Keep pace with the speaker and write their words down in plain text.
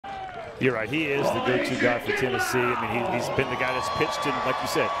You're right. He is the go-to guy for Tennessee. I mean, he's been the guy that's pitched in, like you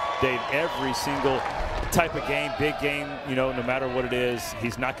said, Dave, every single type of game, big game, you know, no matter what it is,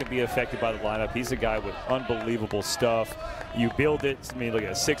 he's not going to be affected by the lineup. He's a guy with unbelievable stuff. You build it. I mean, look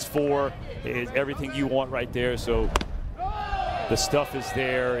at 6'4", everything you want right there. So the stuff is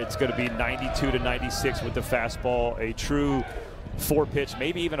there. It's going to be 92 to 96 with the fastball, a true 4-pitch,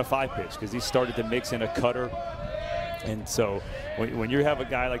 maybe even a 5-pitch, because he started to mix in a cutter. And so when you have a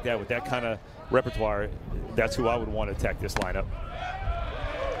guy like that with that kind of repertoire, that's who I would want to attack this lineup.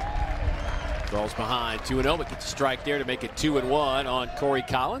 Falls behind 2-0, but gets a strike there to make it 2-1 on Corey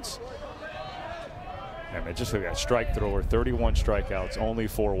Collins. Yeah, man, just look at that strike thrower, 31 strikeouts, only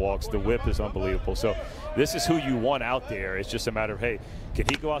 4 walks. The whip is unbelievable. So this is who you want out there. It's just a matter of, hey, can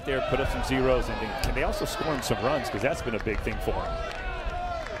he go out there, put up some zeros, and then can they also score him some runs? Because that's been a big thing for him.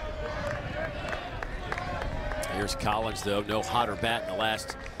 Here's Collins, though, no hotter bat in the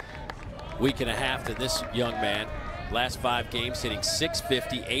last week and a half than this young man. Last 5 games, hitting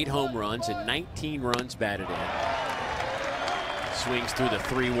 .650, 8 home runs, and 19 runs batted in. Swings through the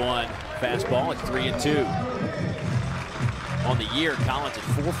 3-1 fastball at 3-2. On the year, Collins at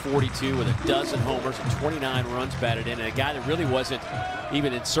 .442 with a dozen homers and 29 runs batted in, and a guy that really wasn't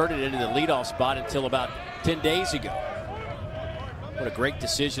even inserted into the leadoff spot until about 10 days ago. What a great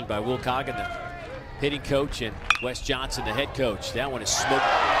decision by Will Coggin, the hitting coach, and Wes Johnson, the head coach. That one is smoked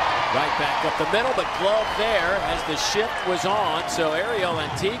right back up the middle, but glove there as the shift was on. So Ariel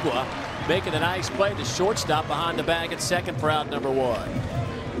Antigua making a nice play. The shortstop behind the bag at second for out number 1.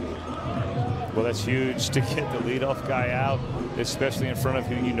 Well, that's huge to get the leadoff guy out, especially in front of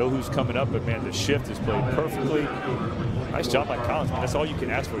him. You know who's coming up, but man, the shift is played perfectly. Nice job by Collins, man. That's all you can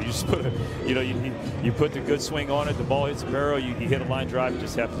ask for. You just put a, you put the good swing on it, the ball hits the barrel, you hit a line drive, it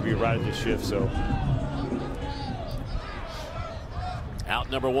just happens to be right at the shift. So out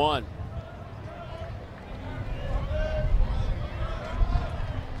number 1.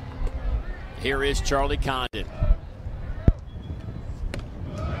 Here is Charlie Condon,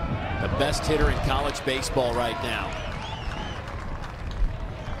 the best hitter in college baseball right now.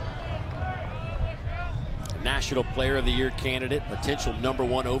 National Player of the Year candidate, potential number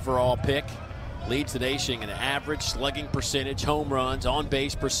 1 overall pick. Leads the nation in average slugging percentage, home runs,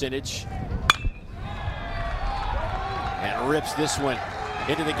 on-base percentage. And rips this one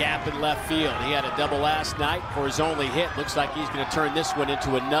into the gap in left field. He had a double last night for his only hit. Looks like he's going to turn this one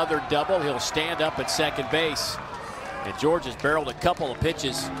into another double. He'll stand up at second base. And George has barreled a couple of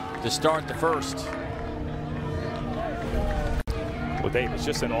pitches to start the first. Well, Dave, it's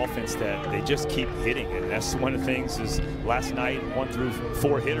just an offense that they just keep hitting, and that's one of the things. Is last night 1 through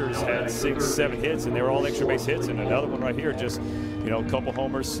 4 hitters had 6, 7 hits, and they were all extra base hits, and another one right here, just a couple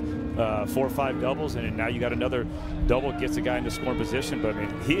homers, 4 or 5 doubles, and now you got another double, gets the guy in the scoring position. But I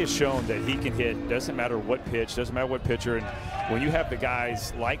mean, he has shown that he can hit. Doesn't matter what pitch, doesn't matter what pitcher, and when you have the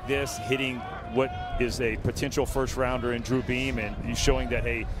guys like this hitting what is a potential first rounder in Drew Beam, and you showing that,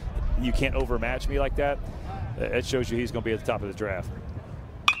 hey, you can't overmatch me like that. It shows you he's going to be at the top of the draft.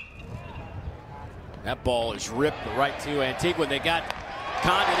 That ball is ripped right to Antigua. They got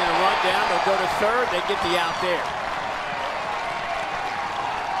Condon in a run down. They'll go to third. They get the out there.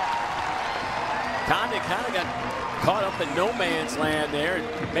 Condon kind of got caught up in no man's land there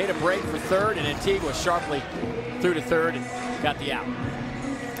and made a break for third, and Antigua sharply through to third and got the out.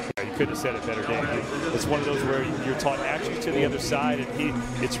 You couldn't have said it better, Dave. It's one of those where you're taught action to the other side,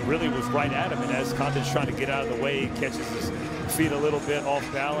 and it's really was right at him. And as Condon's trying to get out of the way, he catches his feet a little bit off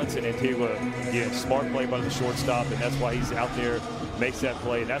balance, and Antigua, smart play by the shortstop, and that's why he's out there, makes that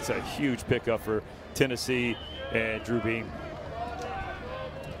play. And that's a huge pickup for Tennessee and Drew Beam.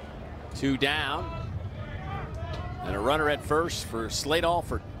 2 down, and a runner at first for Slade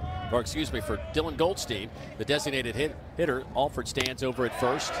Alford. For Dylan Goldstein, the designated hitter. Alford stands over at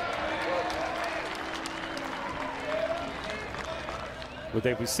first. What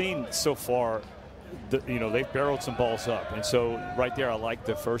we've seen so far, they've barreled some balls up, and so right there I like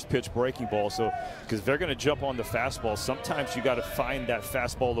the first pitch breaking ball. So because they're going to jump on the fastball, sometimes you got to find that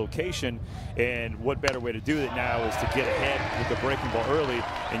fastball location, and what better way to do it now is to get ahead with the breaking ball early.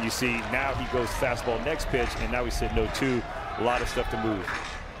 And you see now he goes fastball next pitch, and now he's hitting 0-2. A lot of stuff to move.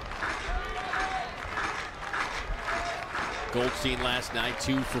 Goldstein last night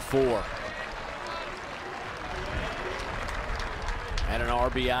 2 for 4. And an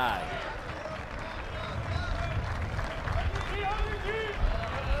RBI.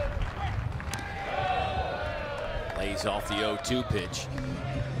 Lays off the 0-2 pitch.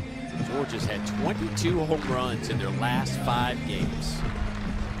 Georgia's had 22 home runs in their last 5 games.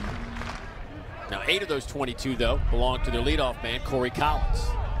 Now 8 of those 22, though, belong to their leadoff man, Corey Collins.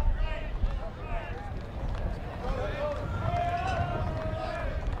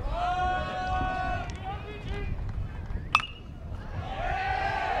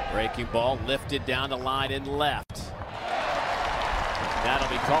 breaking ball lifted down the line and left. That'll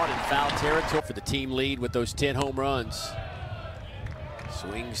be caught in foul territory for the team lead with those 10 home runs.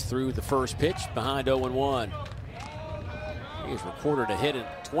 Swings through the first pitch behind 0-1. He's recorded a hit in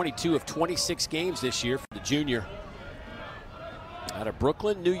 22 of 26 games this year for the junior. Out of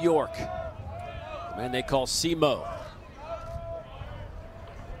Brooklyn, New York. The man they call C-Mo.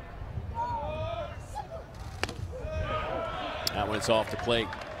 That one's off the plate.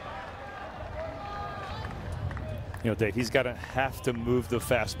 You know, Dave, he's got to have to move the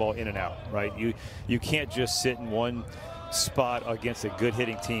fastball in and out, right? You can't just sit in one spot against a good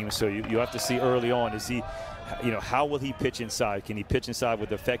hitting team. So you have to see early on, is he, you know, how will he pitch inside? Can he pitch inside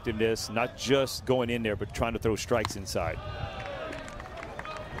with effectiveness, not just going in there, but trying to throw strikes inside?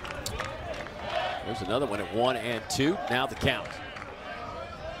 There's another one at 1-2. Now the count.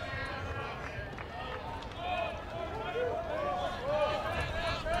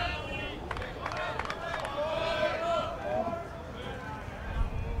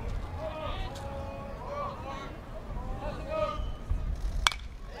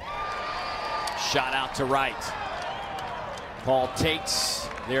 Shot out to right. Paul Tate's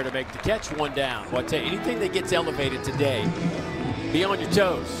there to make the catch. One down. Well, I tell you, anything that gets elevated today, be on your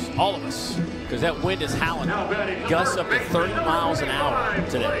toes, all of us, because that wind is howling. Gusts up to 30 miles an hour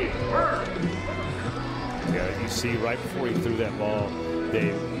today. Yeah, you see right before he threw that ball,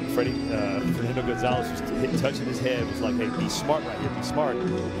 Dave, Fernando Gonzalez was touching his head, was like, hey, be smart right here, be smart.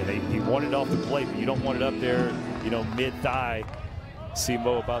 And he wanted it off the plate, but you don't want it up there, you know, mid-thigh.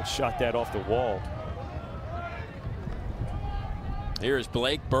 C-Mo about shot that off the wall. Here's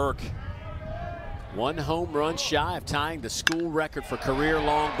Blake Burke. 1 home run shy of tying the school record for career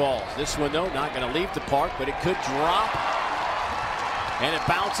long balls. This one, though, not going to leave the park, but it could drop. And it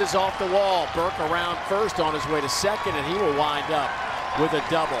bounces off the wall. Burke around first on his way to second, and he will wind up with a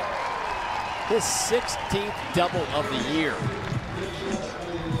double. His 16th double of the year.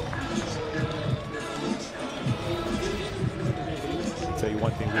 Tell you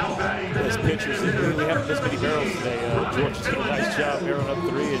one thing, as pitchers, we haven't missed many barrels today. George has done a nice job arrowing up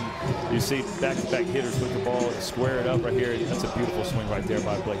 3, and you see back-to-back hitters with the ball and square it up right here. That's a beautiful swing right there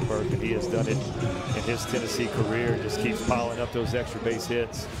by Blake Burke, and he has done it in his Tennessee career. Just keeps piling up those extra base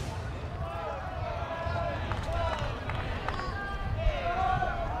hits.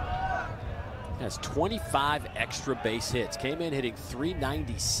 Has 25 extra base hits. Came in hitting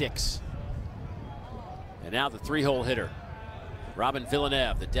 .396. And now the 3-hole hitter, Robin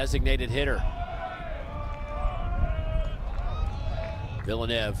Villeneuve, the designated hitter.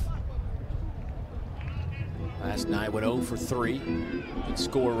 Villeneuve last night went 0 for 3. Did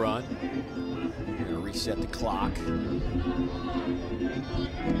score a run. We're going to reset the clock.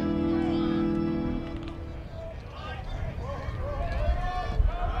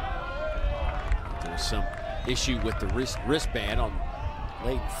 There's some issue with the wristband on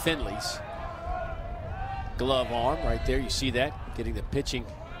Leighton Finley's glove arm right there. You see that, getting the pitching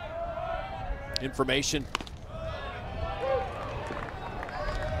information.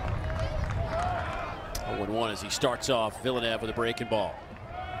 0-1 as he starts off. Villeneuve with a breaking ball.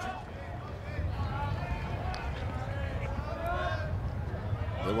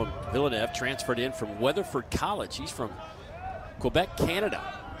 Villeneuve transferred in from Weatherford College. He's from Quebec, Canada.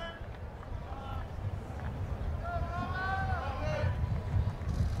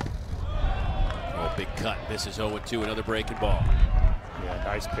 Big cut, misses 0-2, another breaking ball. Yeah,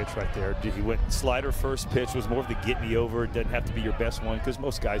 nice pitch right there. He went slider first pitch, was more of the get me over. It doesn't have to be your best one because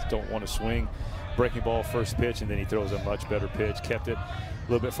most guys don't want to swing. Breaking ball first pitch, and then he throws a much better pitch. Kept it a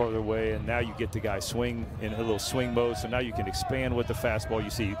little bit farther away, and now you get the guy swing in a little swing mode, so now you can expand with the fastball. You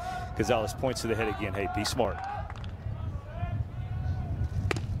see Gonzalez points to the head again. Hey, be smart.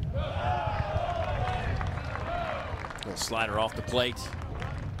 Little slider off the plate.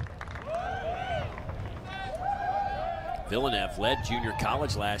 Villeneuve led junior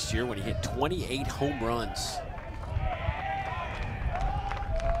college last year when he hit 28 home runs.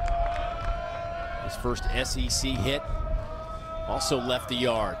 His first SEC hit also left the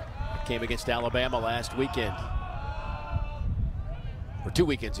yard. Came against Alabama last weekend. Or 2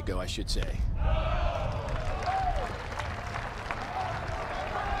 weekends ago, I should say.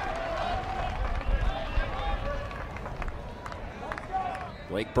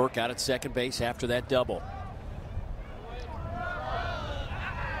 Blake Burke out at second base after that double.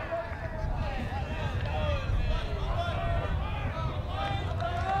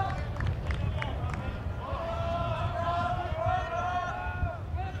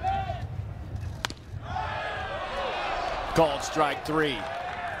 Called strike 3.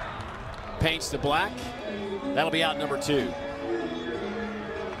 Paints the black. That'll be out number 2.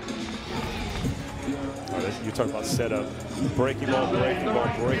 you talk about setup, breaking ball, all the way, and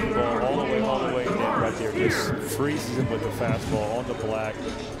then right there just freezes him with the fastball on the black.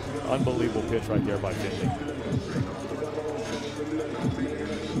 Unbelievable pitch right there by Finley.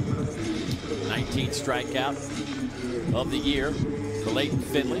 19th strikeout of the year for Leighton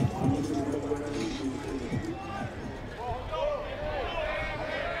Finley.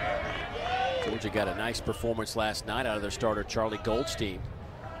 Georgia got a nice performance last night out of their starter Charlie Goldstein.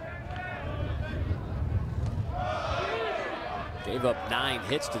 Gave up 9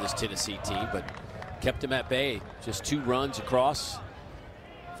 hits to this Tennessee team, but kept them at bay. Just 2 runs across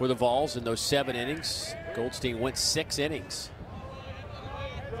for the Vols in those 7 innings. Goldstein went 6 innings.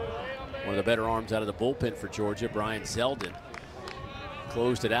 One of the better arms out of the bullpen for Georgia, Brian Zeldin,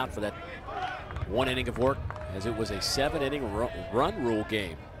 closed it out for that 1 inning of work, as it was a 7-inning run rule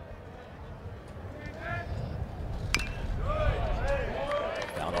game.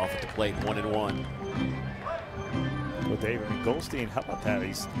 Fouled off at the plate, 1-1. Well, David, I mean, Goldstein, how about that?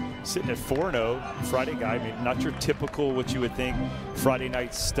 He's sitting at 4-0, Friday guy. I mean, not your typical what you would think Friday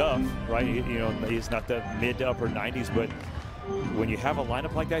night stuff, right? You know, he's not the mid to upper 90s, but when you have a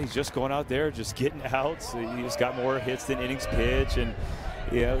lineup like that, he's just going out there, just getting outs. He's got more hits than innings pitch, and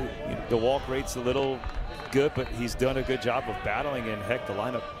you know, the walk rate's a little good, but he's done a good job of battling. And heck, the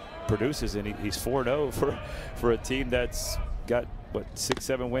lineup produces, and he's 4-0 for a team that's got what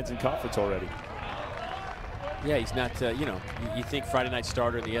 6-7 wins in conference already. Yeah, he's not, you know, you think Friday night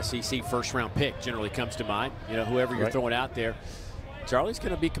starter in the SEC first-round pick generally comes to mind. You know, whoever you're throwing out there. Charlie's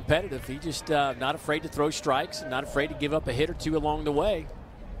going to be competitive. He's just not afraid to throw strikes and not afraid to give up a hit or 2 along the way.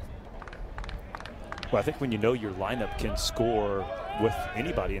 Well, I think when you know your lineup can score with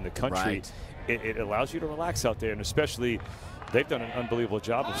anybody in the country, it allows you to relax out there, and especially they've done an unbelievable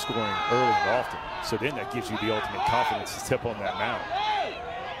job of scoring early and often. So then that gives you the ultimate confidence to step on that mound.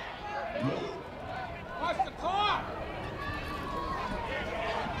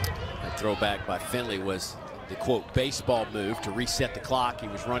 That throwback by Finley was the quote baseball move to reset the clock. He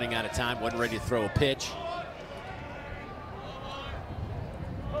was running out of time, wasn't ready to throw a pitch.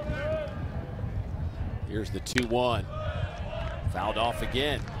 Here's the 2-1. Fouled off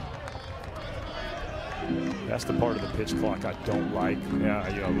again. That's the part of the pitch clock I don't like. Yeah,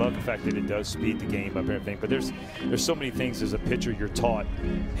 you know, I love the fact that it does speed the game up and everything, but there's so many things as a pitcher you're taught,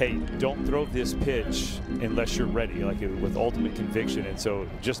 hey, don't throw this pitch unless you're ready, like with ultimate conviction. And so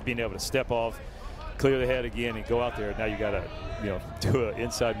just being able to step off, clear the head again, and go out there. Now you got to, you know, do an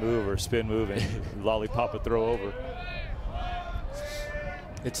inside move or spin move and lollipop a throw over.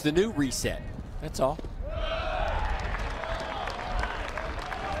 It's the new reset. That's all.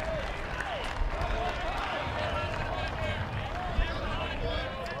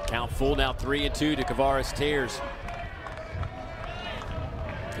 Count full now, 3-2 to Kavares Tears.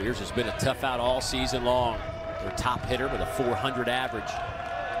 Tears has been a tough out all season long. Their top hitter with a .400 average.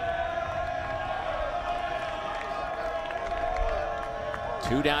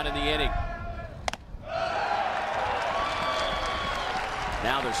 Two down in the inning.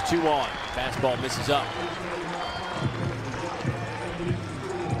 Now there's 2 on. Fastball misses up.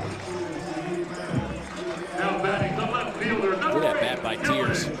 Good at bat by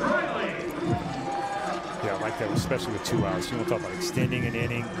Tears. Yeah, I like that, especially with 2 outs. You want to talk about extending an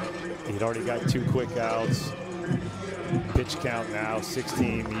inning. He'd already got 2 quick outs. Pitch count now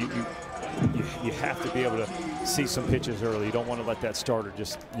 16. You have to be able to see some pitches early. You don't want to let that starter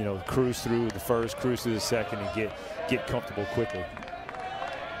just, you know, cruise through the first, cruise through the second, and get comfortable quickly.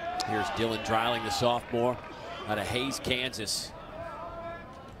 Here's Dylan Dreiling, the sophomore, out of Hays, Kansas.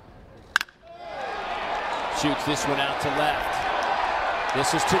 Shoots this one out to left.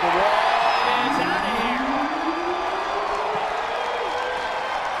 This is to the wall. It's out of here.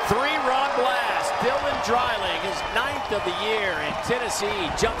 3-run blast. Dylan Dreiling, his 9th of the year, and Tennessee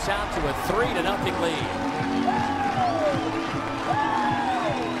jumps out to a 3-0 lead.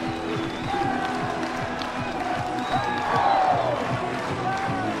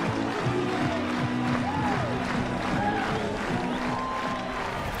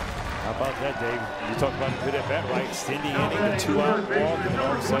 How about that, Dave? You talk about a good at bat, right? Extending inning, the 2-out walk, and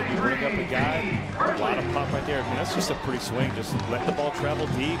all of a sudden you bring up a guy, a lot of pop right there. I mean, that's just a pretty swing. Just let the ball travel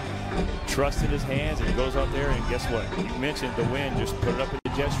deep, trust in his hands, and he goes out there, and guess what? You mentioned the wind. Just put it up in the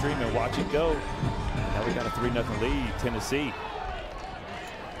jet stream and watch it go. And now we got a 3-0 lead, Tennessee.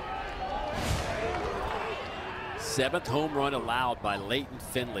 7th home run allowed by Leighton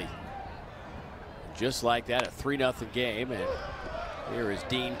Finley. Just like that, a 3-0 game, and here is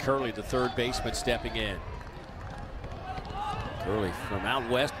Dean Curley, the third baseman, stepping in. Curley from out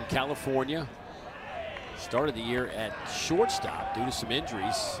west in California. Started the year at shortstop due to some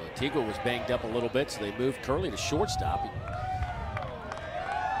injuries. Antigua was banged up a little bit, so they moved Curley to shortstop.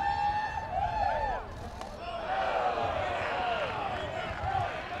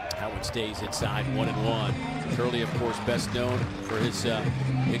 Howard stays inside 1-1. Curley, of course, best known for his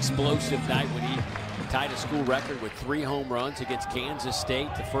explosive night when he tied a school record with 3 home runs against Kansas State,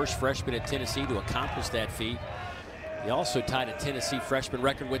 the first freshman at Tennessee to accomplish that feat. He also tied a Tennessee freshman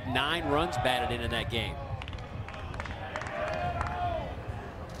record with 9 runs batted in that game.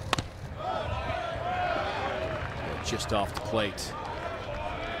 Just off the plate.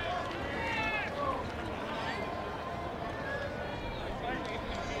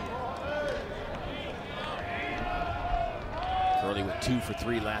 Curley with 2 for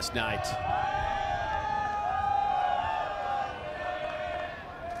 3 last night.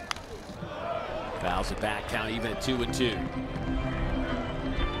 Fouls it back, count even at 2-2.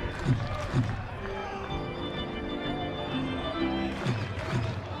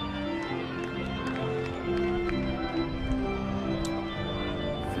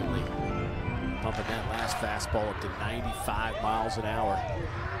 Finley pumping that last fastball up to 95 miles an hour.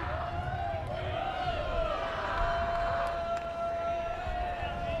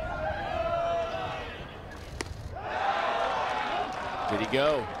 Did he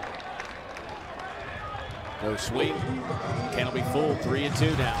go? No swing. Can't be full.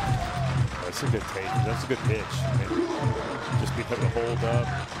 3-2 now. That's a good take. That's a good pitch. I mean, just because of the hold up.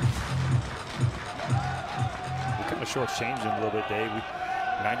 We kind of shortchanged him a little bit, Dave.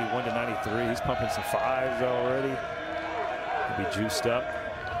 91 to 93. He's pumping some 5s already. He'll be juiced up.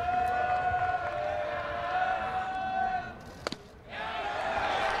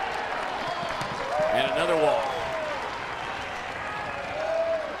 And another walk.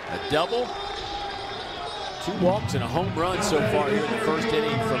 A double. 2 walks and a home run so far here in the first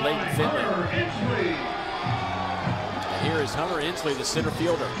inning for Leighton Finley. And here is Hunter Inslee, the center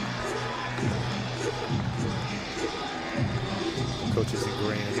fielder. Coach is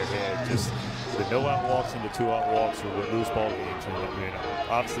ingrained in your head. Just the no-out walks and the 2-out walks are what lose ball games. And,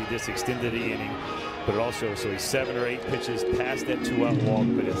 obviously, this extended the inning, but also, so he's 7 or 8 pitches past that 2-out walk,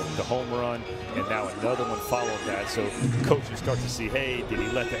 but it's the home run, and now another one followed that. So coaches start to see, hey, did he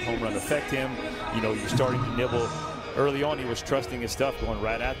let that home run affect him? You're starting to nibble. Early on, he was trusting his stuff, going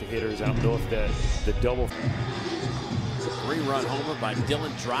right at the hitters. I don't know if the double. 3-run homer by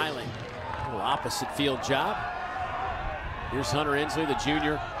Dylan Dreiling. A little opposite field job. Here's Hunter Inslee, the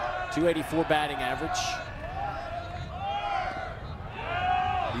junior, 284 batting average.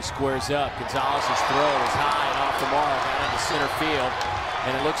 He squares up. Gonzalez's throw is high and off the mark out into center field.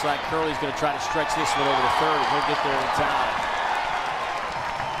 And it looks like Curley's going to try to stretch this one over to third. He'll get there in time.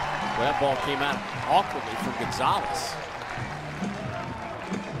 Well, that ball came out awkwardly from Gonzalez.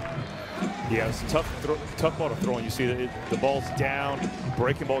 Yeah, it's a tough ball to throw, and you see that the ball's down,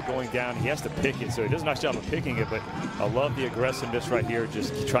 breaking ball going down. He has to pick it, so he does a nice job of picking it, but I love the aggressiveness right here,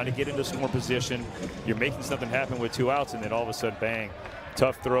 just trying to get into scoring position. You're making something happen with 2 outs, and then all of a sudden, bang.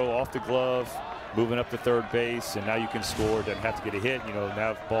 Tough throw off the glove, moving up to third base, and now you can score. Doesn't have to get a hit.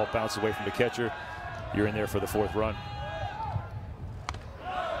 Now the ball bounces away from the catcher. You're in there for the 4th run.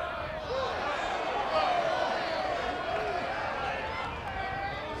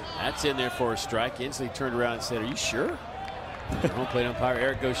 That's in there for a strike. Inslee turned around and said, "Are you sure?" Home plate umpire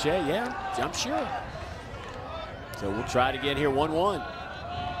Eric Gaucher, "Yeah, I'm sure." So we'll try it again here, 1-1.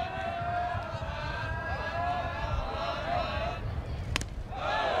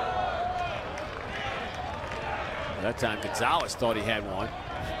 That time Gonzalez thought he had one.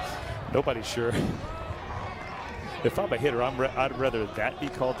 Nobody's sure. If I'm a hitter, I'd rather that be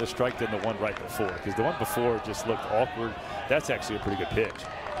called the strike than the one right before, because the one before just looked awkward. That's actually a pretty good pitch.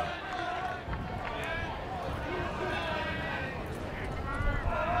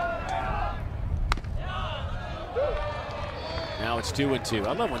 Now it's 2-2.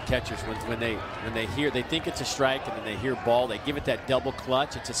 I love when catchers, when they think it's a strike and then they hear ball, they give it that double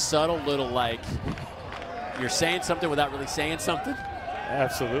clutch. It's a subtle little, like, you're saying something without really saying something.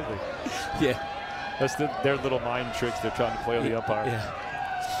 Absolutely. Yeah. That's their little mind tricks they're trying to play on the umpire. Yeah.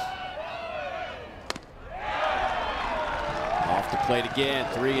 Off the plate again,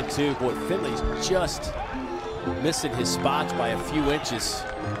 3-2. Boy, Finley's just missing his spots by a few inches.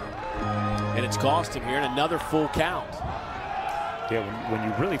 And it's cost him here, and another full count. Yeah, when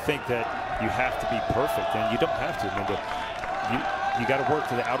you really think that you have to be perfect, then you don't have to. I mean, you got to work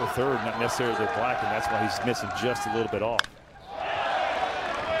to the outer third, not necessarily the black, and that's why he's missing just a little bit off.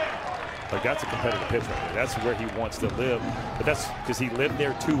 Like, that's a competitive pitch right there. That's where he wants to live. But that's because he lived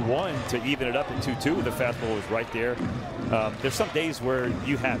there 2-1 to even it up at 2-2. The fastball was right there. There's some days where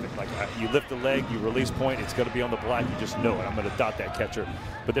you have it. Like, you lift the leg, you release point, it's going to be on the black. You just know it. I'm going to dot that catcher.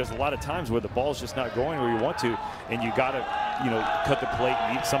 But there's a lot of times where the ball's just not going where you want to, and you got to, cut the plate.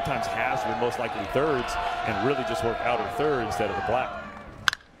 And sometimes halves with most likely thirds, and really just work outer third instead of the black.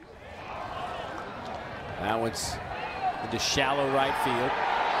 That one's into shallow right field.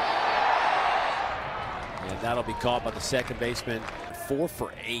 And that'll be caught by the second baseman. 4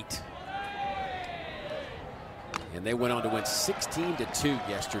 for 8. And they went on to win 16-2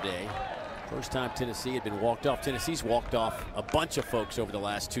 yesterday. First time Tennessee had been walked off. Tennessee's walked off a bunch of folks over the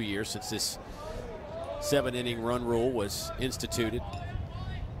last 2 years since this 7-inning run rule was instituted.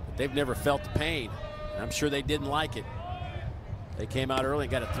 But they've never felt the pain. And I'm sure they didn't like it. They came out early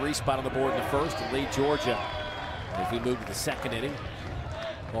and got a 3 spot on the board in the first and lead Georgia. As we move to the second inning,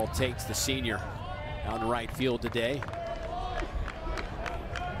 Paul Tate's the senior out in right field today.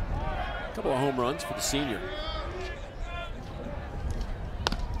 A couple of home runs for the senior.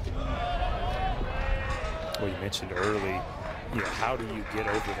 Well, you mentioned early, how do you get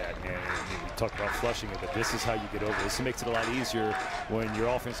over that, man? We talked about flushing it, but this is how you get over it. This makes it a lot easier when your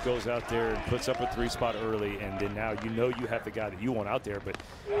offense goes out there and puts up a 3 spot early, and then now you have the guy that you want out there. But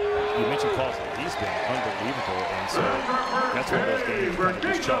you mentioned Causey. He's been unbelievable, and so that's one of those games you kind of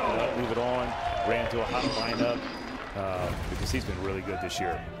just chalk it up, move it on, ran to a hot lineup because he's been really good this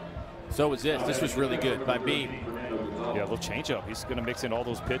year. So was this. This was really good by Beam. Yeah, a little changeup. He's going to mix in all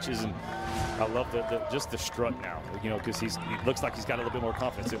those pitches, and I love just the strut now. Because he looks like he's got a little bit more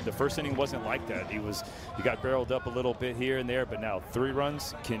confidence. The first inning wasn't like that. He got barreled up a little bit here and there, but now 3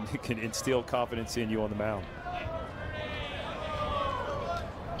 runs can instill confidence in you on the mound.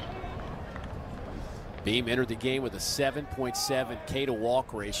 Beam entered the game with a 7.7 K to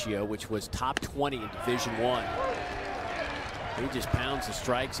walk ratio, which was top 20 in Division I. He just pounds the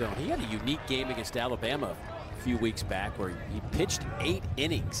strike zone. He had a unique game against Alabama a few weeks back where he pitched 8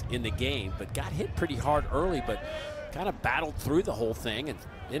 innings in the game, but got hit pretty hard early, but kind of battled through the whole thing and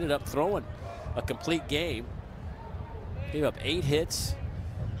ended up throwing a complete game. Gave up 8 hits,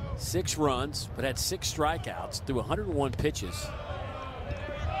 6 runs, but had 6 strikeouts through 101 pitches.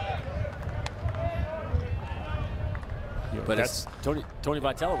 But as Tony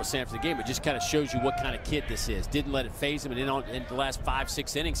Vitello was saying after the game, it just kind of shows you what kind of kid this is. Didn't let it phase him, and in the last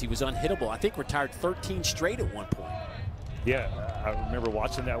 5-6 innings, he was unhittable. I think retired 13 straight at one point. Yeah, I remember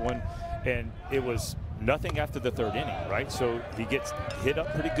watching that one, and it was nothing after the 3rd inning, right? So he gets hit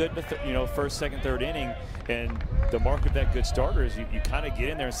up pretty good in the first, second, 3rd inning, and the mark of that good starter is you kind of get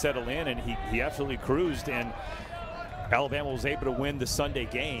in there and settle in, and he absolutely cruised, and Alabama was able to win the Sunday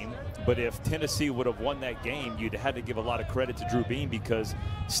game, but if Tennessee would have won that game, you'd had to give a lot of credit to Drew Beam because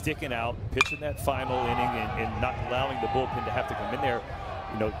sticking out, pitching that final inning, and not allowing the bullpen to have to come in there,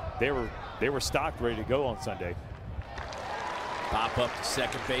 they were stocked, ready to go on Sunday. Pop up to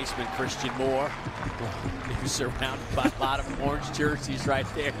second baseman Christian Moore. He was surrounded by a lot of orange jerseys right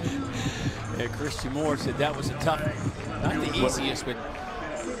there. And Christian Moore said that was a tough one. Not the easiest, but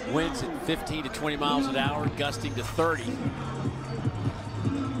winds at 15 to 20 miles an hour, gusting to 30.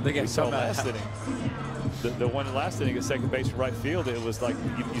 We saw last inning. The one last inning at second base and right field, it was like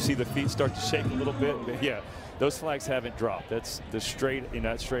you see the feet start to shake a little bit. But yeah, those flags haven't dropped. That's the straight,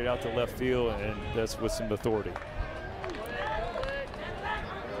 straight out to left field, and that's with some authority.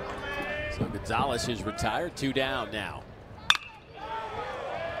 So Gonzalez is retired, 2 down now.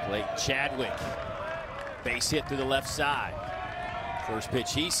 Blake Chadwick, base hit to the left side. First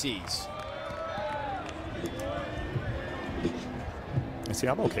pitch he sees. And see,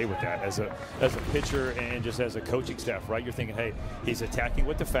 I'm okay with that as a pitcher and just as a coaching staff, right? You're thinking, hey, he's attacking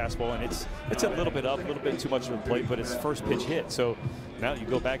with the fastball, and it's a little bit up, a little bit too much of a plate, but it's first pitch hit. So now you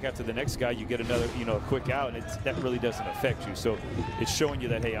go back after the next guy, you get another, a quick out, and that really doesn't affect you. So it's showing you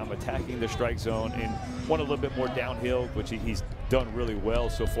that, hey, I'm attacking the strike zone and want a little bit more downhill, which he's done really well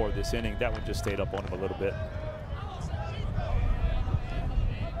so far this inning. That one just stayed up on him a little bit.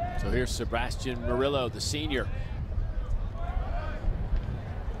 So here's Sebastian Murillo, the senior.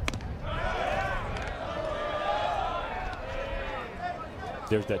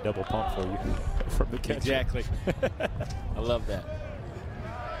 There's that double pump for you from the catcher. Exactly. I love that.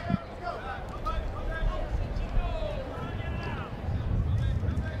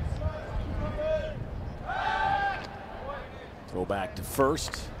 Throw back to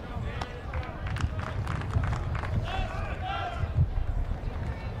first.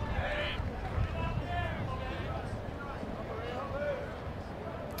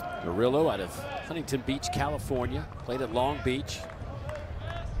 Murillo out of Huntington Beach, California. Played at Long Beach.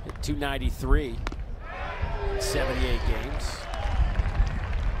 Hit 293, 78 games.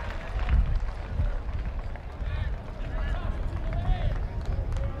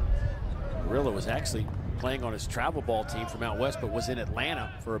 Murillo was actually playing on his travel ball team from out west, but was in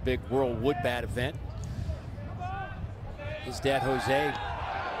Atlanta for a big World Wood Bat event. His dad, Jose,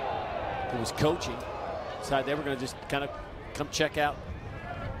 who was coaching, decided they were going to just kind of come check out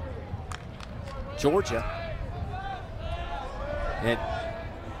Georgia. And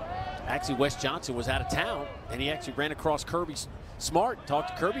actually, Wes Johnson was out of town, and he actually ran across Kirby Smart, talked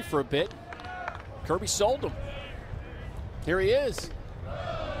to Kirby for a bit. Kirby sold him. Here he is.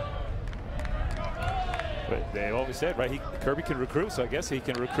 But they always said, right, Kirby can recruit, so I guess he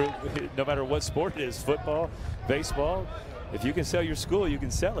can recruit no matter what sport it is, football, baseball. If you can sell your school, you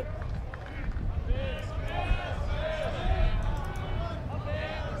can sell it.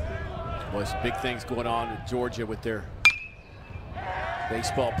 Well, some big things going on in Georgia with their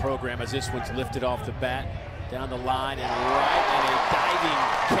baseball program as this one's lifted off the bat, down the line and right, and a diving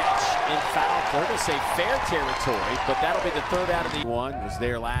catch in foul. They're going to say fair territory, but that'll be the third out of the one. Was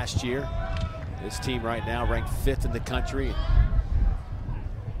there last year. This team right now ranked 5th in the country.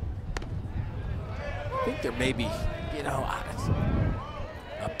 I think they're maybe, you know,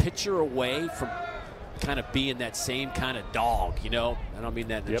 a pitcher away from kind of being that same kind of dog, you know. I don't mean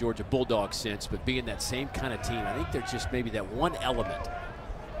that in the Georgia Bulldog sense, but being that same kind of team. I think they're just maybe that one element.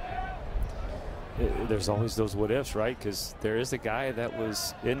 There's always those what ifs, right? Because there is a guy that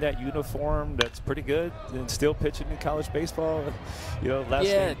was in that uniform that's pretty good and still pitching in college baseball. You know, last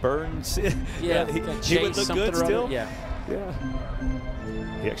name Burns. Yeah, he would look good still. Yeah.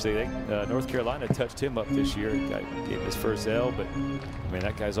 He actually, North Carolina touched him up this year. Gave him his first L, but I mean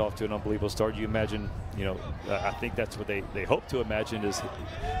that guy's off to an unbelievable start. You imagine, you know, I think that's what they hope to imagine is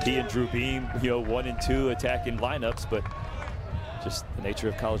he and Drew Beam, you know, 1 and 2 attacking lineups, but just the nature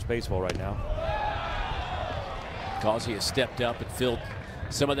of college baseball right now. Causey has stepped up and filled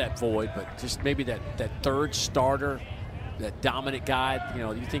some of that void, but just maybe that third starter, that dominant guy. You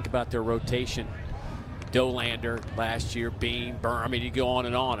know, you think about their rotation. Dolander last year, Beam, Burn. I mean, you go on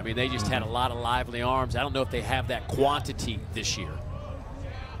and on. I mean, they just had a lot of lively arms. I don't know if they have that quantity this year.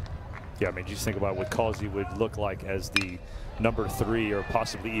 Yeah, I mean, just think about what Causey would look like as the number 3 or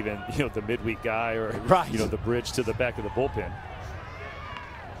possibly even, you know, the midweek guy or, you know, the bridge to the back of the bullpen.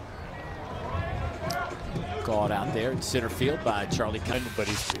 Called out there in center field by Charlie Condon. But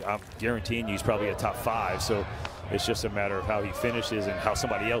I'm guaranteeing you he's probably a top 5. So it's just a matter of how he finishes and how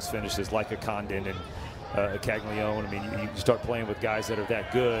somebody else finishes, like a Condon and a Caglione. I mean, you start playing with guys that are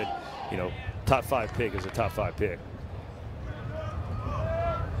that good. You know, top 5 pick is a top 5 pick.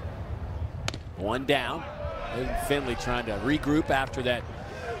 One down. Finley trying to regroup after that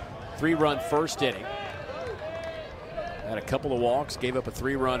 3-run first inning. Had a couple of walks, gave up a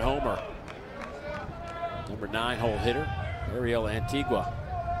 3-run homer. Number 9-hole hitter, Ariel Antigua.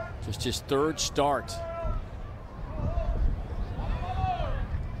 Just his 3rd start.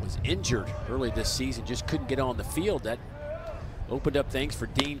 Was injured early this season, just couldn't get on the field. That opened up things for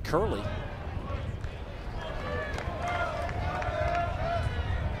Dean Curley.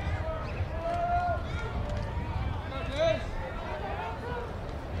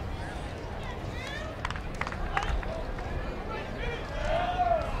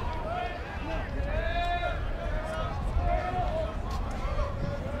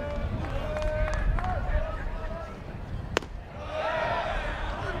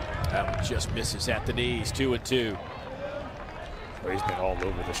 Just misses at the knees, 2-2. Well, he's been all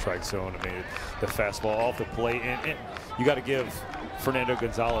over the strike zone. I mean, the fastball off the plate. And you got to give Fernando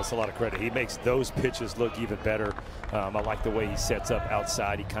Gonzalez a lot of credit. He makes those pitches look even better. I like the way he sets up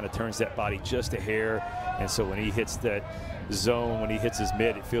outside. He kind of turns that body just a hair. And so when he hits that zone, when he hits his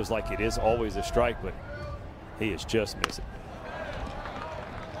mid, it feels like it is always a strike, but he is just missing.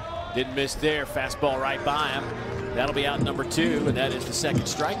 Didn't miss there. Fastball right by him. That'll be out number 2, and that is the 2nd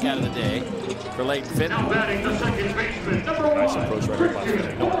strikeout of the day for Leighton Finley. Now batting the second baseman, number 1. Nice approach right here by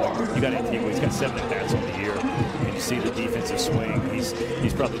Finley. You got Antigua. He's got 7 at-bats on the year, and you see the defensive swing.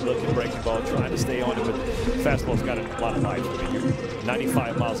 He's probably looking, breaking ball, trying to stay on it, but fastball's got a lot of life. I mean, you're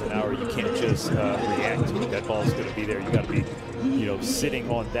 95 miles an hour. You can't just react to it. That ball's going to be there. You got to be, you know, sitting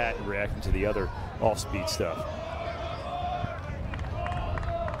on that and reacting to the other off-speed stuff.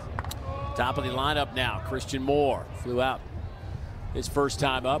 Top of the lineup now, Christian Moore flew out his first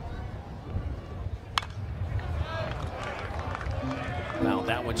time up. Fouled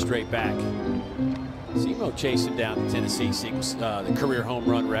that one straight back. Zemo chasing down the Tennessee the career home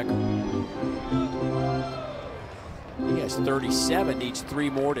run record. He has 37, needs 3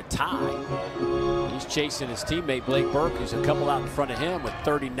 more to tie. He's chasing his teammate Blake Burke, who's a couple out in front of him with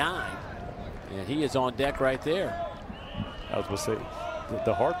 39. And he is on deck right there. I was going to say,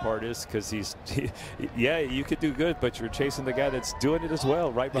 the hard part is because yeah, you could do good, but you're chasing the guy that's doing it as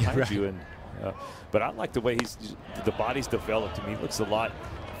well right behind you. And but I like the way the body's developed. I mean, he looks a lot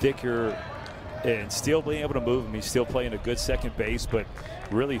thicker and still being able to move him. He's still playing a good second base, but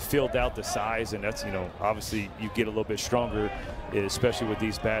really filled out the size. And that's, obviously you get a little bit stronger, especially with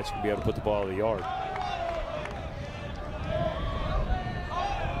these bats. You can be able to put the ball in the yard.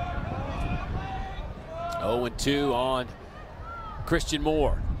 Oh, 0-2 on Christian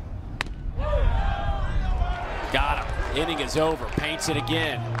Moore. Got him. Inning is over. Paints it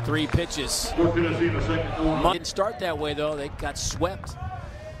again. 3 pitches. Didn't start that way, though. They got swept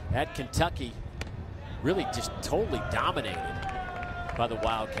at Kentucky. Really just totally dominated by the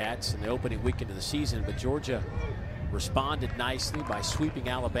Wildcats in the opening weekend of the season. But Georgia responded nicely by sweeping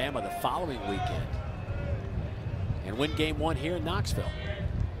Alabama the following weekend and win game 1 here in Knoxville.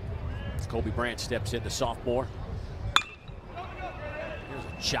 Colby Brandt steps in, the sophomore. Here's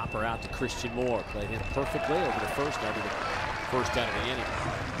a chopper out to Christian Moore. Played in perfectly over the first out of the inning.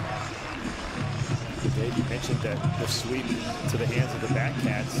 Dave, you mentioned that the sweep to the hands of the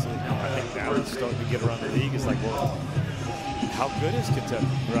Batcats. I think now it's starting to get around the league. It's like, well, how good is Kentucky,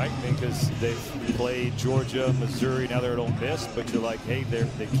 right? Because they've played Georgia, Missouri, now they're at Ole Miss, but you're like, hey,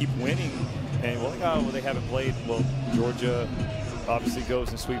 they keep winning. And, well, they haven't played. Well, Georgia obviously goes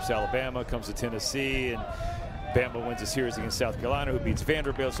and sweeps Alabama, comes to Tennessee, and Bama wins a series against South Carolina, who beats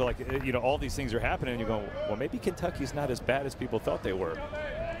Vanderbilt. So, all these things are happening, and you're going, well, maybe Kentucky's not as bad as people thought they were.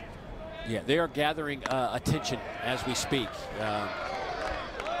 Yeah, they are gathering attention as we speak.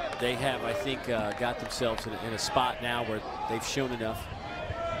 They have, I think, got themselves in a spot now where they've shown enough.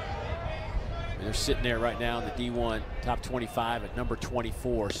 And they're sitting there right now in the D1 top 25 at number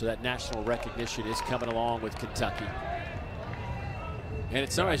 24. So that national recognition is coming along with Kentucky. And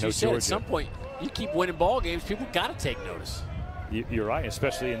it's as you said, Georgia, at some point, you keep winning ball games, people got to take notice. You're right,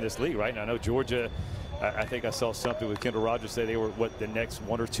 especially in this league, right? And I know Georgia, I think I saw something with Kendall Rogers say they were, the next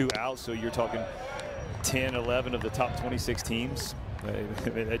 1 or 2 out. So you're talking 10, 11 of the top 26 teams.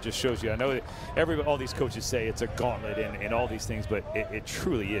 That just shows you. I know that all these coaches say it's a gauntlet and all these things, but it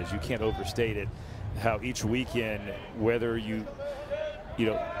truly is. You can't overstate it, how each weekend, whether a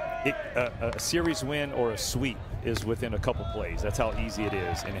series win or a sweep is within a couple plays. That's how easy it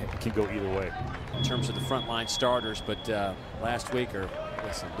is, and it can go either way. In terms of the frontline starters, but last week, maybe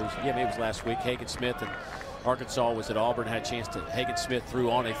it was last week, Hagen Smith and Arkansas was at Auburn, had a chance to, Hagen Smith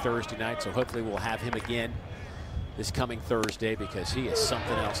threw on a Thursday night, so hopefully we'll have him again this coming Thursday because he is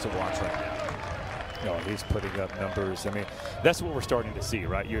something else to watch right now. No, he's putting up numbers. I mean, that's what we're starting to see,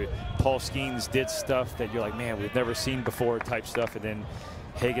 right? Paul Skeens did stuff that you're like, man, we've never seen before type stuff, and then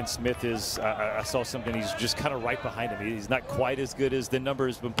Hagen Smith is, I saw something, he's just kind of right behind him. He's not quite as good as the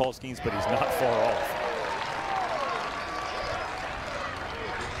numbers from Paul Skeens, but he's not far off.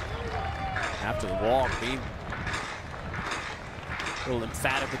 After the walk, being a little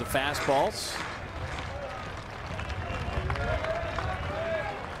emphatic with the fastballs.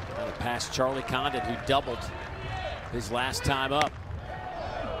 Past Charlie Condon, who doubled his last time up.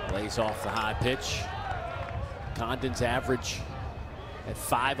 Lays off the high pitch. Condon's average at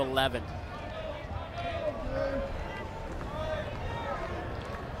 5'11".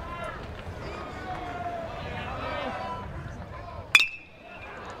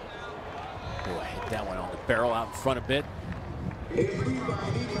 Boy, hit that one on the barrel out in front a bit.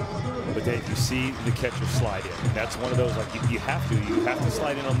 But Dave, you see the catcher slide in. That's one of those, like, you have to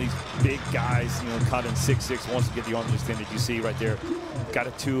slide in on these big guys. Condon 6'6", wants to get the arms extended. You see right there, got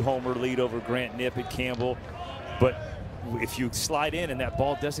a 2-homer lead over Grant Knipp at Campbell. But if you slide in and that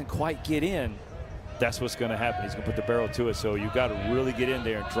ball doesn't quite get in, that's what's going to happen. He's going to put the barrel to it. So you've got to really get in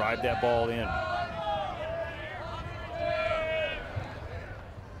there and drive that ball in.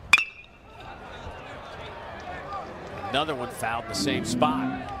 Another one fouled in the same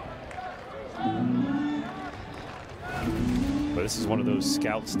spot. But this is one of those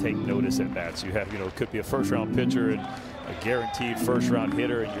scouts take notice at bats. You have, it could be a first-round pitcher and a guaranteed first-round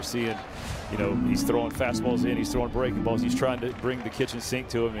hitter, and you're seeing, he's throwing fastballs in, he's throwing breaking balls, he's trying to bring the kitchen sink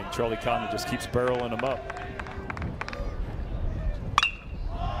to him, and Charlie Condon just keeps barreling them up.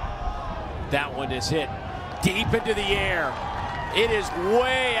 That one is hit deep into the air. It is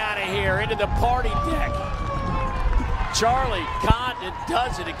way out of here into the party deck. Charlie Condon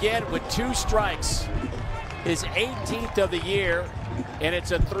does it again with 2 strikes. His 18th of the year, and it's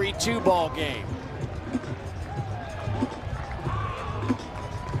a 3-2 ball game.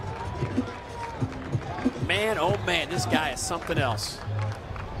 man, oh man, this guy is something else.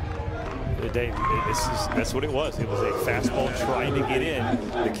 Dave, that's what it was. It was a fastball trying to get in.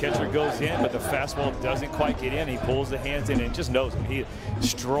 The catcher goes in, but the fastball doesn't quite get in. He pulls the hands in and just knows him. He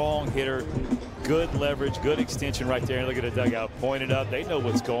strong hitter, good leverage, good extension right there. Look at the dugout, pointed up. They know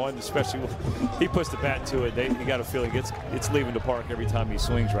what's going, especially when he puts the bat to it. You got a feeling it's leaving the park every time he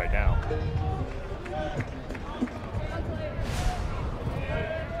swings right now.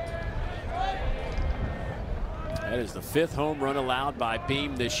 That is the 5th home run allowed by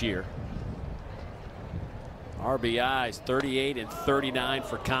Beam this year. RBIs 38 and 39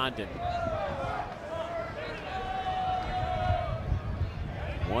 for Condon.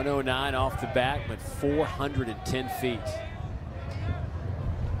 109 off the bat, but 410 feet.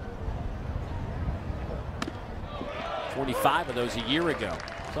 $25 of those a year ago.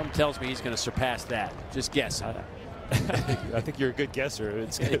 Something tells me he's going to surpass that. Just guess. I think you're a good guesser.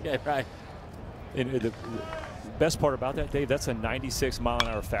 It's good. Yeah, right. And the best part about that, Dave, that's a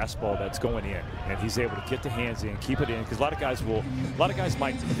 96-mile-an-hour fastball that's going in, and he's able to get the hands in, keep it in, because a lot of guys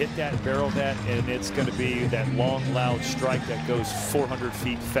might hit that, barrel that, and it's going to be that long, loud strike that goes 400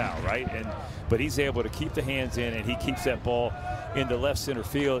 feet foul, right? But he's able to keep the hands in, and he keeps that ball in the left center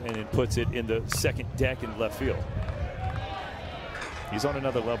field and then puts it in the second deck in left field. He's on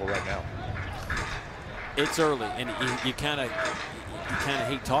another level right now. It's early, and you kind of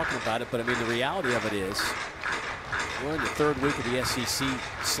hate talking about it, but I mean the reality of it is we're in the 3rd week of the SEC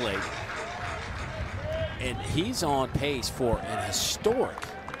slate, and he's on pace for an historic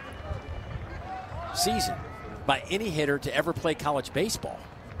season by any hitter to ever play college baseball.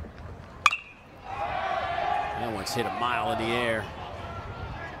 That one's hit a mile in the air.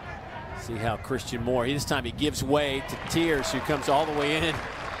 See how Christian Moore, this time he gives way to Tears, who comes all the way in.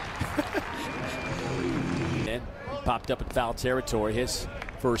 And popped up in foul territory his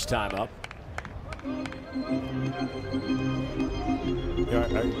first time up.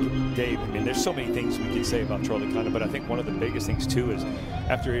 Dave, I mean, there's so many things we can say about Charlie Condon, but I think one of the biggest things too is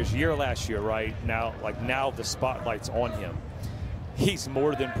after his year last year, right now, now the spotlight's on him. He's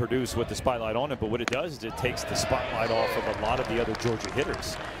more than produced with the spotlight on him, but what it does is it takes the spotlight off of a lot of the other Georgia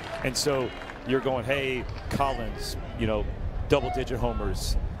hitters. And so you're going, hey, Collins, double-digit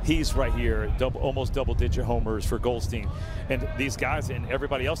homers. He's right here, almost double-digit homers for Goldstein. And these guys and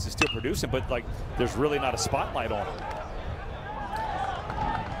everybody else is still producing, but there's really not a spotlight on them.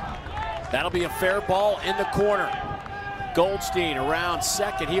 That'll be a fair ball in the corner. Goldstein around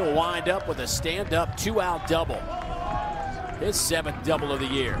second. He'll wind up with a stand-up 2-out double. His 7th double of the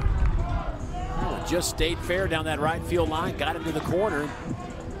year. Just stayed fair down that right field line, got into the corner.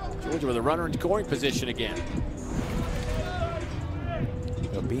 Georgia with a runner in scoring position again.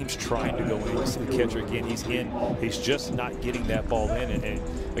 Beam's trying to go in. You see the catcher again. He's in. He's just not getting that ball in.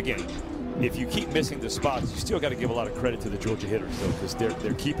 And again, if you keep missing the spots, you still got to give a lot of credit to the Georgia hitters, though, because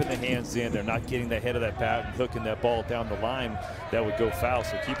they're keeping the hands in. They're not getting the head of that bat and hooking that ball down the line that would go foul.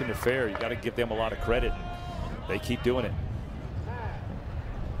 So keeping it fair, you got to give them a lot of credit. And they keep doing it.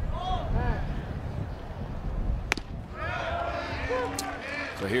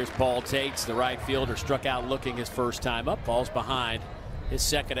 So here's Paul Tates, the right fielder, struck out looking his first time up, falls behind his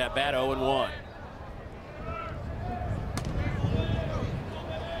second at bat, 0-1.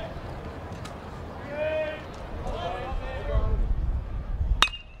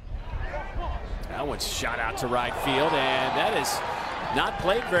 That one's shot out to right field, and that is not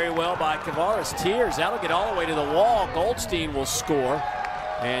played very well by Kavares Tears. That'll get all the way to the wall. Goldstein will score,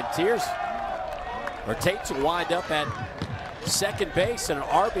 and Tates will wind up at second base and an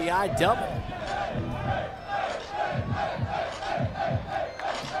RBI double.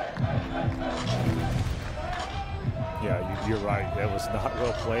 Yeah, you're right. That was not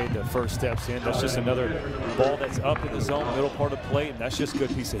well played. The first steps in. That's just another ball that's up in the zone, middle part of the plate, and that's just a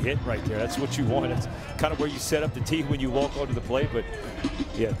good piece of hit right there. That's what you want. It's kind of where you set up the tee when you walk onto the plate. But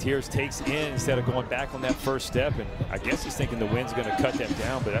yeah, Tears takes in instead of going back on that first step, and I guess he's thinking the wind's going to cut that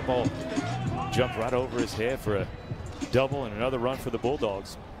down, but that ball jumped right over his head for a double and another run for the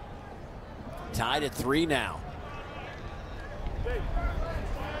Bulldogs. Tied at 3 now.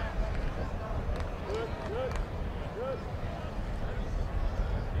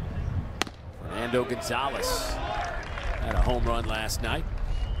 Fernando Gonzalez had a home run last night.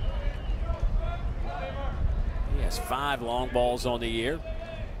 He has 5 long balls on the year.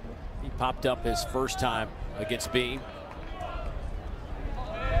 He popped up his first time against Beam.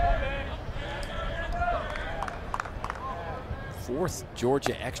 Fourth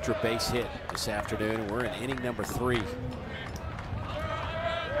Georgia extra base hit this afternoon. We're in inning number 3.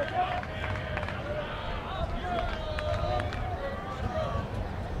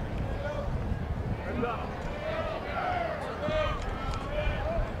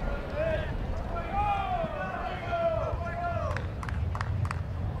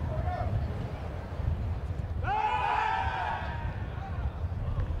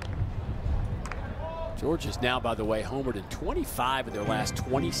 Georgia's now, by the way, homered in 25 of their last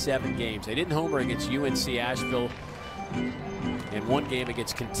 27 games. They didn't homer against UNC Asheville and one game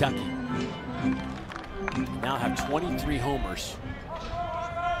against Kentucky. Now have 23 homers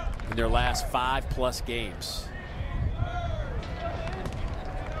in their last 5+ games.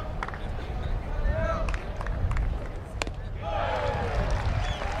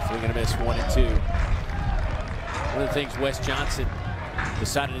 Swing and a miss, 1-2. One of the things Wes Johnson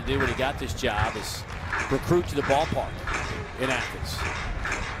decided to do when he got this job is recruit to the ballpark in Athens.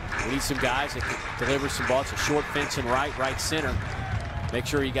 We need some guys that can deliver some balls, a short fence and right center. Make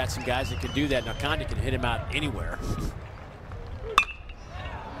sure you got some guys that can do that. Now Condon can hit him out anywhere.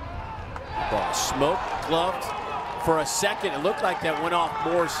 Ball smoked, gloved for a second. It looked like that went off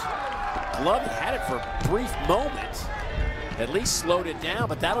Moore's glove. He had it for a brief moment. At least slowed it down,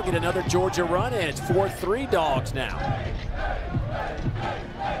 but that'll get another Georgia run in. It's 4-3 Dogs now.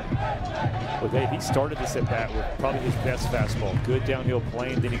 Well, Dave, he started this at bat with probably his best fastball. Good downhill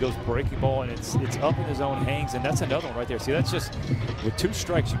plane, then he goes breaking ball, and it's up in his own hangs, and that's another one right there. See, that's just, with 2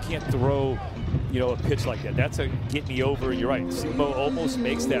 strikes, you can't throw, you know, a pitch like that. That's a get me over. You're right. Simbo almost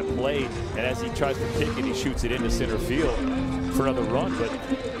makes that play, and as he tries to pick it, he shoots it into center field for another run. But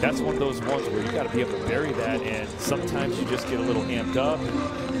that's one of those ones where you got to be able to bury that, and sometimes you just get a little amped up,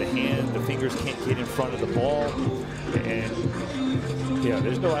 and the fingers can't get in front of the ball, and yeah, I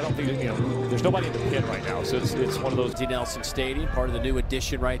don't think, you know, there's nobody in the pit right now, so it's one of those. D. Nelson Stadium, part of the new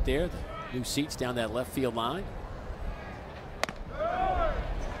addition right there. The new seats down that left field line.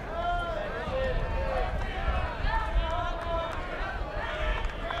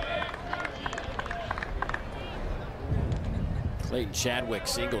 Clayton Chadwick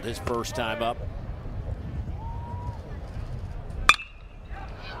singled his first time up.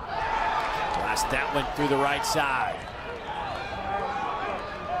 Blast that one through the right side.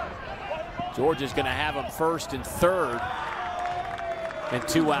 Georgia's going to have him first and third and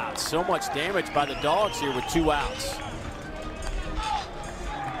 2 outs. So much damage by the Dogs here with 2 outs.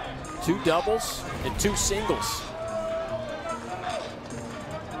 2 doubles and 2 singles.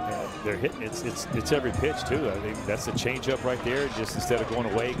 Yeah, they're hitting. It's every pitch too. I mean, that's the changeup right there. Just instead of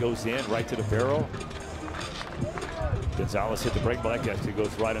going away, it goes in right to the barrel. Gonzalez hit the break ball. That actually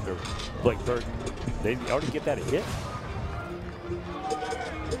goes right under Blake Burton. They already get that a hit.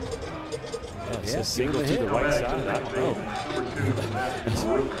 It's a single to the right side. I don't know.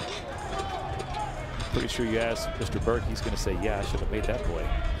 Pretty sure you asked Mr. Burke, he's going to say, yeah, I should have made that play.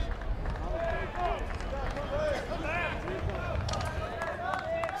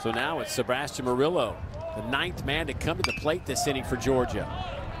 So now it's Sebastian Murillo, the 9th man to come to the plate this inning for Georgia.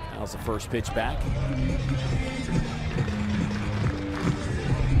 Now's the first pitch back.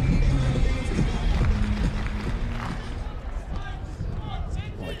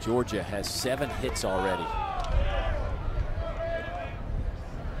 Georgia has 7 hits already.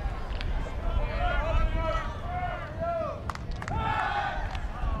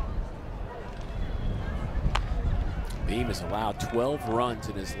 Beam has allowed 12 runs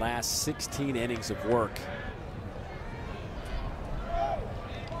in his last 16 innings of work.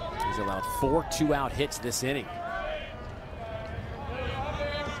 He's allowed 4 2-out hits this inning.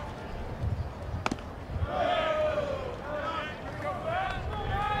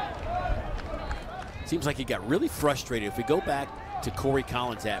 Seems like he got really frustrated. If we go back to Corey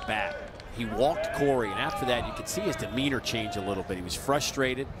Collins at bat, he walked Corey, and after that you could see his demeanor change a little bit. He was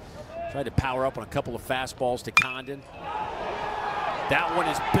frustrated, tried to power up on a couple of fastballs to Condon. That one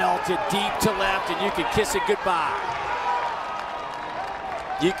is belted deep to left, and you can kiss it goodbye.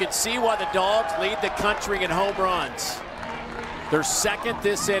 You can see why the Dogs lead the country in home runs. They're 2nd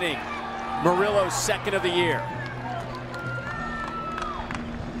this inning. Murillo's 2nd of the year.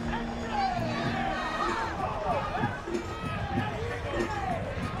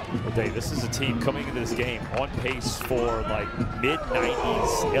 Dave, this is a team coming into this game on pace for like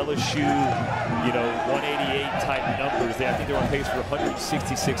mid-90s LSU, you know, 188 type numbers. I think they're on pace for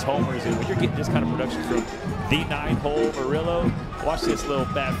 166 homers. And when you're getting this kind of production from the 9-hole Murillo, watch this little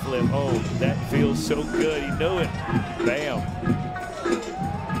bat flip. Oh, that feels so good. He knew it. Bam.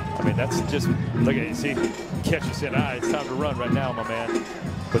 I mean, that's just, look at it. See, catch us in eye. It's time to run right now, my man.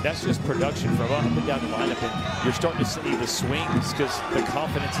 But that's just production from up and down the lineup, and you're starting to see the swings because the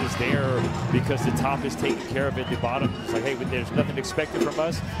confidence is there because the top is taking care of it. The bottom is like, hey, there's nothing expected from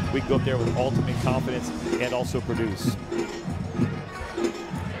us. We can go up there with ultimate confidence and also produce.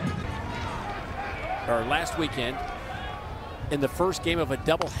 Or last weekend, in the first game of a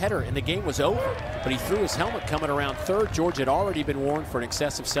doubleheader, and the game was over. But he threw his helmet coming around third. Georgia had already been warned for an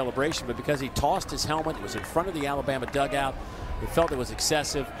excessive celebration, but because he tossed his helmet, it was in front of the Alabama dugout. They felt it was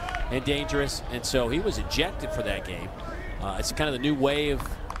excessive and dangerous, and so he was ejected for that game. It's kind of the new way of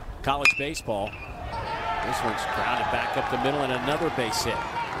college baseball. This one's grounded back up the middle and another base hit.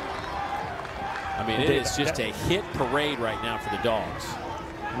 I mean, it is just a hit parade right now for the Dogs.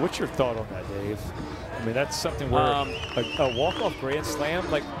 What's your thought on that, Dave? I mean, that's something where a walk-off grand slam,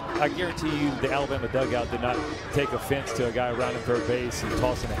 like I guarantee you the Alabama dugout did not take offense to a guy rounding third base and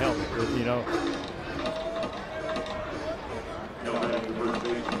tossing a helmet, you know.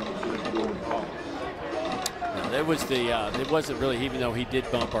 It wasn't really, even though he did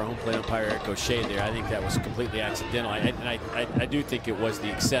bump our home plate umpire Eric O'Shea there, I think that was completely accidental. I do think it was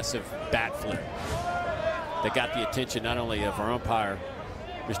the excessive bat flip that got the attention not only of our umpire,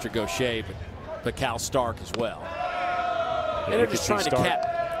 Mr. Gaucher, but Cal Stark as well. And they're just trying to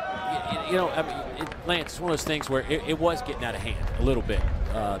cap, you know, I mean, Lance, it's one of those things where it was getting out of hand a little bit.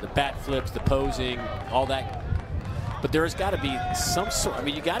 The bat flips, the posing, all that. But there's got to be some sort, I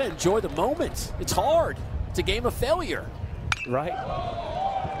mean, you got to enjoy the moment. It's hard. It's a game of failure. Right.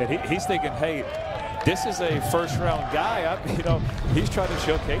 And he's thinking, hey, this is a first-round guy. You know, he's trying to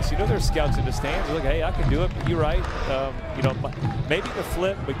showcase. You know, there's scouts in the stands. They're like, hey, I can do it. You're right. You know, maybe the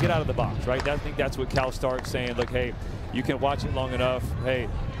flip, but get out of the box, right? I think that's what Cal Stark's saying. Look, hey, you can watch it long enough. Hey,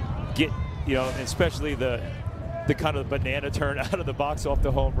 get, you know, especially the kind of banana turn out of the box off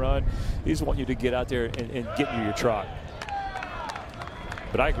the home run. He just want you to get out there and get you your trot.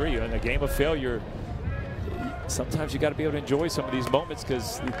 But I agree. In a game of failure, sometimes you got to be able to enjoy some of these moments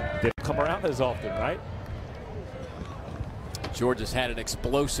because they don't come around as often, right? Georgia's had an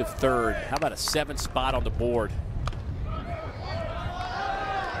explosive third. How about a 7th spot on the board?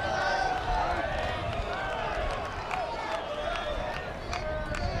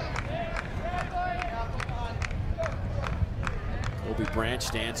 Kobe Branch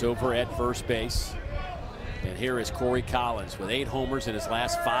stands over at first base. And here is Corey Collins with 8 homers in his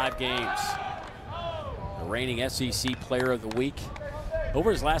last 5 games. The reigning SEC Player of the Week.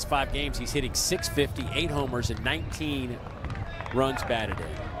 Over his last 5 games, he's hitting .650, 8 homers, and 19 runs batted in.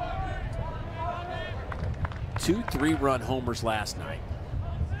 2 3-run homers last night.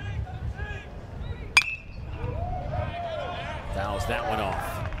 Fouls that one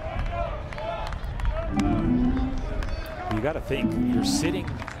off. You got to think you're sitting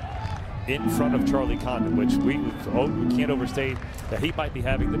in front of Charlie Condon, which we can't overstate that he might be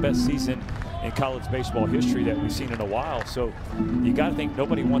having the best season in college baseball history that we've seen in a while. So you got to think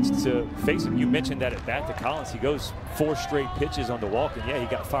nobody wants to face him. You mentioned that at bat to Collins, he goes 4 straight pitches on the walk, and yeah, he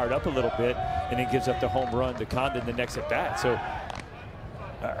got fired up a little bit, and then gives up the home run to Condon the next at bat. So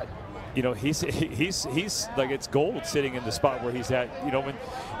you know, he's like, it's gold sitting in the spot where he's at. You know, when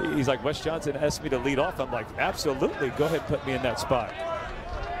he's like, Wes Johnson asked me to lead off, I'm like, absolutely, go ahead and put me in that spot.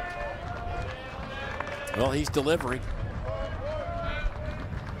 Well, he's delivering.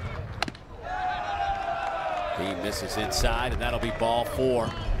 He misses inside, and that'll be ball 4.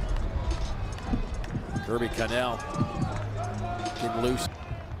 Kirby Connell getting loose.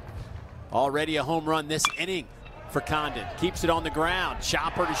 Already a home run this inning for Condon. Keeps it on the ground.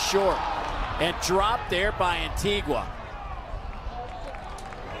 Chopper to short. And dropped there by Antigua.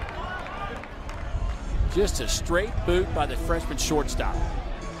 Just a straight boot by the freshman shortstop.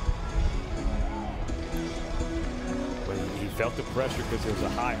 He felt the pressure because there was a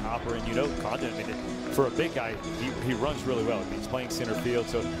high hopper, and you know, Condon, I mean, for a big guy, he runs really well. He's playing center field,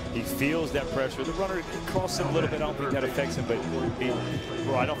 so he feels that pressure. The runner crosses him a little bit. I don't think that affects him, but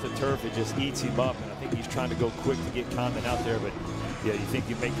right off the turf, it just eats him up, and I think he's trying to go quick to get Condon out there, but yeah, you think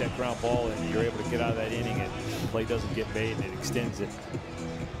you make that ground ball and you're able to get out of that inning, and the play doesn't get made, and it extends it.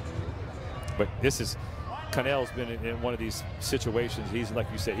 But this is, Connell's been in one of these situations. He's, like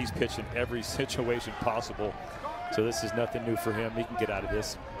you said, he's pitched in every situation possible. So this is nothing new for him. He can get out of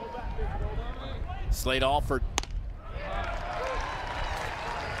this. Slade Alford.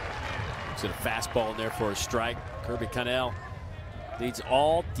 Looks at a fastball in there for a strike. Kirby Connell leads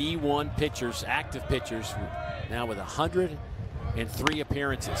all D1 pitchers, active pitchers, now with 103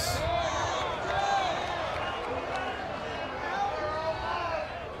 appearances.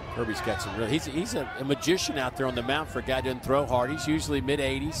 Kirby's got some real, he's a magician out there on the mound for a guy who doesn't throw hard. He's usually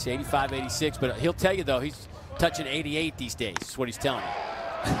mid-80s, 85, 86, but he'll tell you, though, he's touching 88 these days. That's what he's telling you.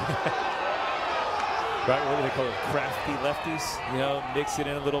 Right, what do they call it? Crafty lefties, you know, mix it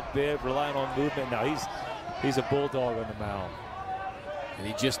in a little bit, relying on movement. Now he's a bulldog on the mound. And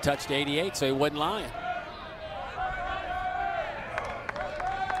he just touched 88, so he wasn't lying.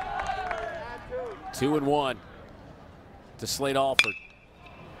 Two and one to Slade Alford.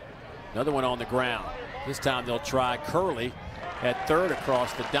 Another one on the ground. This time they'll try Curley at third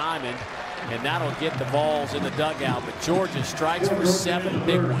across the diamond. And that'll get the Vols in the dugout. But Georgia strikes for 7.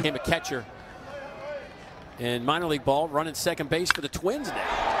 Big one. Became a catcher in minor league ball, running second base for the Twins now.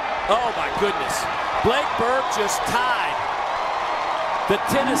 Oh, my goodness. Blake Burke just tied the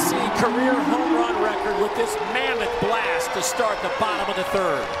Tennessee career home run record with this mammoth blast to start the bottom of the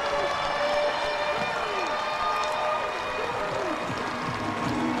 3rd.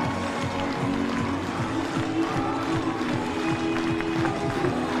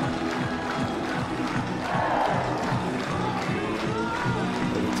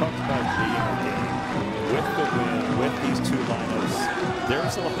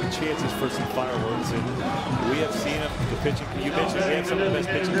 There's a lot of chances for some fireworks, and we have seen them. The pitching, you mentioned we have some of the best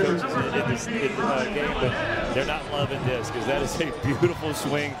pitching coaches in this game, but they're not loving this because that is a beautiful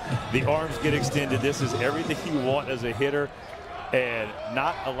swing. The arms get extended. This is everything you want as a hitter, and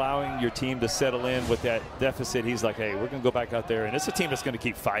not allowing your team to settle in with that deficit. He's like, hey, we're going to go back out there, and it's a team that's going to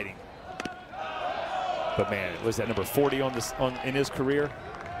keep fighting. But man, was that number 40 in his career?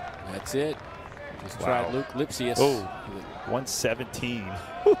 That's it. Just tried Luke Lipsius. Oh, 117.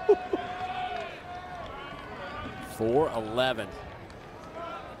 411.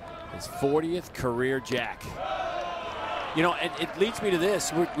 His 40th career jack. You know, it leads me to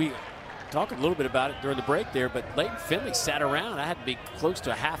this. We talked a little bit about it during the break there, but Leighton Finley sat around. I had to be close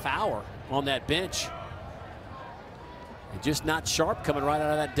to a half hour on that bench. And just not sharp coming right out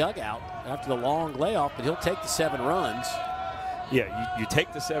of that dugout after the long layoff, but he'll take the 7 runs. Yeah, you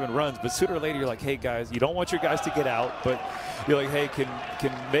take the 7 runs, but sooner or later you're like, hey guys, you don't want your guys to get out, but you're like, hey, can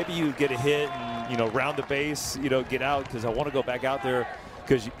maybe you get a hit and, you know, round the base, you know, get out, because I want to go back out there,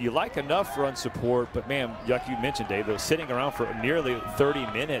 because you like enough run support, but man, like you mentioned, Dave, they're sitting around for nearly 30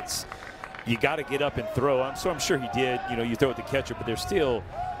 minutes. You got to get up and throw. I'm sure he did. You know, you throw at the catcher, but there's still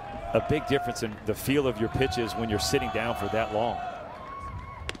a big difference in the feel of your pitches when you're sitting down for that long.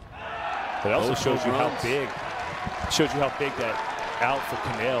 But it also shows you how big. Shows you how big that out for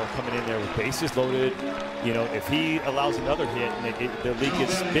Cannell coming in there with bases loaded. You know, if he allows another hit and the lead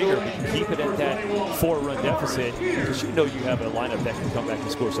gets bigger, but you keep it at that 4-run deficit, because you know you have a lineup that can come back and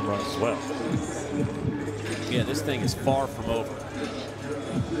score some runs as well. Yeah, this thing is far from over.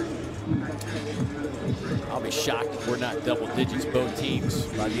 I'll be shocked if we're not double digits both teams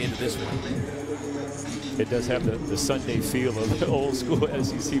by the end of this one. It does have the Sunday feel of the old school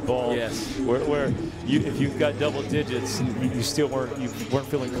SEC ball. Yes. Where if you've got double digits, you still weren't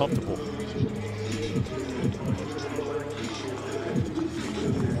feeling comfortable.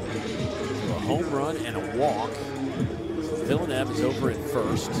 A home run and a walk. Villeneuve is over at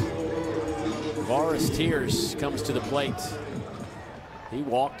first. Varus Tears comes to the plate. He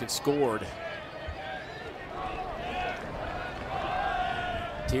walked and scored.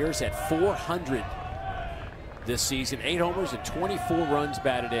 Tears at 400 this season, 8 homers and 24 runs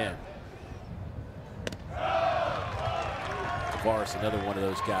batted in. Tavares, another one of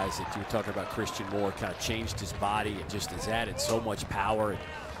those guys that you were talking about, Christian Moore, kind of changed his body and just has added so much power.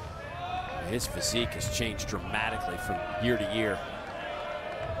 And his physique has changed dramatically from year to year.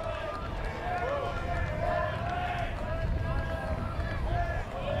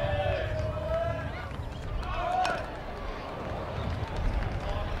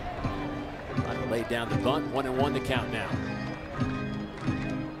 Laid down the bunt, 1-1 the count now.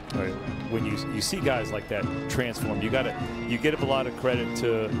 Right. When you see guys like that transform, you give a lot of credit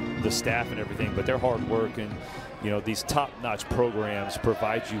to the staff and everything, but their hard work and, you know, these top-notch programs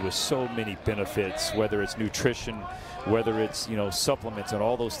provide you with so many benefits, whether it's nutrition, whether it's, you know, supplements and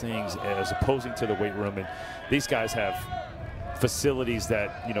all those things, as opposing to the weight room. And these guys have facilities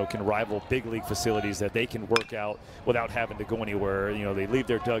that, you know, can rival big league facilities that they can work out without having to go anywhere. You know, they leave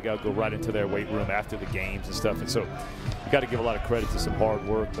their dugout, go right into their weight room after the games and stuff. And so you got to give a lot of credit to some hard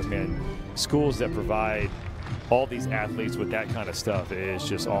work. But man, schools that provide all these athletes with that kind of stuff is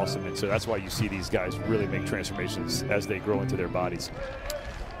just awesome. And so that's why you see these guys really make transformations as they grow into their bodies.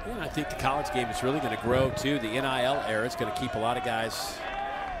 Yeah, I think the college game is really going to grow too. The NIL era is going to keep a lot of guys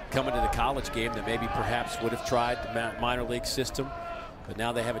coming to the college game that maybe perhaps would have tried the minor league system, but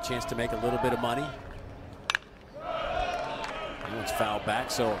now they have a chance to make a little bit of money. One's fouled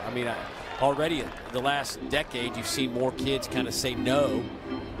back. So, I mean, already the last decade, you've seen more kids kind of say no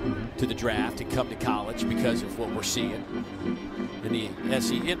to the draft and come to college because of what we're seeing in the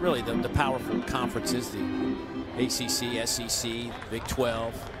SEC, and really the powerful conferences, the ACC, SEC, Big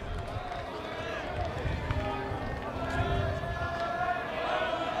 12.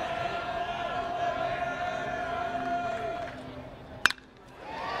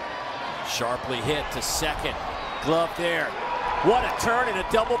 Sharply hit to second. Glove there. What a turn and a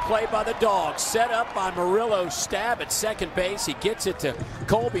double play by the Dogs. Set up by Murillo. Stab at second base. He gets it to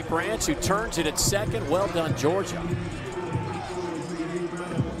Colby Branch, who turns it at second. Well done, Georgia.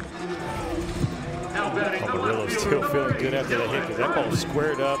 Murillo's still feeling good after that hit because that ball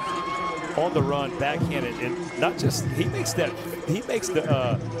squared up on the run, backhanded, and not just he makes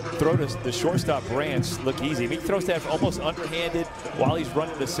the throw to the shortstop Branch look easy. I mean, he throws that almost underhanded while he's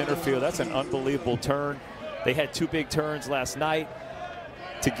running to center field. That's an unbelievable turn. They had 2 big turns last night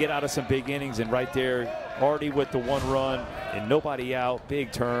to get out of some big innings, and right there, already with the 1 run and nobody out,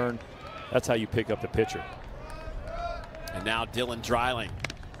 big turn. That's how you pick up the pitcher. And now Dylan Dreiling.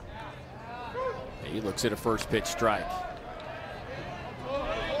 He looks at a first pitch strike.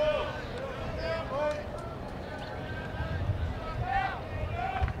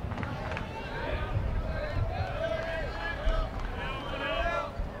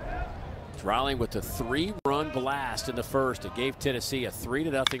 Dreiling with a 3-run blast in the first. It gave Tennessee a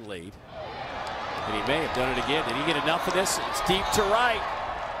 3-0 lead. And he may have done it again. Did he get enough of this? It's deep to right.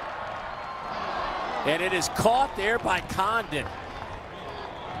 And it is caught there by Condon.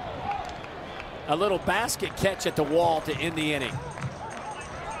 A little basket catch at the wall to end the inning.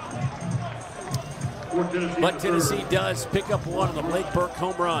 But Tennessee does pick up one on the Blake Burke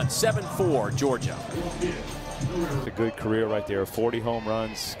home run. 7-4, Georgia. It's a good career right there. 40 home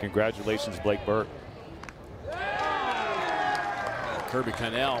runs. Congratulations, Blake Burke. Kirby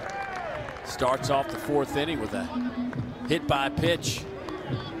Connell starts off the 4th inning with a hit by pitch.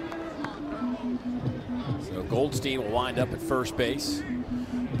 So Goldstein will wind up at first base.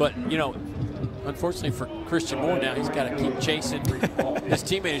 But, you know, unfortunately for Christian Moore now, he's got to keep chasing his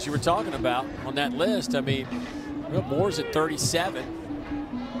teammate, as you were talking about on that list. I mean, Moore's at 37.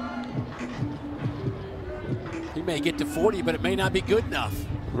 He may get to 40, but it may not be good enough.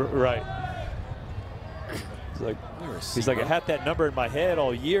 Right. He's like, I had that number in my head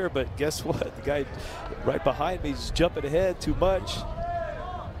all year, but guess what? The guy right behind me is jumping ahead too much.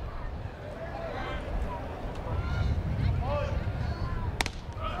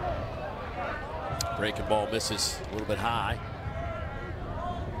 Breaking ball misses a little bit high.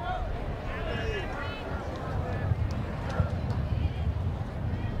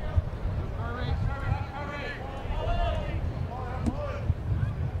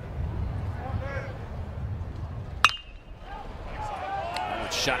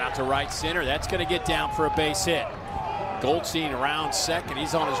 Shot out to right center. That's going to get down for a base hit. Goldstein around second.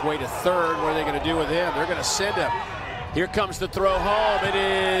 He's on his way to third. What are they going to do with him? They're going to send him. Here comes the throw home. It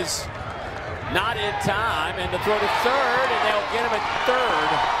is not in time. And the throw to third, and they'll get him at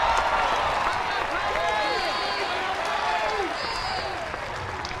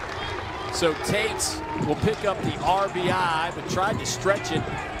third. So Tate will pick up the RBI, but tried to stretch it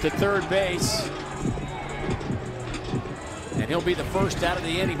to third base. And he'll be the first out of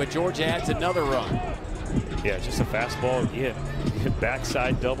the inning, but Georgia adds another run. Yeah, just a fastball again.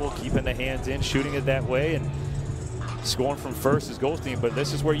 Backside double, keeping the hands in, shooting it that way, and scoring from first is Goldstein. But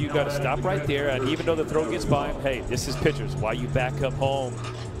this is where you got to stop right there. And even though the throw gets by him, hey, this is pitchers. Why you back up home?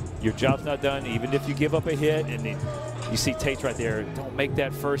 Your job's not done. Even if you give up a hit, and you see Tate right there, don't make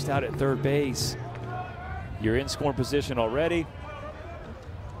that first out at third base. You're in scoring position already.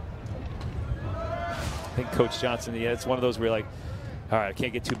 I think Coach Johnson, yeah, it's one of those where you're like, all right, I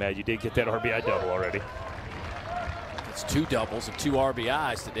can't get too mad. You did get that RBI double already. It's 2 doubles and 2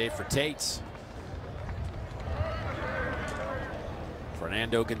 RBIs today for Tates.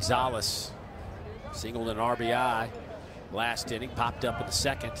 Fernando Gonzalez singled an RBI last inning, popped up in the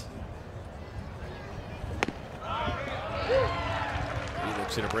second. He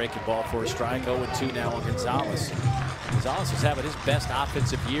looks at a breaking ball for a strike. 0-2 now on Gonzalez. Gonzalez is having his best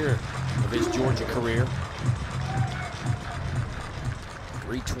offensive year of his Georgia career.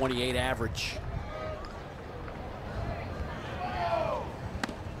 328 average.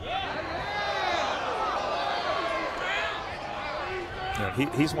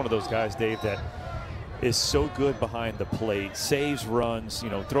 Yeah, he's one of those guys, Dave, that is so good behind the plate, saves runs,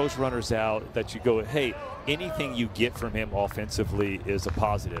 throws runners out, that you go, hey, anything you get from him offensively is a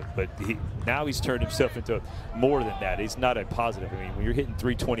positive. But now he's turned himself into more than that. He's not a positive. I mean, when you're hitting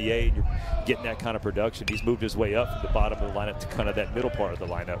 328, you're getting that kind of production. He's moved his way up from the bottom of the lineup to kind of that middle part of the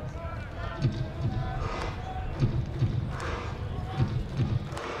lineup.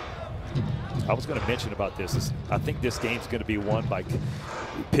 I was going to mention about this. I think this game's going to be won by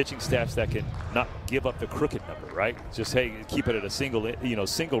pitching staffs that can not give up the crooked number, right? Just, hey, keep it at a single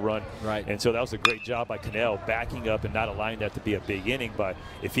run. Right. And so that was a great job by Cannell, backing up and not allowing that to be a big inning. But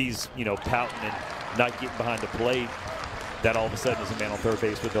if he's, pouting and not getting behind the plate, that all of a sudden is a man on third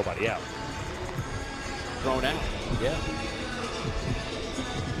base with nobody out. Thrown out. Yeah.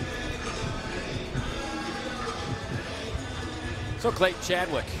 So Clayton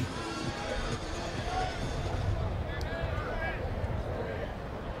Chadwick.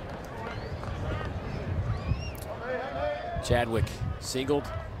 Chadwick singled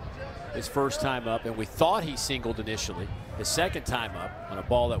his first time up, and we thought he singled initially. His second time up on a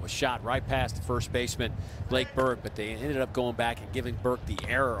ball that was shot right past the first baseman, Blake Burke, but they ended up going back and giving Burke the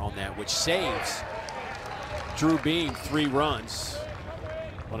error on that, which saves Drew Beam 3 runs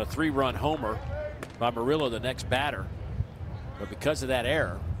on a 3-run homer by Murillo, the next batter. But because of that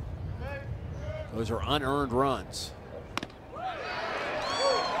error, those are unearned runs.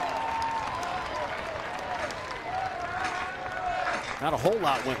 Not a whole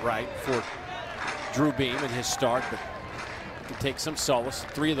lot went right for Drew Beam in his start, but he can take some solace.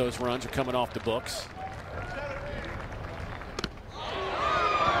 3 of those runs are coming off the books.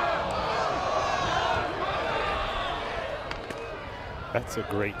 That's a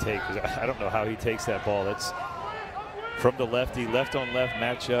great take. I don't know how he takes that ball. That's from the lefty, left on left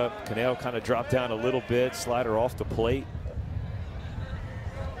matchup. Cannell kind of dropped down a little bit, slider off the plate.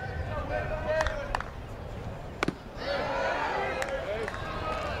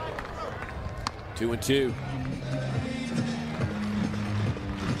 Two and two.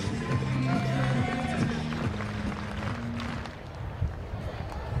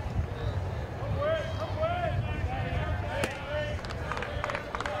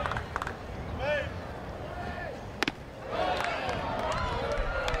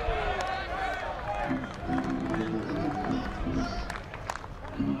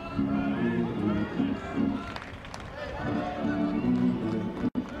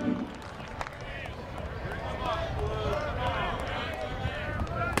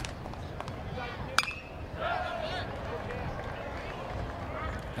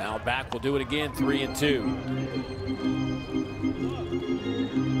 Now back will do it again, 3 and 2.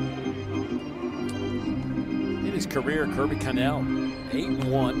 In his career, Kirby Connell,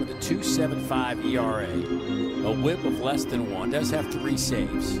 8-1 with a 2.75 ERA, a whip of less than 1, does have 3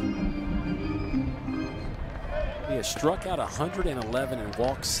 saves. He has struck out 111 and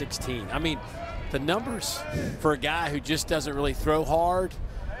walked 16. I mean, the numbers for a guy who just doesn't really throw hard,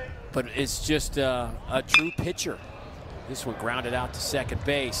 but is just a true pitcher. This one grounded out to second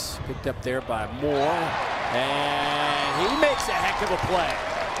base, picked up there by Moore, and he makes a heck of a play.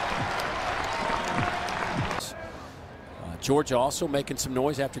 Georgia also making some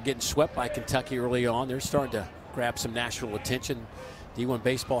noise after getting swept by Kentucky early on. They're starting to grab some national attention. D1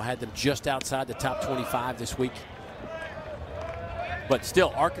 Baseball had them just outside the top 25 this week. But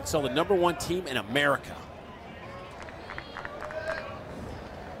still, Arkansas, the #1 team in America.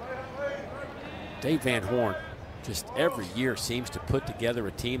 Dave Van Horn just every year seems to put together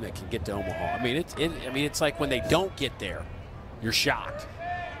a team that can get to Omaha. I mean, it's like when they don't get there, you're shocked.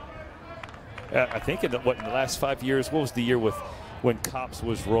 I think in the last 5 years, what was the year when Cops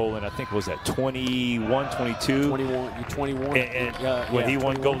was rolling? I think it was at 21, 22. 21. And when he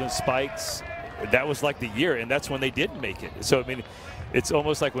won Golden Spikes, that was like the year, and that's when they didn't make it. So, I mean, it's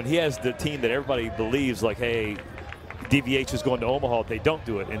almost like when he has the team that everybody believes, like, hey, DVH is going to Omaha, they don't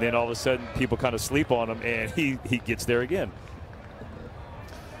do it, and then all of a sudden people kind of sleep on him, and he gets there again.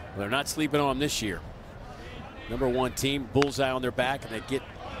 Well, they're not sleeping on him this year. #1 team, bullseye on their back, and they get,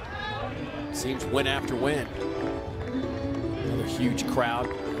 seems, win after win. Another huge crowd,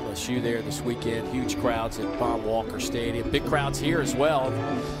 LSU there this weekend. Huge crowds at Bob Walker Stadium. Big crowds here as well.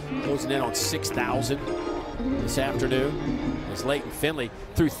 Closing in on 6,000 this afternoon. As Leighton Finley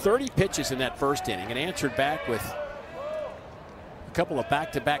threw 30 pitches in that first inning and answered back with a couple of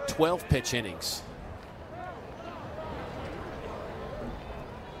back-to-back 12-pitch innings.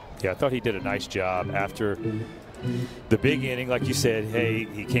 Yeah, I thought he did a nice job after the big inning. Like you said, hey,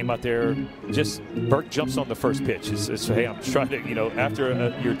 he came out there, just Burke jumps on the first pitch. It's hey, I'm trying to, you know,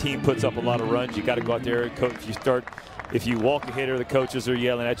 after your team puts up a lot of runs, you got to go out there. If you walk a hitter, the coaches are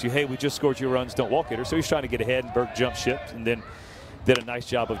yelling at you, hey, we just scored 2 runs, don't walk hitter. So he's trying to get ahead, and Burke jumped ship and then did a nice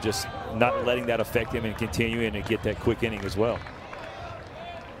job of just not letting that affect him and continuing to get that quick inning as well.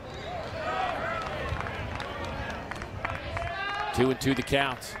 Two and two the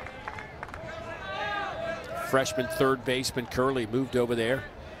count. Freshman third baseman Curley moved over there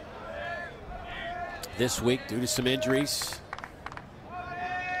this week due to some injuries.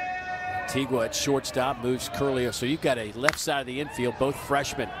 Antigua at shortstop moves Curley. So you've got a left side of the infield, both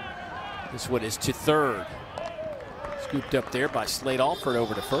freshmen. This one is to third. Scooped up there by Slade Alford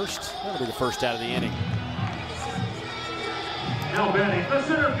over to first. That'll be the first out of the inning. Now batting the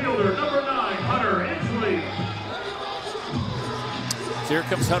center fielder, #9, Hunter Inslee. So here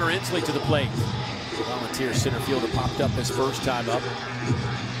comes Hunter Inslee to the plate. Volunteer center fielder popped up his first time up.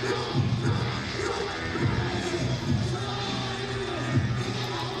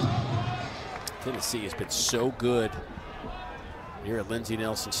 Tennessee has been so good here at Lindsey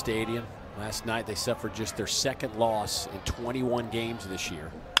Nelson Stadium. Last night they suffered just their second loss in 21 games this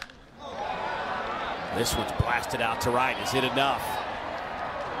year. This one's blasted out to right. Is it enough?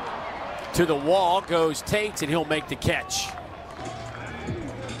 To the wall goes Tate, and he'll make the catch.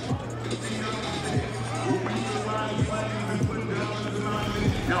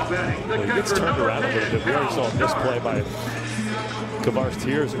 Well, he gets turned around a little bit. We already saw a misplay by Kavars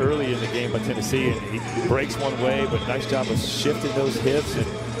Tears early in the game by Tennessee, and he breaks one way, but nice job of shifting those hips and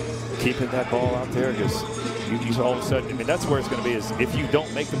keeping that ball out there. Because you all of a sudden, I mean, that's where it's going to be, is if you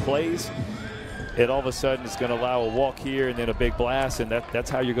don't make the plays, it all of a sudden is going to allow a walk here and then a big blast, and that's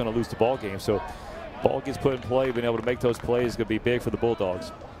how you're going to lose the ball game. So ball gets put in play, being able to make those plays is going to be big for the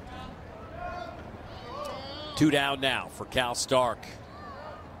Bulldogs. 2 down now for Cal Stark.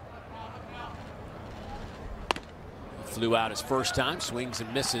 He flew out his first time, swings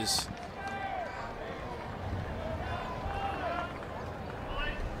and misses.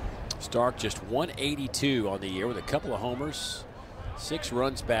 Stark just 182 on the year with a couple of homers, 6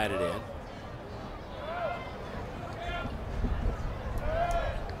 runs batted in.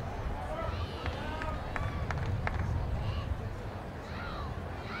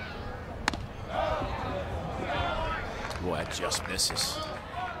 Boy, that just misses.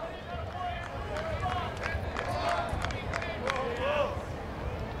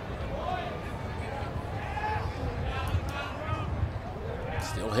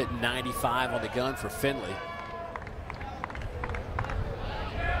 Still hitting 95 on the gun for Finley.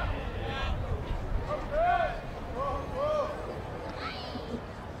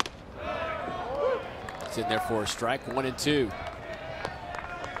 It's in there for a strike, 1-2.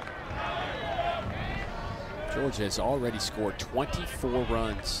 Georgia has already scored 24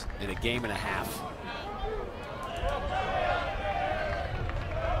 runs in a game and a half.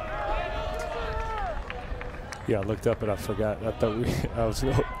 Yeah, I looked up and I forgot. I was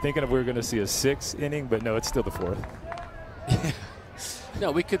thinking we were going to see a 6th inning, but no, it's still the 4th.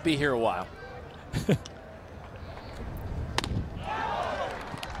 No, we could be here a while.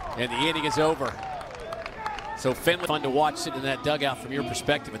 And the inning is over. So Finley, fun to watch sitting in that dugout from your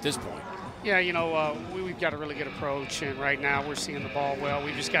perspective at this point. Yeah, you know, we've got a really good approach, and right now we're seeing the ball well.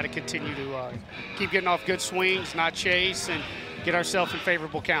 We just got to continue to keep getting off good swings, not chase, and get ourselves in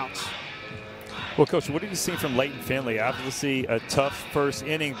favorable counts. Well, Coach, what did you see from Leighton Finley? Obviously a tough first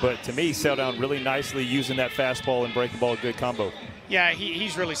inning, but to me, he settled down really nicely using that fastball and breaking ball, a good combo. Yeah,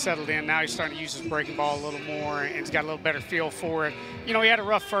 he's really settled in. Now he's starting to use his breaking ball a little more, and he's got a little better feel for it. You know, he had a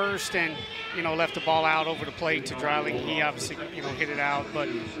rough first and, you know, left the ball out over the plate to Dreiling. He obviously, you know, hit it out. But,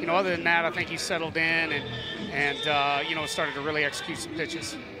 you know, other than that, I think he's settled in and you know, started to really execute some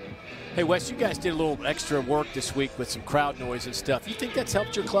pitches. Hey, Wes, you guys did a little extra work this week with some crowd noise and stuff. You think that's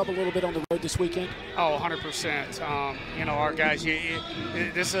helped your club a little bit on the road this weekend? Oh, 100%. You know, our guys, you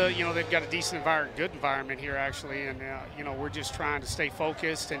know, they've got a decent environment, good environment here, actually. And, you know, we're just trying to stay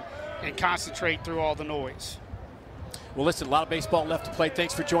focused and concentrate through all the noise. Well, listen, a lot of baseball left to play.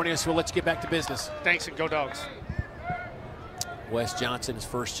 Thanks for joining us. We'll let you get back to business. Thanks, and go Dogs. Wes Johnson, his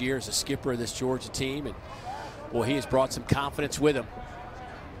first year as a skipper of this Georgia team. And, well, he has brought some confidence with him.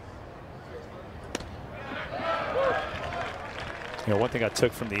 You know, one thing I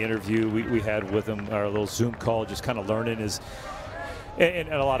took from the interview we had with him, our little Zoom call, just kind of learning is, and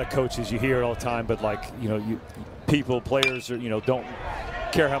a lot of coaches, you hear it all the time, but like, you know, players are, you know, don't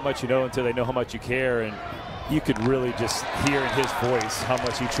care how much you know until they know how much you care. And you could really just hear in his voice how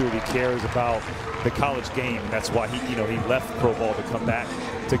much he truly cares about the college game. And that's why he left pro ball to come back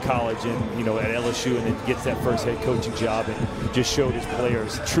to college and, you know, at LSU, and then gets that first head coaching job, and just showed his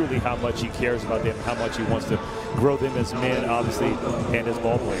players truly how much he cares about them, how much he wants to grow them as men, obviously, and as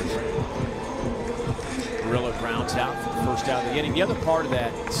ball players. Murillo grounds out for the first out of the inning. The other part of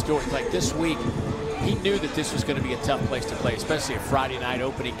that story, like this week, he knew that this was going to be a tough place to play, especially a Friday night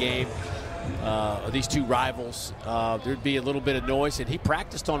opening game. These two rivals, there'd be a little bit of noise, and he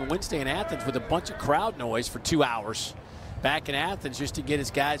practiced on Wednesday in Athens with a bunch of crowd noise for 2 hours back in Athens, just to get his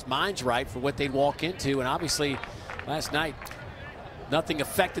guys' minds right for what they'd walk into. And obviously last night nothing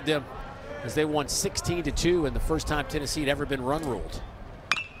affected them as they won 16-2, and the first time Tennessee had ever been run ruled.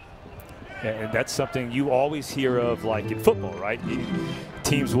 And that's something you always hear of, like in football, right?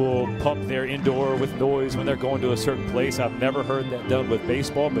 Teams will pump their indoor with noise when they're going to a certain place. I've never heard that done with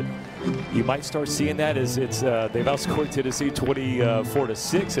baseball, but you might start seeing that as they've outscored Tennessee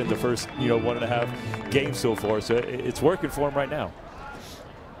 24-6 in the first 1.5 games so far. So it's working for them right now.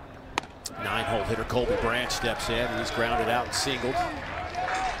 Nine-hole hitter Colby Branch steps in, and he's grounded out and singled.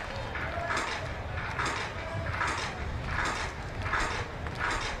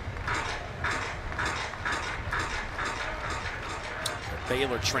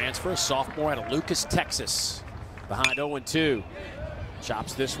 Baylor transfer, sophomore out of Lucas, Texas. Behind 0-2.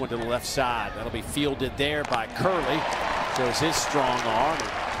 Chops this one to the left side. That'll be fielded there by Curley. Shows his strong arm.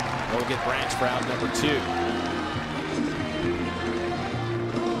 We'll get Branch for out number 2.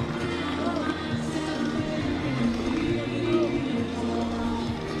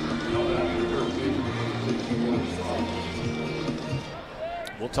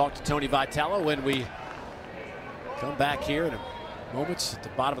 We'll talk to Tony Vitello when we come back here in moments at the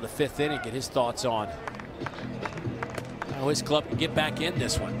bottom of the 5th inning, get his thoughts on how his club can get back in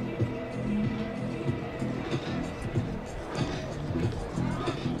this one.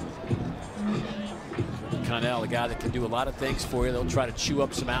 Connell, a guy that can do a lot of things for you. They'll try to chew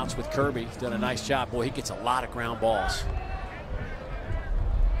up some outs with Kirby. He's done a nice job. Boy, he gets a lot of ground balls.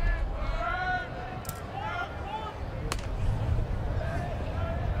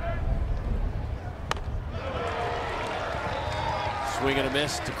 Swing and a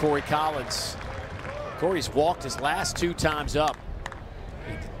miss to Corey Collins. Corey's walked his last 2 times up.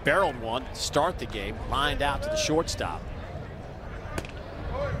 He barreled one to start the game, lined out to the shortstop.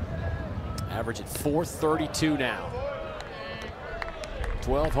 Average at .432 now.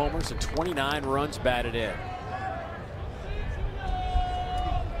 12 homers and 29 runs batted in.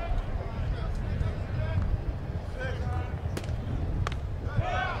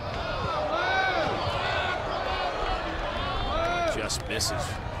 Just misses.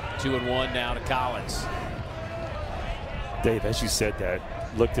 2-1 now to Collins. Dave, as you said that,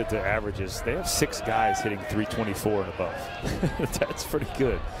 looked at the averages. They have 6 guys hitting .324 and above. That's pretty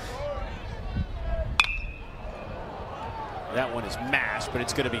good. That one is mashed, but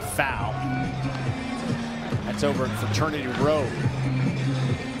it's going to be foul. That's over in Fraternity Row.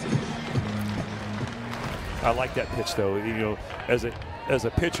 I like that pitch, though. You know, as a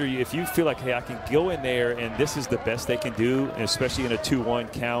pitcher, if you feel like, hey, I can go in there and this is the best they can do, and especially in a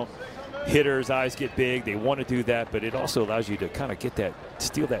 2-1 count, hitters' eyes get big. They want to do that, but it also allows you to kind of get that,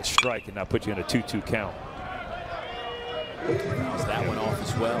 steal that strike and not put you in a 2-2 count. Fouls that one off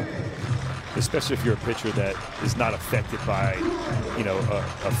as well. Especially if you're a pitcher that is not affected by, you know,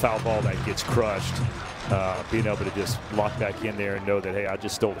 a foul ball that gets crushed, being able to just lock back in there and know that, hey, I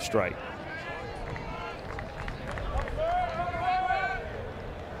just stole a strike.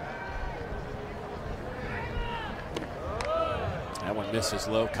 That one misses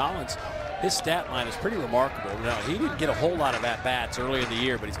low. Collins, his stat line is pretty remarkable. Now, he didn't get a whole lot of at-bats early in the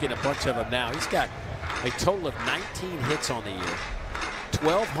year, but he's getting a bunch of them now. He's got a total of 19 hits on the year,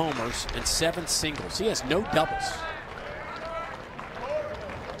 12 homers, and 7 singles. He has no doubles.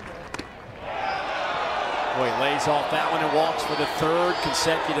 Boy, he lays off that one and walks for the 3rd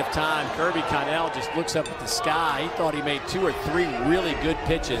consecutive time. Kirby Connell just looks up at the sky. He thought he made 2 or 3 really good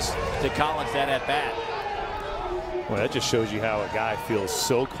pitches to Collins that at-bat. Well, that just shows you how a guy feels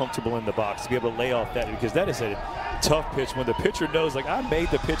so comfortable in the box to be able to lay off that, because that is a tough pitch when the pitcher knows, like, I made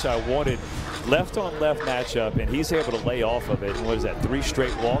the pitch I wanted, left on left matchup, and he's able to lay off of it. And what is that, 3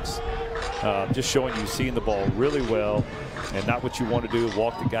 straight walks? Just showing you seeing the ball really well and not what you want to do,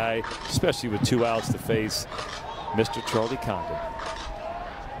 walk the guy, especially with 2 outs to face Mr. Charlie Condon.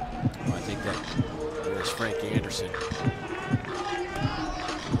 Well, I think that there's Frankie Anderson,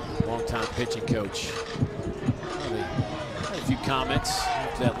 longtime pitching coach. Had a few comments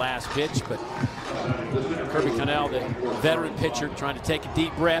after that last pitch, but Kirby Connell, the veteran pitcher, trying to take a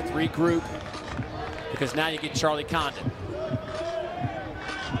deep breath, regroup, because now you get Charlie Condon.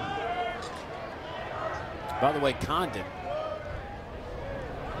 By the way, Condon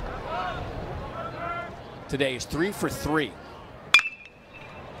today is 3 for 3.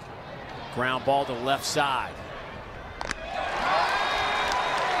 Ground ball to the left side.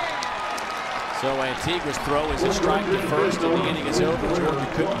 So Antigua's throw is a strike to first, and the inning is over. Jordan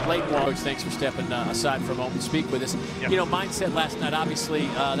couldn't play one. Coach, thanks for stepping aside for a moment to speak with us. Yep. You know, mindset last night, obviously,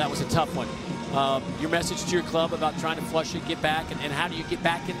 that was a tough one. Your message to your club about trying to flush it, get back, and how do you get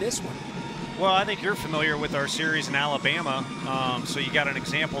back in this one? Well, I think you're familiar with our series in Alabama, so you got an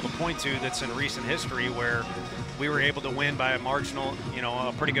example to point to that's in recent history where we were able to win by a marginal, you know,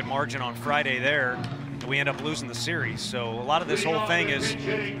 a pretty good margin on Friday there. We end up losing the series. So a lot of this whole thing is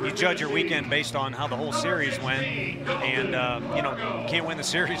you judge your weekend based on how the whole series went, and you know, you can't win the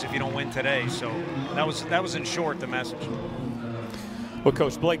series if you don't win today. So that was in short the message. Well,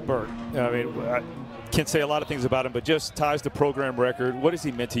 Coach, Blake Burke, I mean, I can't say a lot of things about him, but just ties the program record. What has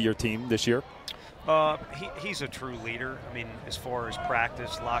he meant to your team this year? He's a true leader. I mean, as far as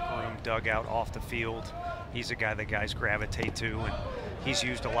practice, locker room, dugout, off the field, he's a guy that guys gravitate to, and he's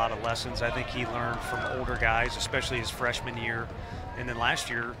used a lot of lessons I think he learned from older guys, especially his freshman year. And then last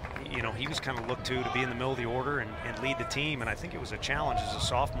year, you know, he was kind of looked to be in the middle of the order and lead the team, and I think it was a challenge as a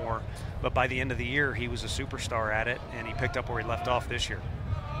sophomore. But by the end of the year, he was a superstar at it, and he picked up where he left off this year.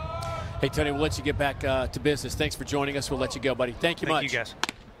 Hey, Tony, we'll let you get back to business. Thanks for joining us. We'll let you go, buddy. Thank you much. Thank you, guys.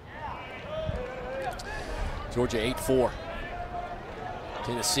 Georgia 8-4.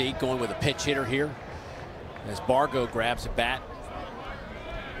 Tennessee going with a pinch hitter here as Bargo grabs a bat.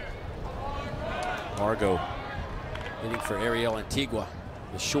 Bargo hitting for Ariel Antigua,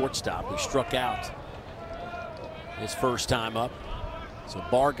 the shortstop who struck out his first time up. So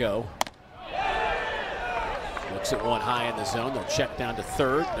Bargo looks at one high in the zone. They'll check down to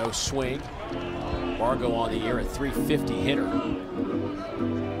third. No swing. Bargo on the year, a .350 hitter.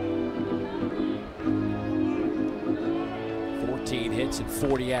 14 hits and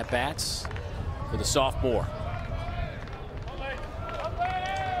 40 at-bats for the sophomore.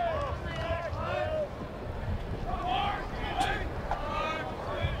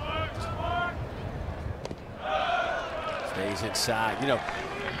 Stays inside. You know,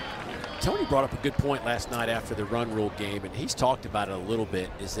 Tony brought up a good point last night after the run rule game, and he's talked about it a little bit,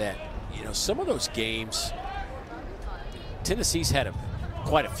 is that, you know, some of those games, Tennessee's had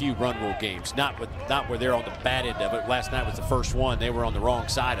quite a few run rule games, not where they're on the bad end of it. Last night was the first one. They were on the wrong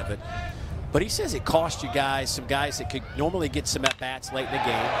side of it. But he says it cost you guys, some guys that could normally get some at-bats late in the game,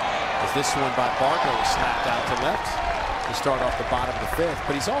 as this one by Bargo was snapped out to left to start off the bottom of the fifth.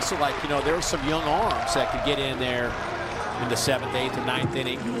 But he's also like, you know, there are some young arms that could get in there in the 7th, 8th, or 9th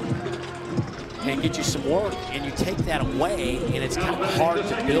inning and get you some work, and you take that away, and it's kind of hard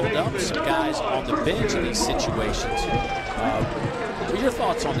to build up some guys on the bench in these situations. What are your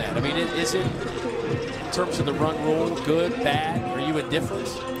thoughts on that? I mean, is it, in terms of the run rule, good, bad? Are you indifferent?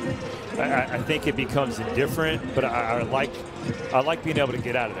 I think it becomes indifferent, but I like being able to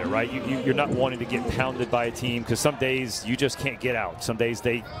get out of there, right? You're not wanting to get pounded by a team, because some days you just can't get out. Some days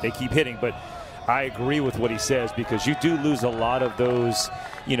they keep hitting, but I agree with what he says, because you do lose a lot of those,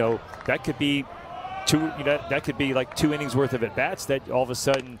 you know, that could be that could be like 2 innings worth of at-bats that all of a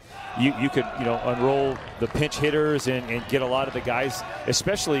sudden you could, you know, unroll the pinch hitters and get a lot of the guys,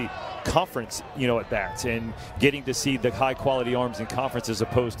 especially conference, you know, at-bats, and getting to see the high-quality arms in conference as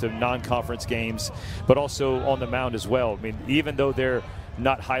opposed to non-conference games, but also on the mound as well. I mean, even though they're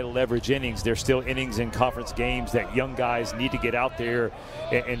not high leverage innings, they're still innings in conference games that young guys need to get out there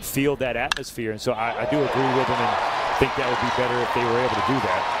and feel that atmosphere. And so I do agree with him and think that would be better if they were able to do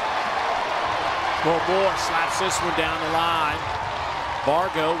that. Well, Moore slaps this one down the line.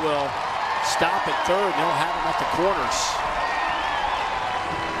 Bargo will stop at third. They'll have him at the corners.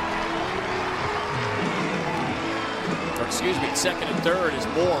 Or excuse me, second and third as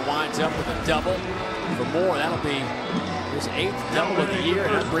Moore winds up with a double. For Moore, that'll be his 8th double of the year,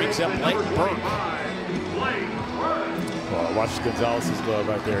 and that brings up Blake Burke. Well, watch Gonzalez's glove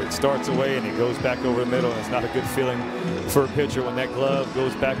right there. It starts away and it goes back over the middle, and it's not a good feeling for a pitcher when that glove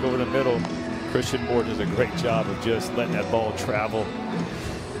goes back over the middle. Christian Moore does a great job of just letting that ball travel.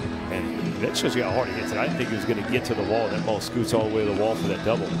 And that shows you how hard he hits it. I didn't think he was going to get to the wall. That ball scoots all the way to the wall for that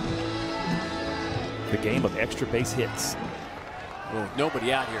double. The game of extra base hits. Well, with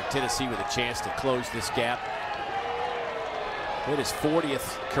nobody out here, Tennessee with a chance to close this gap. Hit his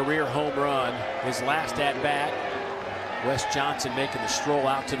 40th career home run. His last at-bat. Wes Johnson making the stroll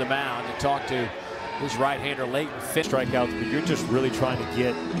out to the mound to talk to his right-hander Leighton Fitz. Strikeouts, but you're just really trying to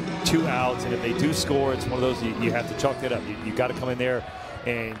get 2 outs, and if they do score, it's one of those you have to chalk that up. You got to come in there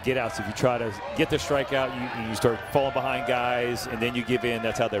and get outs. If you try to get the strikeout, you start falling behind guys, and then you give in.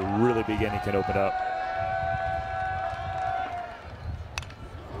 That's how the really big inning can open up.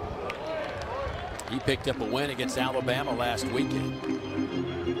 He picked up a win against Alabama last weekend.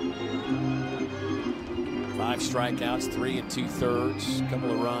 5 strikeouts, 3 2/3, couple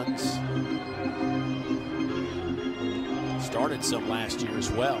of runs. Started some last year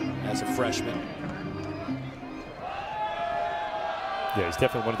as well as a freshman. Yeah, he's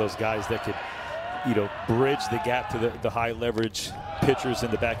definitely one of those guys that could, you know, bridge the gap to the high leverage pitchers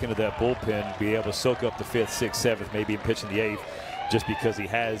in the back end of that bullpen, be able to soak up the 5th, 6th, 7th, maybe even pitching the 8th, just because he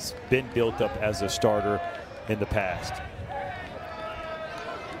has been built up as a starter in the past.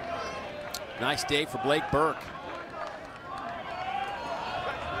 Nice day for Blake Burke.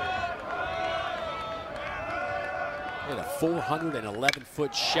 Hit a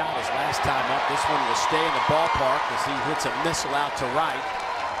 411-foot shot his last time up. This one will stay in the ballpark as he hits a missile out to right.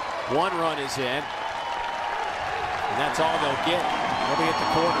 1 run is in, and that's all they'll get. Nobody at the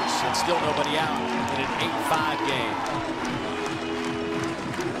corners, and still nobody out in an 8-5 game.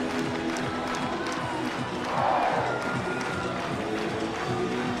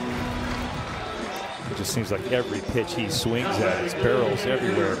 It just seems like every pitch he swings at is barrels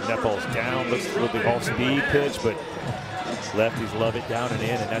everywhere. That ball's down, looks a little bit off-speed pitch, but lefties love it down and in,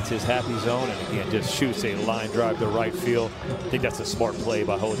 and that's his happy zone. And again, just shoots a line drive to right field. I think that's a smart play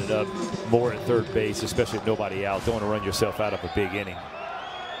by holding it up more at third base, especially if nobody out. Don't want to run yourself out of a big inning.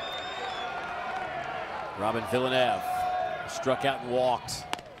 Robin Villeneuve struck out and walked.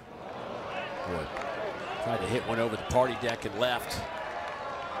 Boy, tried to hit one over the party deck and left.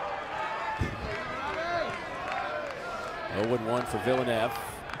 0-1 for Villeneuve.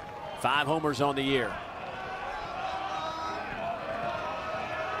 5 homers on the year.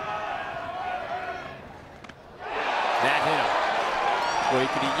 That hit him. Well, you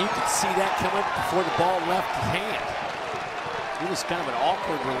could see that coming before the ball left his hand. It was kind of an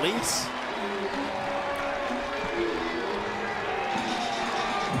awkward release.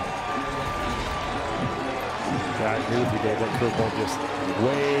 I agree with you, Dave. That curveball just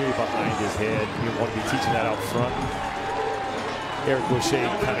way behind his head. You don't want to be teaching that out front. Eric Boucher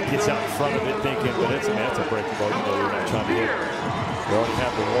kind of gets out in front of it thinking, but that's a breaking ball. You know you're not trying to hit. They already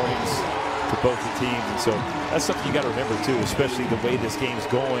have the warnings to both the teams, and so that's something you got to remember too, especially the way this game's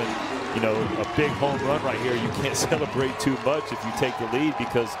going. You know, a big home run right here, you can't celebrate too much if you take the lead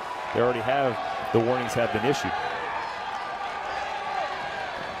because they already have the warnings have been issued.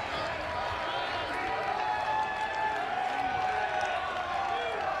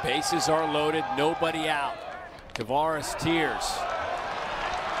 Bases are loaded, nobody out. Tavares Tears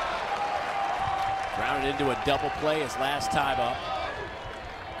grounded into a double play his last time up.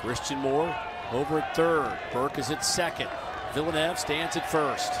 Christian Moore over at third. Burke is at second. Villeneuve stands at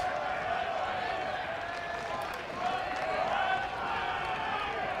first.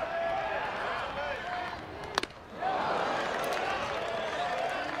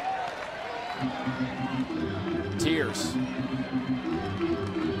 Tears.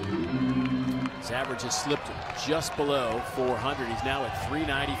 His average has slipped just below 400. He's now at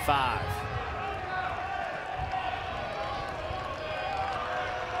 395.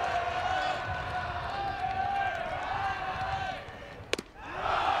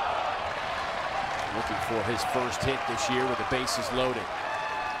 Looking for his first hit this year with the bases loaded.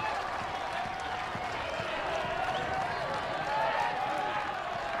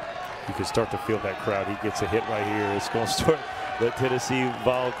 You can start to feel that crowd. He gets a hit right here. It's going to start. The Tennessee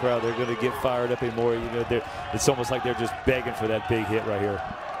Vol crowd, they're going to get fired up anymore. You know, it's almost like they're just begging for that big hit right here.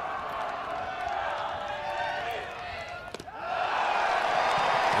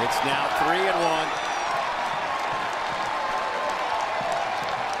 It's now 3-1.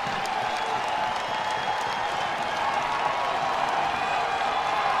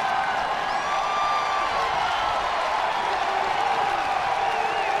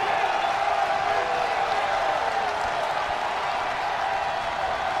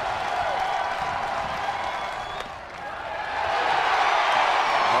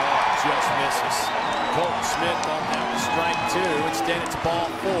 Just misses. Colton Smith thought that was strike 2. Instead, it's ball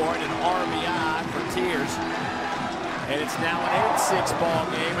 4 and an RBI for Tears. And it's now an 8-6 ball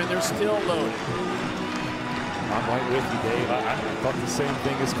game, and they're still loaded. I'm right with you, Dave. I thought the same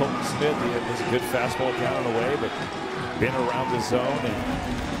thing as Colton Smith. He had this good fastball down and away, but been around the zone, and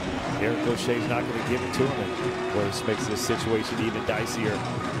Eric Boucher's not going to give it to him. And boy, this makes this situation even dicier.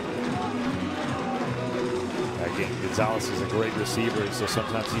 Again, Gonzalez is a great receiver, and so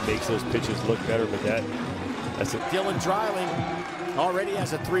sometimes he makes those pitches look better, but that's it. Dylan Dreiling already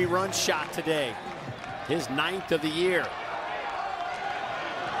has a 3-run shot today. His 9th of the year.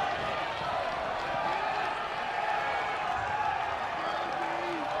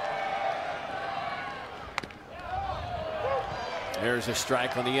 There's a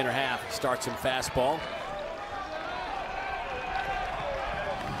strike on the inner half. Starts him fastball.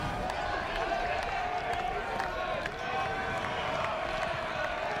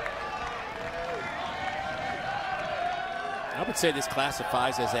 I would say this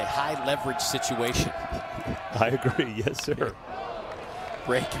classifies as a high leverage situation. I agree, yes, sir.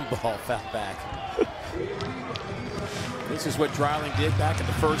 Breaking ball, foul back. This is what Dreiling did back in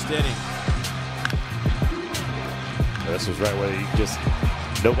the first inning. This was right where you just,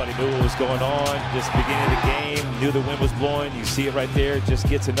 nobody knew what was going on. Just beginning of the game, knew the wind was blowing. You see it right there, just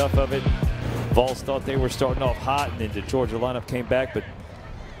gets enough of it. Vols thought they were starting off hot, and then the Georgia lineup came back, but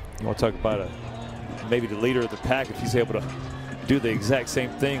you want to talk about maybe the leader of the pack if he's able to do the exact same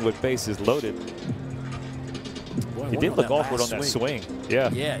thing with bases loaded. Boy, he did look awkward on that swing. Yeah.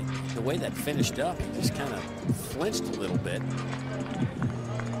 Yeah, the way that finished up, he just kind of flinched a little bit.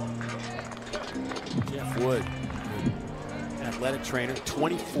 Wood, athletic trainer,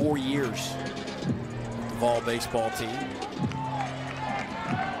 24 years with the Vol baseball team.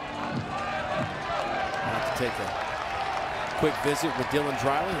 I'll have to take a quick visit with Dylan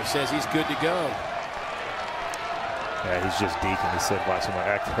Dreiling, who says he's good to go. Yeah, he's just deacon. He said, watch him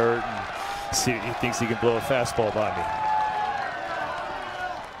act hurt and see if he thinks he can blow a fastball by me.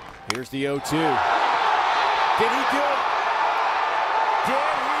 Here's the 0-2. Did he do it? Did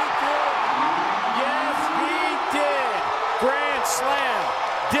he do it? Yes, he did. Grand slam.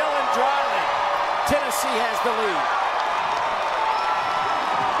 Dylan Dreiling. Tennessee has the lead.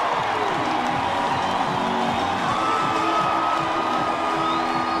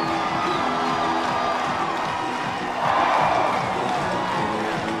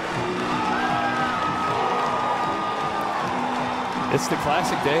 It's the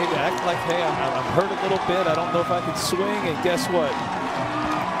classic day to act like, hey, I'm hurt a little bit. I don't know if I can swing. And guess what?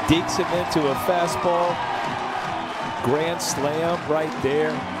 Dekes him into a fastball. Grand slam right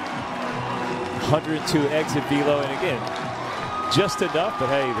there. 102 exit velo. And again, just enough. But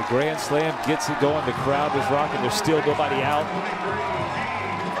hey, the grand slam gets it going. The crowd was rocking. There's still nobody out.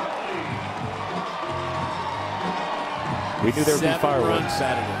 We knew there would be fireworks.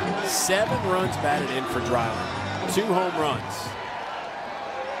 7 runs batted in for Dreiling. 2 home runs.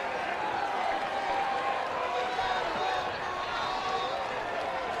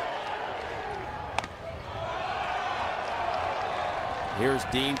 Here's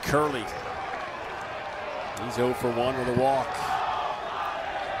Dean Curley. He's 0 for 1 with a walk.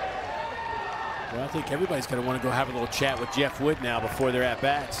 Well, I think everybody's going to want to go have a little chat with Jeff Wood now before their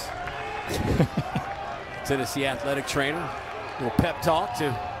at-bats. Tennessee athletic trainer. A little pep talk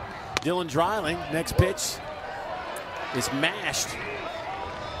to Dylan Dreiling. Next pitch is mashed.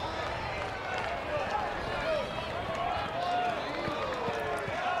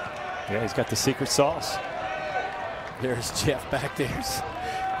 Yeah, he's got the secret sauce. There's Jeff back there.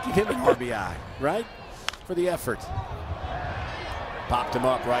 Give him an RBI, right? For the effort. Popped him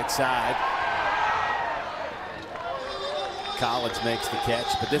up right side. Collins makes the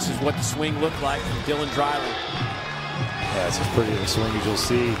catch, but this is what the swing looked like from Dylan Dreiling. Yeah, it's as pretty of a swing as you'll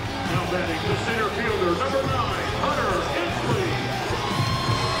see. Now batting the center fielder, number 9, Hunter Hensley.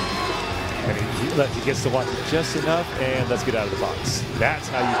 And he gets to watch it just enough, and let's get out of the box. That's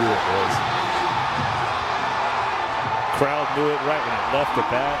how you do it, boys. Crowd knew it right when it left the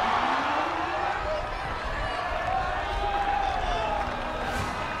bat.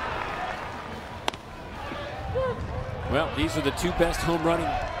 Well, these are the 2 best home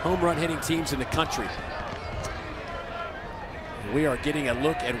run hitting teams in the country. And we are getting a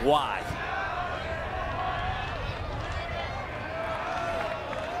look at why.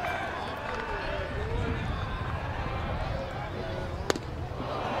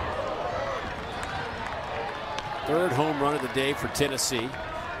 Third home run of the day for Tennessee.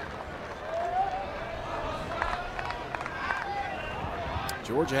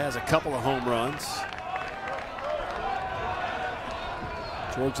 Georgia has a couple of home runs.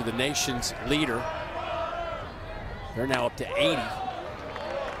 Georgia, the nation's leader. They're now up to 80.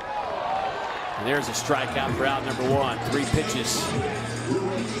 And there's a strikeout for out number 1. 3 pitches.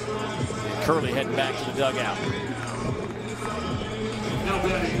 And Curley heading back to the dugout. Now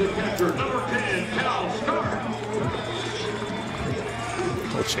batting the catcher, number 10, Cal Stark.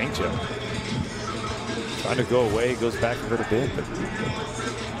 Little changeup. Trying to go away, goes back a little bit, but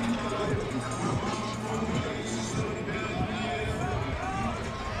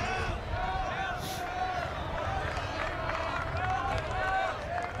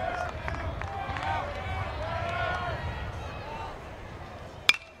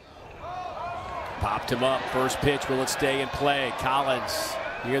popped him up. First pitch, will it stay in play? Collins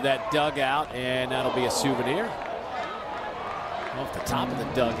near that dugout, and that'll be a souvenir. Off the top of the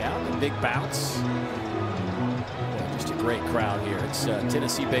dugout, the big bounce. Just a great crowd here. It's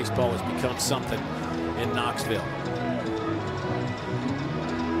Tennessee baseball has become something in Knoxville.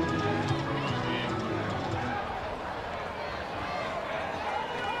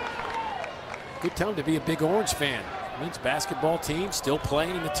 Good time to be a big Orange fan. Men's basketball team still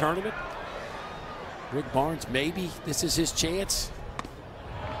playing in the tournament. Rick Barnes, maybe this is his chance.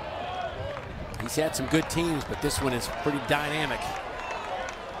 He's had some good teams, but this one is pretty dynamic.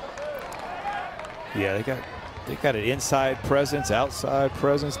 yeah, they got an inside presence, outside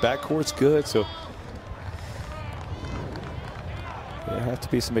presence, backcourt's good, so there have to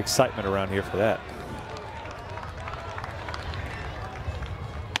be some excitement around here for that.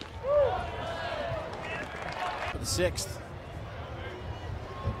 For the 6th.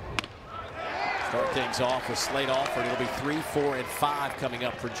 Start things off with Slade Alford. It'll be 3, 4, and 5 coming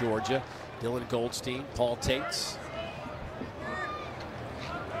up for Georgia. Dylan Goldstein, Paul Tates.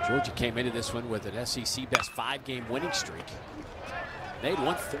 Georgia came into this one with an SEC best 5-game winning streak. They'd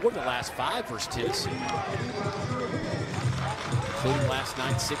won 4 of the last 5 versus Tennessee, including last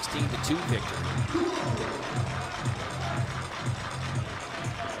night's 16-2 victory.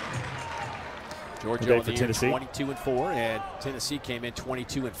 Georgia on the year 22-4, and Tennessee came in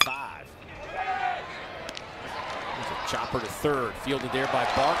 22-5. Chopper to third, fielded there by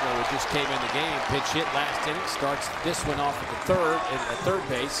Barlow, who just came in the game. Pitch hit last inning, starts this one off at the third, at third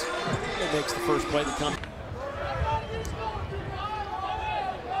base, and makes the first play that comes.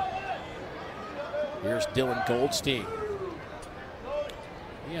 Here's Dylan Goldstein.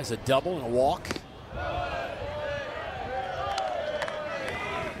 He has a double and a walk.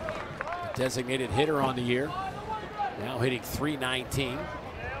 The designated hitter on the year, now hitting .319.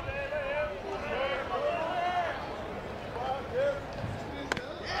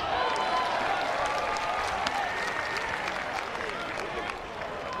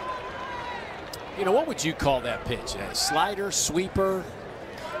 You know, what would you call that pitch? A slider, sweeper?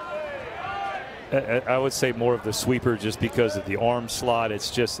 I would say more of the sweeper, just because of the arm slot.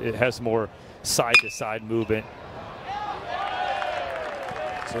 It's just, it has more side-to-side movement.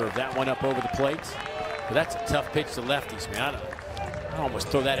 Serve that one up over the plate. But that's a tough pitch to lefties, man. I almost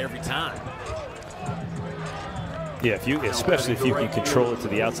throw that every time. Yeah, especially if you can control it to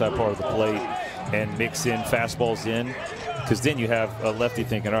the outside part of the plate and mix in fastballs in, because then you have a lefty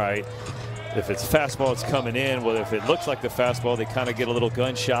thinking, all right, if it's fastball, it's coming in. Well, if it looks like the fastball, they kind of get a little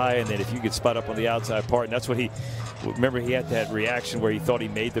gun shy, and then if you get spot up on the outside part, and that's what remember he had that reaction where he thought he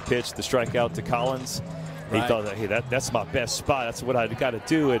made the pitch, the strikeout to Collins. Right. He thought, hey, that's my best spot. That's what I got to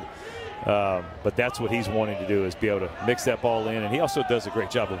do. And but that's what he's wanting to do, is be able to mix that ball in. And he also does a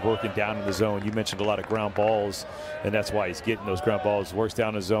great job of working down in the zone. You mentioned a lot of ground balls, and that's why he's getting those ground balls. Works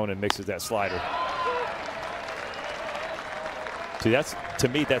down the zone and mixes that slider. See, to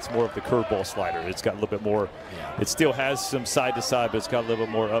me, that's more of the curveball slider. It's got a little bit more. Yeah. It still has some side to side, but it's got a little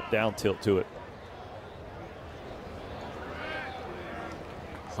bit more up down tilt to it.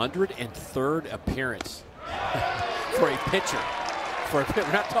 103rd appearance for a pitcher.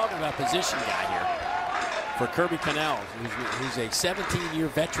 We're not talking about position guy here. For Kirby Connell, who's a 17-year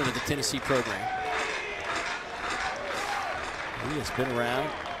veteran of the Tennessee program. He has been around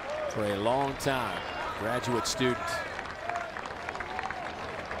for a long time. Graduate student.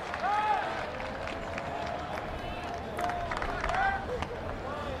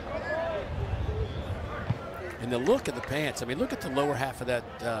 And the look of the pants, I mean, look at the lower half of that,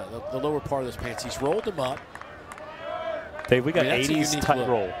 the lower part of those pants. He's rolled them up. Dave, we got 80s tight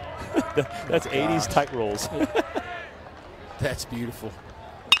roll. That's 80s tight rolls. That's beautiful.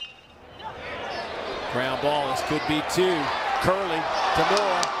 Ground ball, this could be 2. Curley to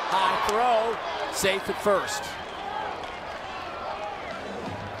Moore, high throw, safe at first.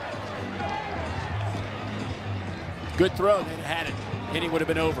 Good throw, they'd had it. Inning would have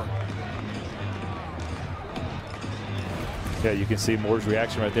been over. Yeah, you can see Moore's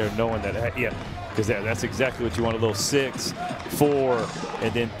reaction right there, knowing that, yeah, because that's exactly what you want, a little 6, 4,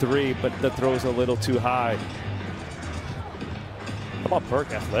 and then 3, but the throw's a little too high. How about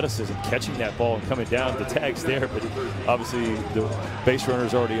Burke athleticism, catching that ball and coming down? The tag's there, but obviously the base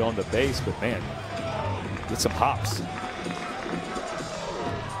runner's already on the base, but man, get some hops.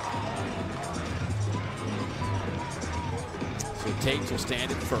 So Tate will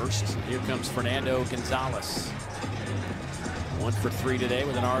stand at first. Here comes Fernando Gonzalez. 1 for 3 today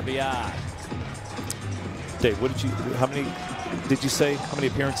with an RBI. Dave, how many did you say? How many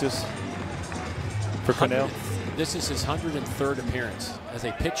appearances for Connell? This is his 103rd appearance as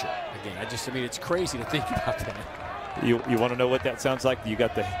a pitcher. Again, I mean, it's crazy to think about that. You want to know what that sounds like? You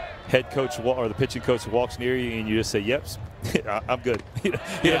got the head coach or the pitching coach walks near you, and you just say, "Yep, I'm good." You don't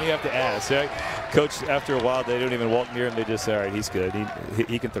even have to ask, right? Coach, after a while, they don't even walk near him. They just say, "All right, he's good.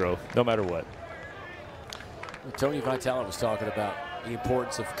 He can throw no matter what." Well, Tony Vitale was talking about the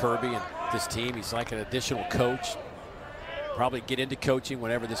importance of Kirby and this team. He's like an additional coach. Probably get into coaching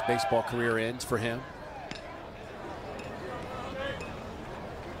whenever this baseball career ends for him.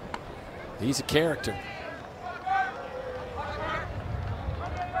 He's a character.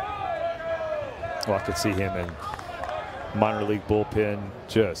 Well, I could see him in minor league bullpen,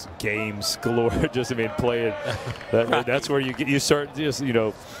 just games galore. Just, I mean, playing. That's where you start just,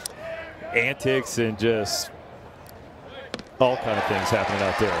 antics and just all kind of things happening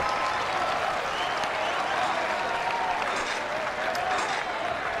out there.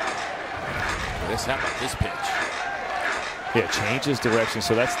 How about this pitch? Yeah, changes direction.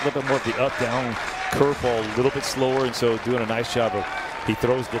 So that's a little bit more of the up-down curveball, a little bit slower, and so doing a nice job of He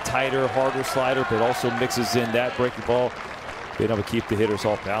throws the tighter, harder slider, but also mixes in that breaking ball, being able to keep the hitters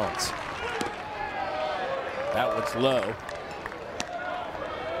off balance. That one's low.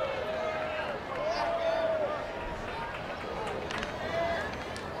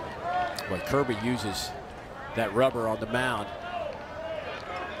 Boy, Kirby uses that rubber on the mound.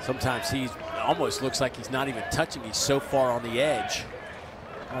 Sometimes he almost looks like he's not even touching. He's so far on the edge.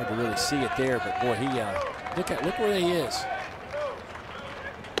 Hard to really see it there, but boy, he look where he is.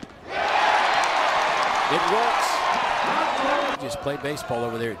 It works. He just played baseball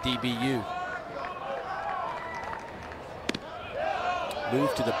over there at DBU.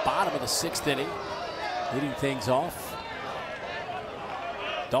 Move to the bottom of the 6th inning, leading things off.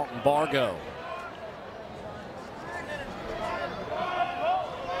 Dalton Bargo.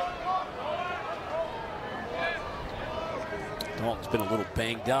 Dalton's been a little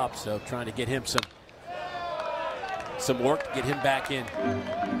banged up, so trying to get him some work to get him back in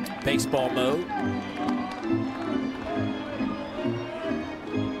baseball mode.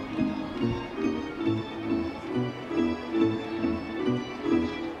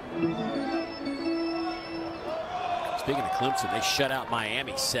 Speaking of Clemson, they shut out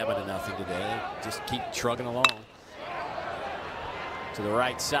Miami 7-0 today. Just keep trugging along. To the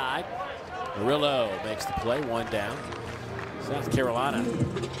right side, Murillo makes the play, 1 down. South Carolina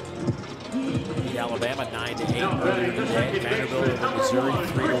beat Alabama 9-8 earlier in the day. Vanderbilt over Missouri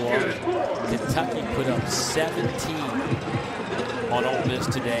 3-1. Kentucky put up 17 on Ole Miss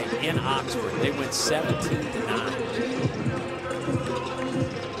today in Oxford. They went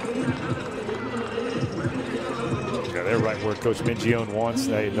 17-9. Yeah, they're right where Coach Mingione wants.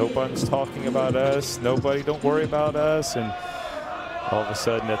 Hey, nobody's talking about us. Nobody, don't worry about us. And all of a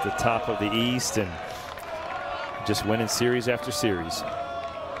sudden at the top of the East and just winning series after series.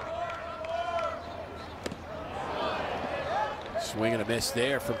 Swing and a miss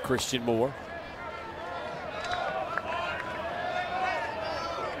there from Christian Moore.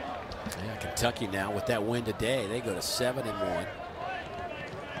 Yeah, Kentucky now with that win today, they go to 7-1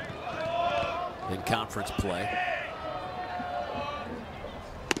 in conference play.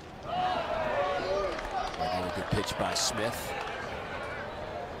 Another good pitch by Smith.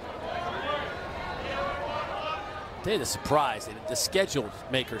 They're the surprise, and the schedule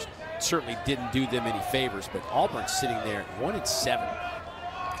makers certainly didn't do them any favors, but Auburn's sitting there at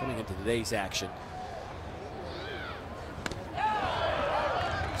 1-7 coming into today's action.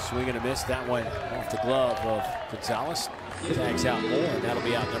 Swing and a miss, that one off the glove of Gonzalez. Tags out Moore, and that'll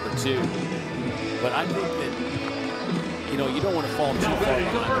be out number 2. But I think that, you know, you don't want to fall too far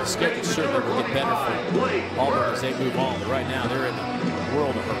behind. The schedule certainly will get better for Auburn as they move on, but right now they're in the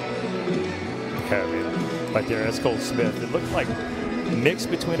world of hurt. Yeah, I mean, right there, that's Cole Smith. It looked like mix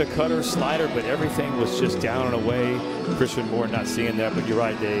between a cutter, slider, but everything was just down and away. Christian Moore not seeing that, but you're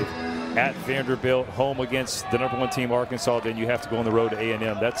right, Dave. At Vanderbilt, home against the #1 team, Arkansas, then you have to go on the road to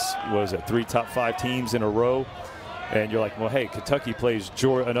A&M. That's, was it, 3 top 5 teams in a row? And you're like, well, hey, Kentucky plays an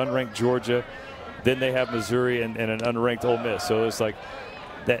unranked Georgia, then they have Missouri and an unranked Ole Miss. So it's like,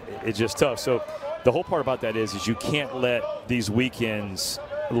 that, it's just tough. So the whole part about that is you can't let these weekends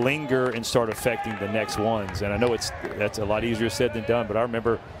linger and start affecting the next ones. And I know that's a lot easier said than done, but I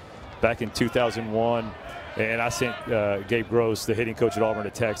remember back in 2001, and I sent Gabe Gross, the hitting coach at Auburn, a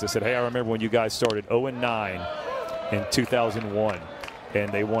text. I said, hey, I remember when you guys started 0-9 in 2001,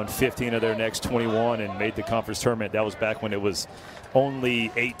 and they won 15 of their next 21 and made the conference tournament. That was back when it was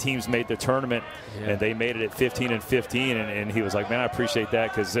only 8 teams made the tournament, and they made it at 15-15. And he was like, man, I appreciate that,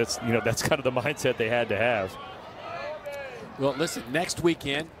 because that's, you know, that's kind of the mindset they had to have. Well, listen, next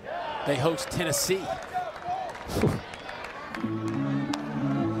weekend they host Tennessee.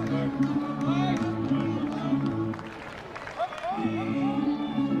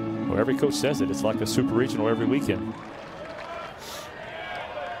 Well, every coach says it. It's like a super regional every weekend.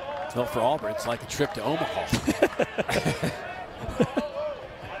 Well, for Auburn, it's like a trip to Omaha.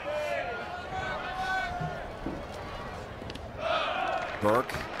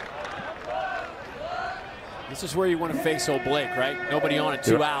 Burke. This is where you want to face old Blake, right? Nobody on it,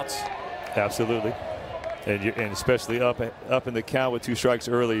 2 outs. Absolutely. And especially up in the count with 2 strikes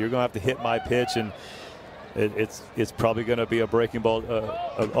early, you're going to have to hit my pitch, and it's probably going to be a breaking ball,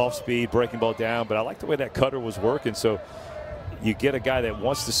 off speed, breaking ball down. But I like the way that cutter was working. So you get a guy that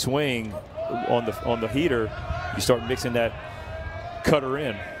wants to swing on the heater, you start mixing that cutter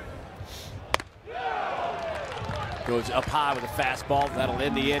in. Goes up high with a fastball. That'll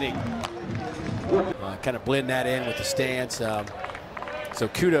end the inning. Kind of blend that in with the stance. So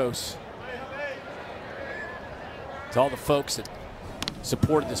kudos to all the folks that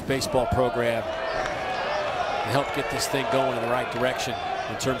supported this baseball program help get this thing going in the right direction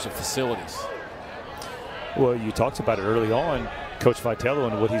in terms of facilities. Well, you talked about it early on, Coach Vitello,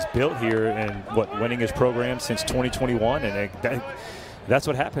 and what he's built here and winning his program since 2021. And that's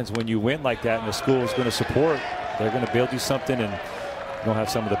what happens when you win like that, and the school is going to support. They're going to build you something, and you're going to have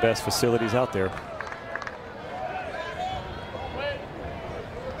some of the best facilities out there.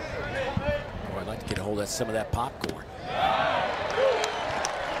 Oh, I'd like to get a hold of some of that popcorn.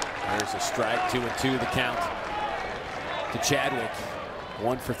 There's a strike, 2-2 the count to Chadwick.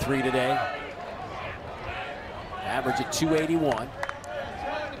 1 for 3 today. Average at 281.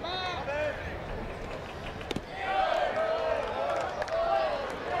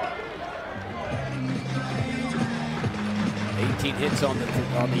 Hits on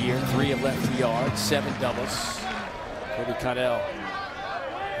the year, 3 have left the yard, 7 doubles. Colby Connell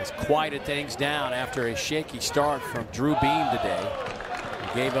has quieted things down after a shaky start from Drew Beam today.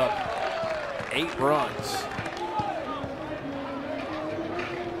 He gave up 8 runs.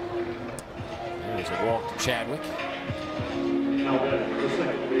 There's a walk to Chadwick. Now batting the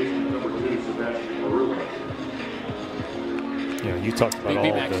second baseman, number 2, Sebastian Murillo. Yeah, you talked about all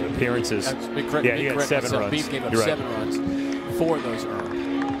the appearances. Yeah, he had 7 runs. Beam gave up 7 runs. 4 of those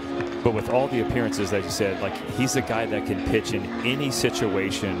earned. But with all the appearances that you said, like, he's a guy that can pitch in any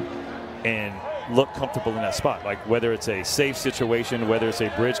situation and look comfortable in that spot. Like, whether it's a safe situation, whether it's a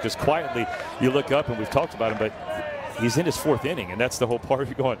bridge, because quietly you look up, and we've talked about him, but he's in his 4th inning, and that's the whole part of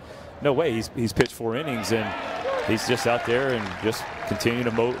you going, no way, he's pitched 4 innings, and he's just out there and just continuing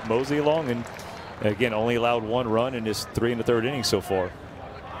to mosey along, and again, only allowed 1 run in his 3 1/3 innings so far.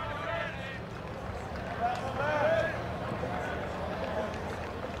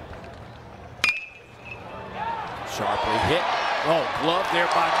 Sharply hit. Oh, glove there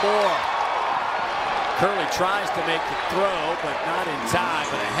by Moore. Curley tries to make the throw, but not in time.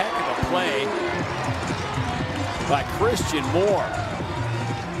 But a heck of a play by Christian Moore.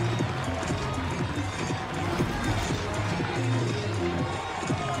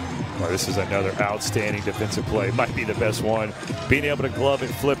 Well, this is another outstanding defensive play. Might be the best one. Being able to glove it,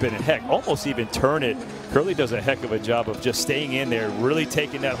 flip it, and heck, almost even turn it. Curley does a heck of a job of just staying in there, really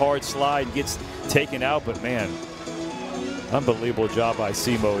taking that hard slide, gets taken out, but man, unbelievable job by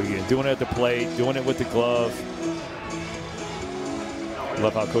Simo again. Doing it at the plate, doing it with the glove.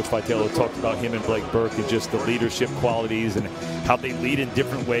 Love how Coach Vitello talked about him and Blake Burke and just the leadership qualities and how they lead in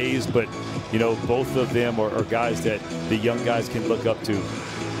different ways, but you know, both of them are guys that the young guys can look up to.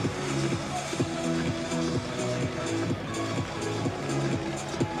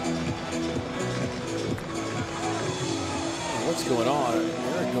 What's going on?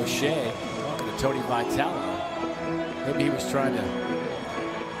 Eric O'Shea talking to Tony Vitello. Maybe he was trying to.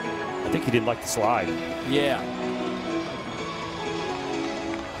 I think he didn't like the slide. Yeah.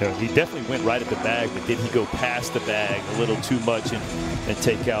 Yeah, he definitely went right at the bag, but did he go past the bag a little too much and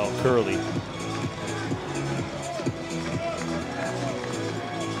take out Curley?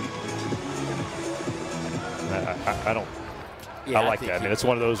 I don't. Yeah, I like that. I mean, it's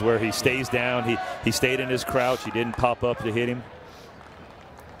one of those where he stays down. He stayed in his crouch. He didn't pop up to hit him.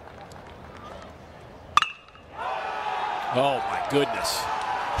 Oh, my goodness.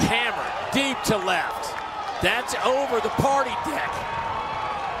 Hammered deep to left. That's over the party deck.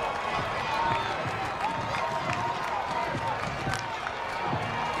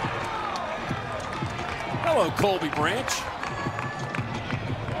 Hello, Colby Branch.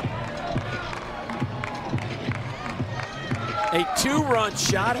 A 2-run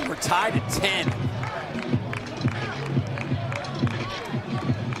shot, and we're tied at 10.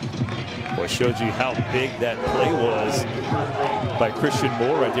 Boy, showed you how big that play was by Christian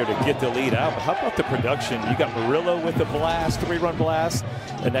Moore right there to get the lead out. But how about the production? You got Murillo with the blast, 3-run blast,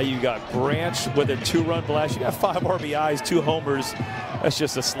 and now you got Branch with a 2-run blast. You got 5 RBIs, 2 homers. That's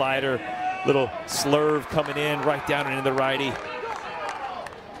just a slider, little slurve coming in right down and in the righty.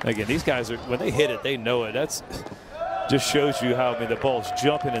 Again, these guys are, when they hit it, they know it. That's just shows you how, I mean, the ball's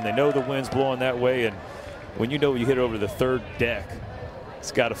jumping and they know the wind's blowing that way, and when you know you hit it over the 3rd deck,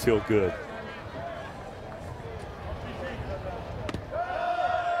 it's got to feel good.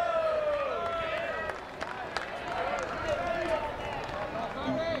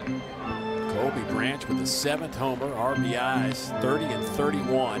 Colby Branch with the 7th homer, RBIs 30 and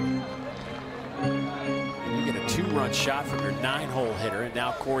 31. And you get a 2-run shot from your 9-hole hitter, and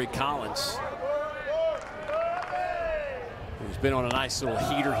now Corey Collins, who's been on a nice little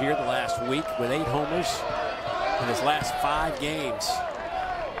heater here the last week with 8 homers in his last 5 games.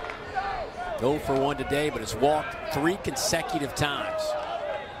 0 for 1 today, but has walked 3 consecutive times.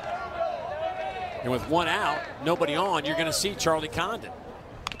 And with 1 out, nobody on, you're going to see Charlie Condon.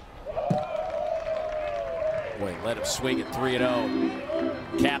 Boy, let him swing at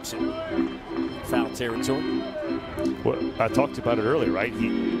 3-0. Capsule. Foul territory. Well, I talked about it earlier, right?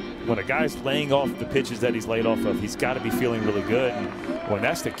 When a guy's laying off the pitches that he's laid off of, he's got to be feeling really good. And when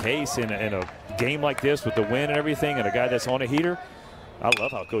that's the case in a game like this with the win and everything, and a guy that's on a heater, I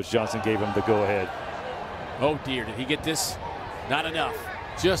love how Coach Johnson gave him the go-ahead. Oh, dear. Did he get this? Not enough.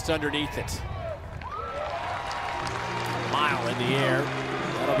 Just underneath it. A mile in the air.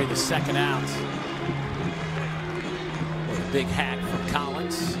 That'll be the second out. With a big hack from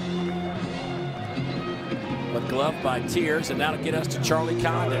Collins. But glove by Tears, and that'll get us to Charlie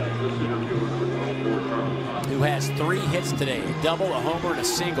Condon, who has 3 hits today. A double, a homer, and a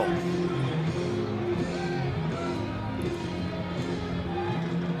single.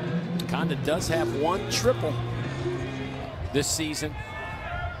 Condon does have 1 triple this season.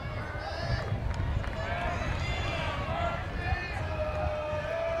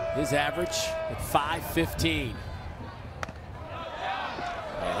 His average at .515.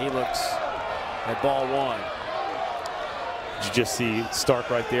 And he looks at ball 1. You just see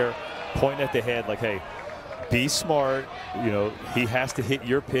Stark right there pointing at the head like, hey, be smart. You know, he has to hit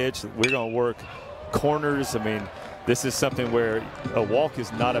your pitch. We're going to work corners. I mean, this is something where a walk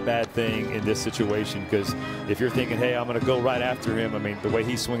is not a bad thing in this situation, because if you're thinking, hey, I'm going to go right after him, I mean, the way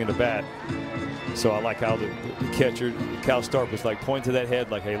he's swinging the bat. So I like how the catcher, Cal Stark, was like pointing to that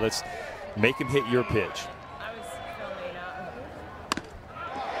head like, hey, let's make him hit your pitch.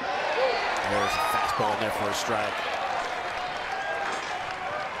 There's a fastball in there for a strike.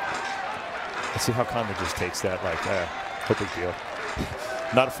 Let's see how Condon just takes that like, no big deal.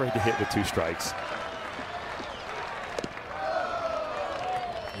 Not afraid to hit with 2 strikes.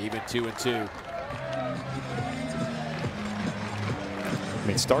 Even 2-2. I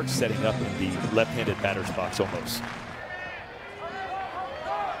mean, Stark's setting up in the left-handed batter's box almost. See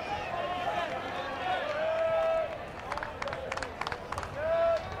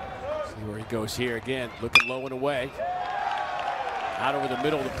where he goes here again, looking low and away. Out over the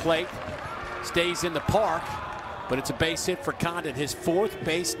middle of the plate. Stays in the park, but it's a base hit for Condon, his 4th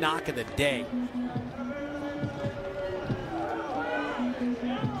base knock of the day.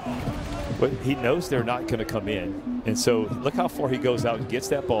 But he knows they're not going to come in. And so look how far he goes out and gets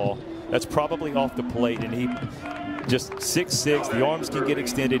that ball. That's probably off the plate, and he just 6'6", the arms can get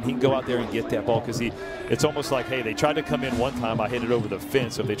extended. He can go out there and get that ball, because it's almost like, hey, they tried to come in one time, I hit it over the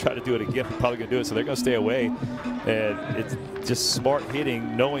fence. So if they try to do it again, I'm probably going to do it. So they're going to stay away. And it's just smart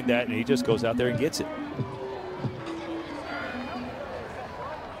hitting, knowing that, and he just goes out there and gets it.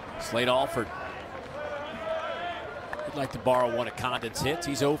 Slade Alford. He'd like to borrow one of Condon's hits.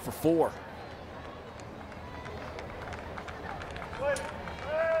 He's 0 for 4.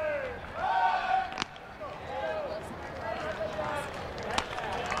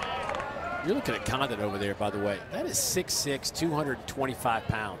 You're looking at Condon over there, by the way. That is 6'6", 225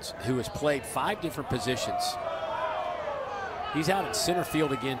 pounds, who has played 5 different positions. He's out in center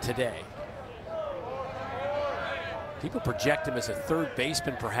field again today. People project him as a 3rd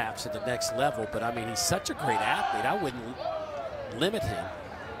baseman perhaps at the next level, but I mean, he's such a great athlete. I wouldn't limit him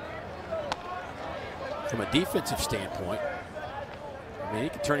from a defensive standpoint. I mean, he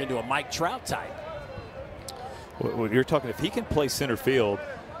could turn into a Mike Trout type. Well, you're talking, if he can play center field,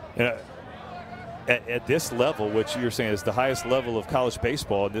 at this level, which you're saying is the highest level of college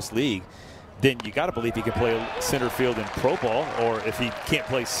baseball in this league, then you got to believe he can play center field in pro ball. Or if he can't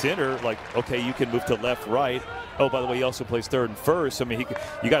play center, like, okay, you can move to left, right. Oh, by the way, he also plays 3rd and 1st. I mean,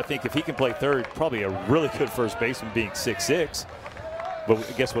 you got to think if he can play 3rd, probably a really good first baseman being 6'6".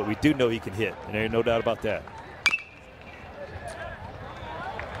 But guess what? We do know he can hit, and there ain't no doubt about that.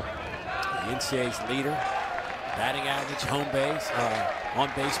 The NCAA's leader, batting average, home base, on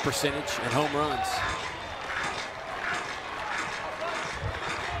base percentage, and home runs.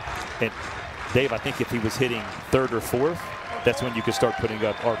 And Dave, I think if he was hitting 3rd or 4th, that's when you could start putting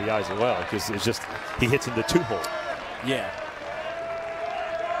up RBIs as well, because it's just he hits in the 2-hole. Yeah.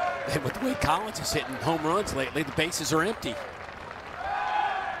 And with the way Collins is hitting home runs lately, the bases are empty.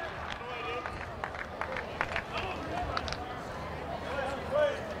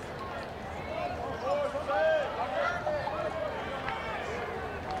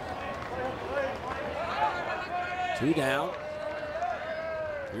 Two down.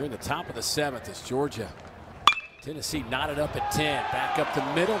 You're in the top of the 7th as Georgia. Tennessee knotted up at 10. Back up the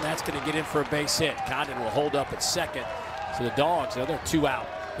middle. That's going to get in for a base hit. Condon will hold up at 2nd. So the Dogs, another 2-out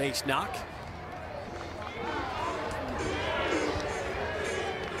base knock.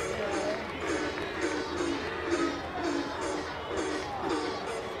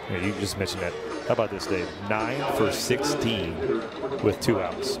 Yeah, you just mentioned that. How about this, Dave? 9 for 16 with 2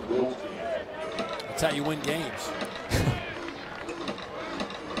 outs. That's how you win games.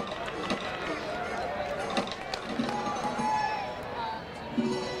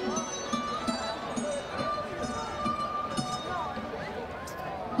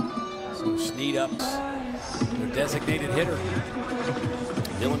 So Snead up their designated hitter,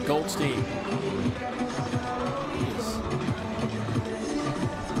 Dylan Goldstein. He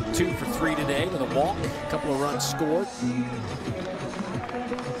is 2 for 3 today with a walk, a couple of runs scored.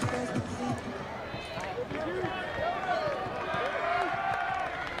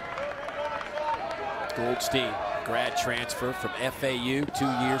 Goldstein, grad transfer from FAU, 2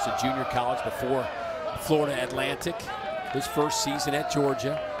 years of junior college before Florida Atlantic. His first season at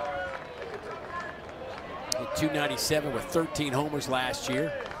Georgia. Hit .297 with 13 homers last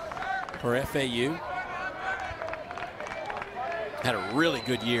year for FAU. Had a really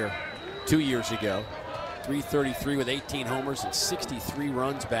good year 2 years ago. .333 with 18 homers and 63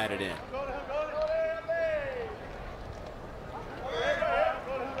 runs batted in.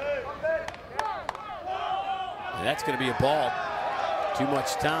 And that's going to be a ball. Too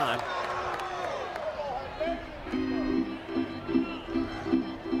much time.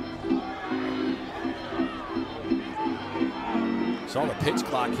 Saw the pitch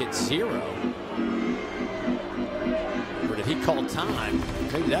clock hit 0. Or did he call time?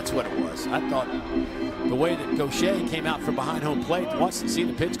 Maybe that's what it was. I thought the way that Gaucher came out from behind home plate, wants to see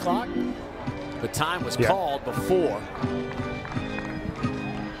the pitch clock. The time was called before.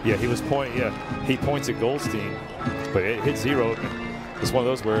 Yeah, he was pointing. Yeah, he points at Goldstein, but it hit 0. It's one of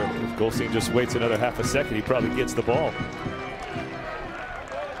those where if Goldstein just waits another half a second, he probably gets the ball.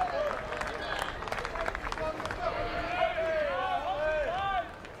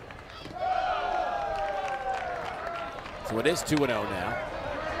 So it is 2-0 now.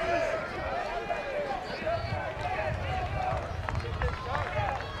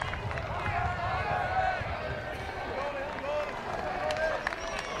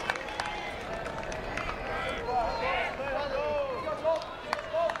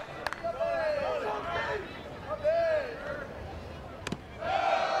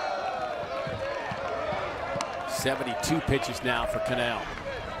 .72 pitches now for Cannell.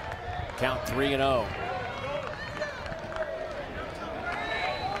 Count 3-0.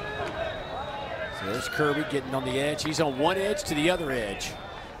 So there's Kirby getting on the edge. He's on one edge to the other edge.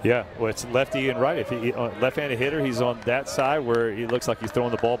 Yeah, well, it's lefty and right. If he left-handed hitter, he's on that side where he looks like he's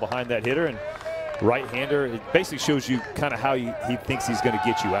throwing the ball behind that hitter, and right-hander, it basically shows you kind of how he thinks he's going to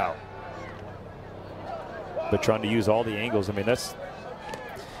get you out. But trying to use all the angles, I mean, that's.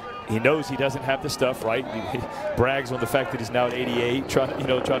 He knows he doesn't have the stuff, right? He brags on the fact that he's now at 88, trying to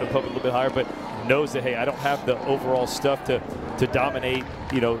pump it a little bit higher, but knows that, hey, I don't have the overall stuff to dominate,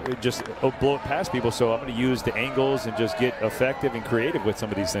 just blow it past people. So I'm going to use the angles and just get effective and creative with some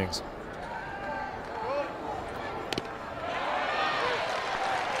of these things.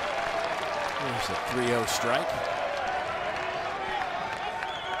 There's a 3-0 strike.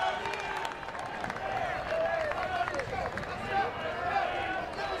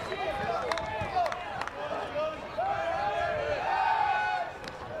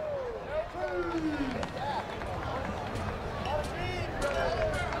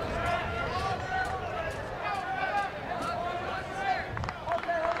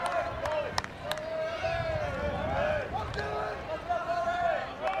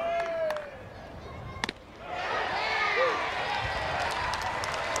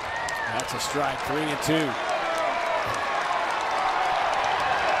 That's a strike, 3-2.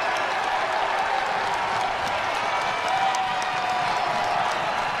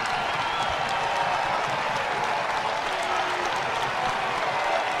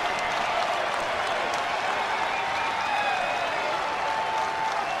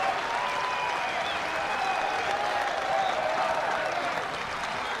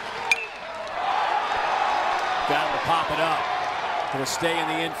 Got him to pop it up. Going to stay in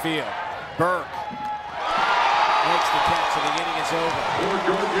the infield. Burke makes the catch, and the inning is over.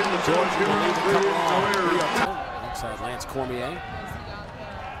 Georgia will leave it come on. Inside Lance Cormier.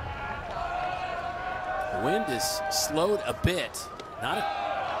 The wind is slowed a bit. Not a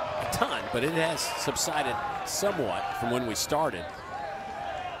ton, but it has subsided somewhat from when we started.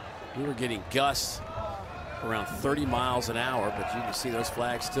 We were getting gusts around 30 miles an hour, but you can see those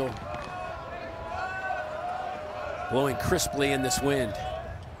flags still blowing crisply in this wind.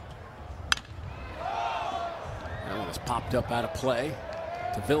 That one is popped up out of play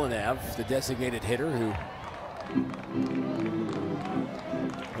to Villeneuve, the designated hitter, who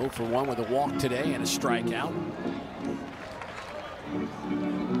 0 for 1 with a walk today and a strikeout.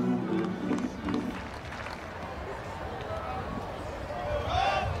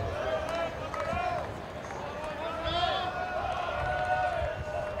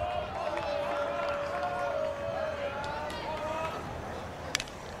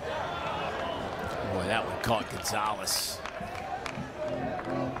 That one caught Gonzalez.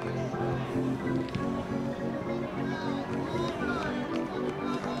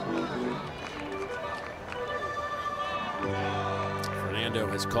 Fernando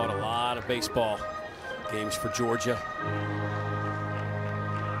has caught a lot of baseball games for Georgia.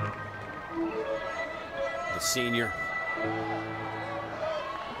 The senior.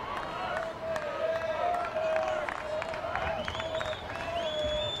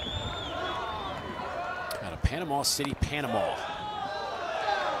 Out of Panama City, Panama.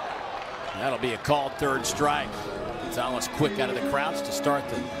 That'll be a called third strike. Gonzalez quick out of the crouch to start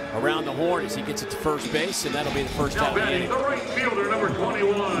around the horn as he gets it to first base, and that'll be the first Now out of the batting inning. the right fielder, number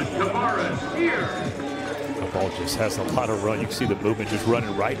 21, Tavares here. The ball just has a lot of run. You can see the movement just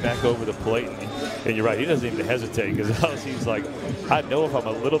running right back over the plate. And you're right, he doesn't even hesitate because he's like, I know if I'm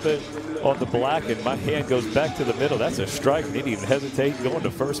a little bit on the black and my hand goes back to the middle, that's a strike. He didn't even hesitate going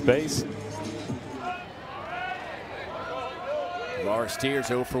to first base. Lars Tears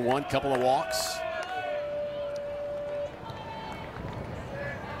 0 for 1, couple of walks.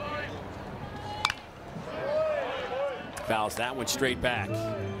 Fouls that one straight back.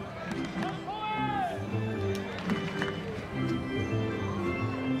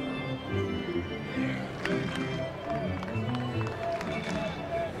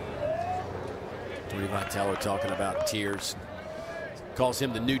 Tony Vitello talking about Tears. Calls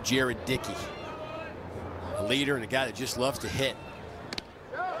him the new Jared Dickey. A leader and a guy that just loves to hit.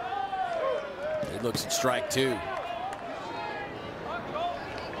 He looks at strike two.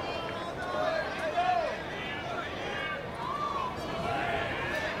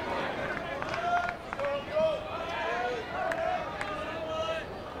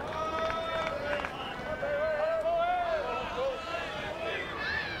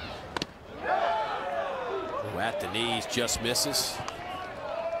 At the knees, just misses.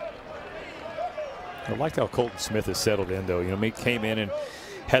 I like how Colton Smith has settled in, though. You know, he came in and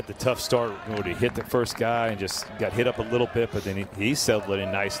had the tough start, you know, to hit the first guy and just got hit up a little bit, but then he settled it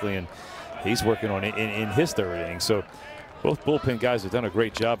in nicely, and he's working on it in his third inning. So both bullpen guys have done a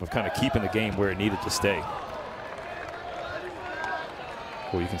great job of kind of keeping the game where it needed to stay.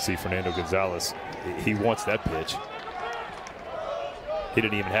 Well, you can see Fernando Gonzalez. He wants that pitch. He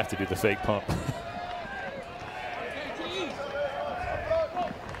didn't even have to do the fake pump.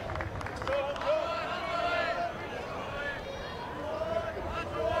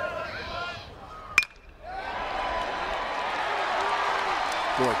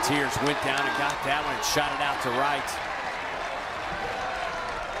 Tears went down and got that one and shot it out to right.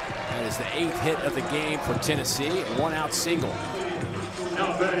 That is the 8th hit of the game for Tennessee. One out single.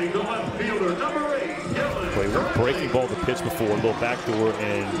 Now batting the left fielder, number 8, Dylan. Well, he went breaking ball the pitch before, a little backdoor,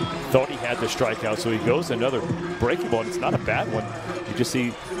 and thought he had the strikeout. So he goes another breaking ball, and it's not a bad one. You just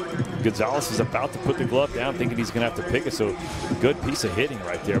see Gonzalez is about to put the glove down, thinking he's going to have to pick it. So good piece of hitting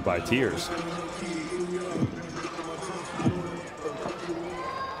right there by Tears.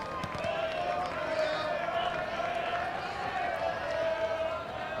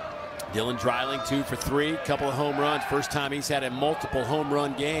 Dylan Dreiling 2 for 3, couple of home runs. First time he's had a multiple home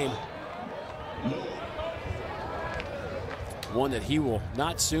run game. One that he will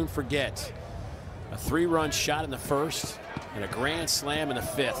not soon forget. A 3-run shot in the first and a grand slam in the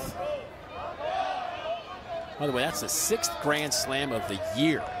 5th. By the way, that's the 6th grand slam of the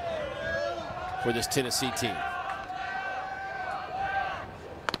year for this Tennessee team.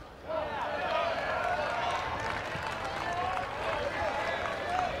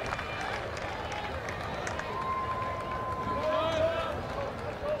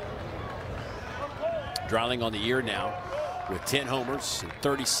 Dreiling on the year now with 10 homers and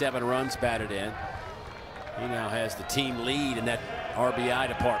 37 runs batted in. He now has the team lead in that RBI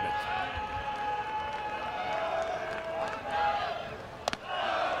department.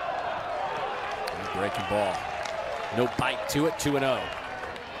 Breaking ball. No bite to it, 2-0.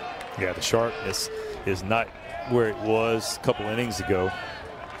 Yeah, the sharpness is not where it was a couple innings ago.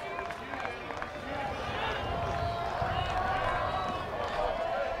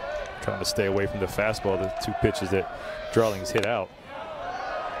 Trying to stay away from the fastball, the 2 pitches that Dreiling's hit out.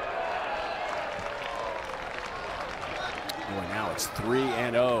 Boy, now it's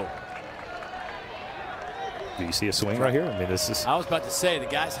 3-0. Do you see a swing right here? I mean, this is. I was about to say, the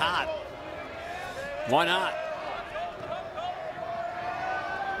guy's hot. Why not?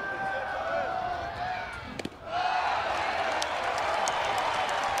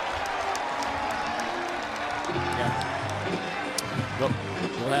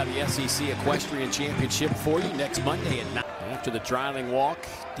 We'll have the SEC Equestrian Championship for you next Monday at 9. After the Dreiling walk,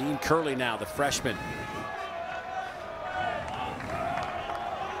 Dean Curley now, the freshman.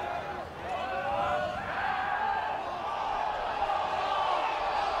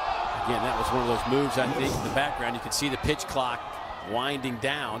 Again, that was one of those moves, I think, in the background. You can see the pitch clock winding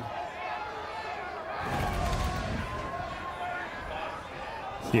down.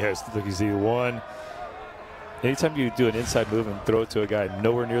 Yes, look, you see one. Anytime you do an inside move and throw it to a guy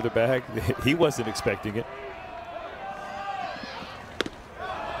nowhere near the bag, he wasn't expecting it.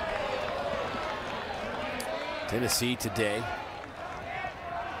 Tennessee today,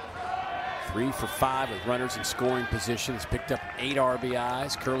 3 for 5 with runners in scoring positions. Picked up 8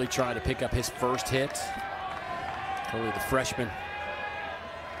 RBIs. Curley trying to pick up his first hit. Curley, the freshman.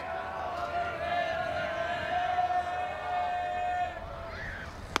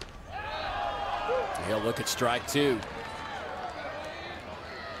 He'll look at strike 2.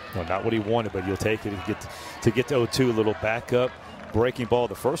 No, not what he wanted, but you'll take it to get to 0-2. A little backup breaking ball.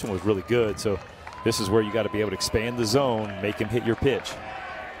 The first one was really good, so this is where you got to be able to expand the zone, make him hit your pitch.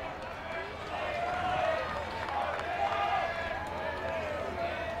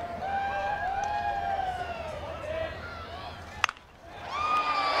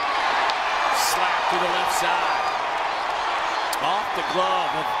 Slap to the left side. Off the glove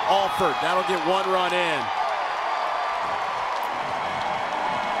of Alford. That'll get 1 run in.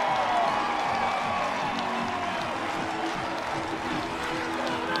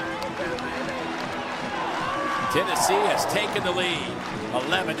 Tennessee has taken the lead,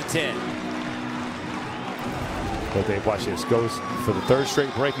 11-10. But they watch this. Goes for the 3rd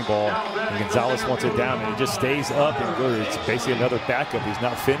straight breaking ball, and Gonzalez wants it down, and it just stays up and goes. It's basically another backup. He's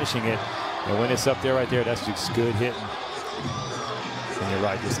not finishing it, and when it's up there right there, that's just good hitting. And you're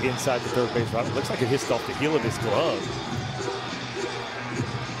right, just inside the 3rd base. It looks like it hits off the heel of his glove.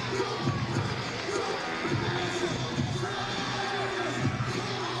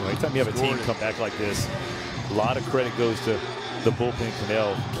 Anytime you have a team come back like this, a lot of credit goes to the bullpen,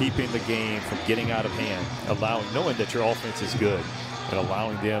 Cannell, keeping the game from getting out of hand, knowing that your offense is good, and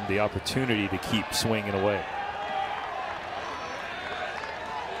allowing them the opportunity to keep swinging away.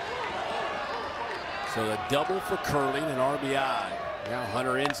 So the double for Curley and an RBI. Now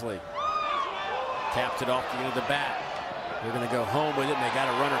Hunter Inslee tapped it off the end of the bat. They're going to go home with it, and they got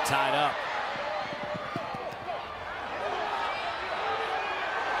a runner tied up.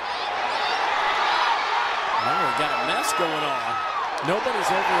 Now we got a mess going on.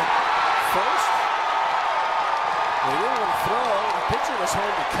 Nobody's over at first. They didn't want to throw. The pitcher was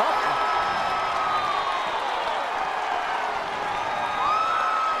home to cover.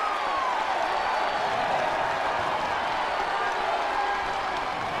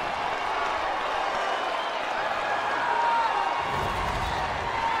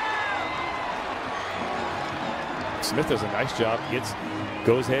 Smith does a nice job,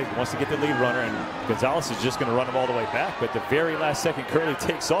 goes ahead, wants to get the lead runner, and Gonzalez is just going to run him all the way back. But the very last second, Curley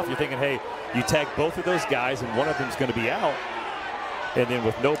takes off. You're thinking, hey, you tag both of those guys, and one of them's going to be out. And then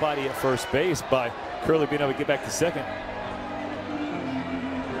with nobody at first base, by Curley being able to get back to second,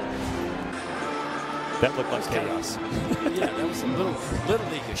 that looked like chaos. Yeah, that was a little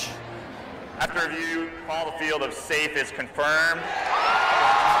leakish. After review, call the field of safe is confirmed.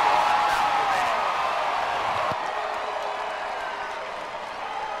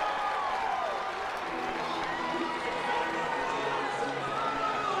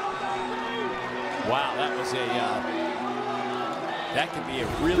 Wow, that was that could be a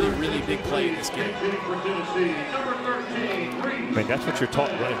really, really big play in this game. I mean, that's what you're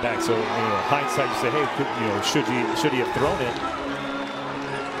taught running back. So, hindsight, you say, hey, should he have thrown it?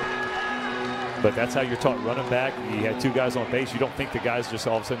 But that's how you're taught running back. You had 2 guys on base. You don't think the guy's just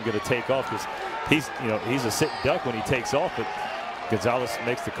all of a sudden going to take off, because he's a sitting duck when he takes off. But Gonzalez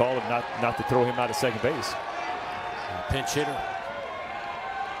makes the call of not to throw him out of second base. Pinch hitter.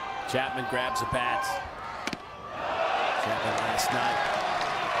 Chapman grabs a bat. Chapman last night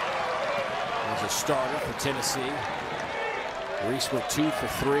was a starter for Tennessee. Reese went 2 for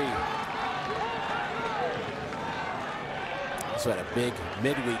 3. Also had a big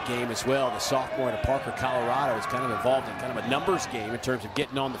midweek game as well. The sophomore out of Parker, Colorado, is kind of involved in kind of a numbers game in terms of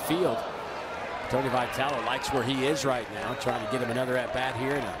getting on the field. Tony Vitale likes where he is right now, trying to get him another at bat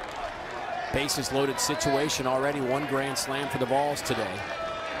here in a bases loaded situation. Already 1 grand slam for the Vols today.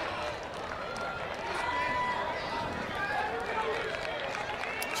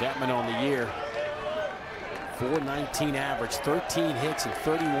 Chapman on the year, .419 average, 13 hits and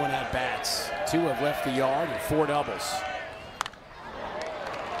 31 at-bats. 2 have left the yard and 4 doubles.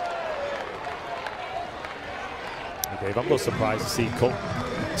 Dave, I'm a little surprised to see Colton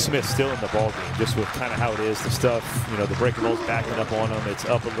Smith still in the ballgame, just with kind of how it is. The stuff, the breaking ball's backing up on him. It's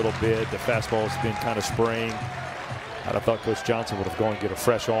up a little bit. The fastball's been kind of spraying. I'd have thought Coach Johnson would have gone and get a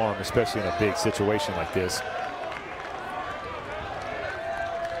fresh arm, especially in a big situation like this.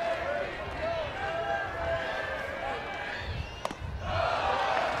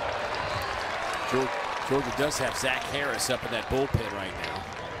 Georgia does have Zach Harris up in that bullpen right now.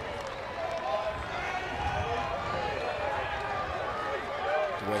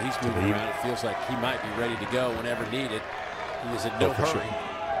 The way he's moving around, it feels like he might be ready to go whenever needed. He is in no hurry. Sure.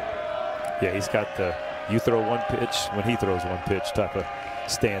 Yeah, he's got the you throw one pitch when he throws one pitch type of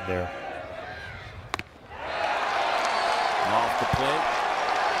stand there. Off the plate.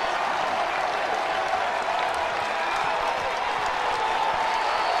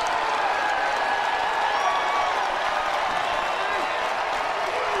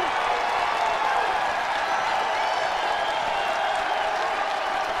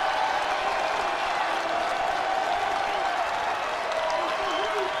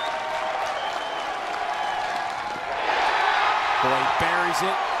 Boyd buries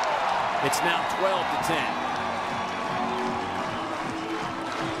it. It's now 12-10.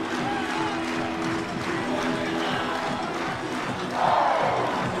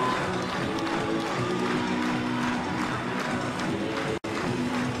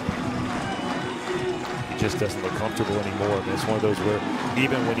 Just doesn't look comfortable anymore. I mean, it's one of those where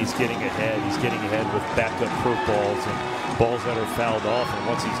even when he's getting ahead with backup curveballs and balls that are fouled off. And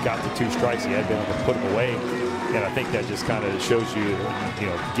once he's got the 2 strikes, he had been able to put them away. And I think that just kind of shows you, you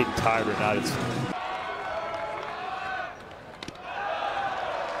know, getting tired or not. It's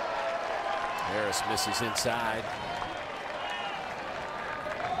Harris misses inside.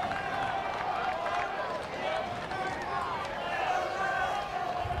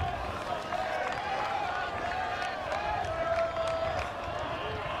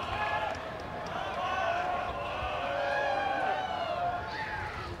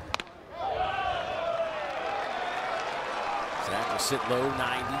 Zach will sit low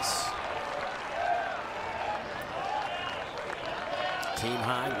 90s. Team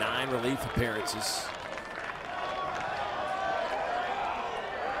high 9 relief appearances.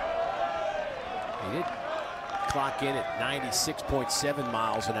 He did clock in at 96.7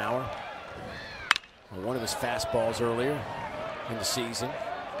 miles an hour on one of his fastballs earlier in the season.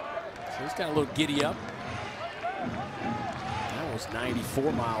 So he's got a little giddy up. That was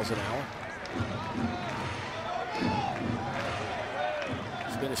 94 miles an hour.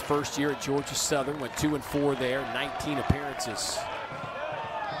 It's been his first year at Georgia Southern, went 2-4 there, 19 appearances.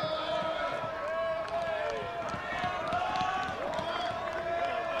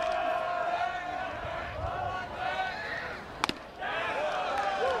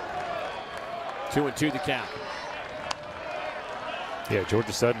 Two and 2 the count. Yeah,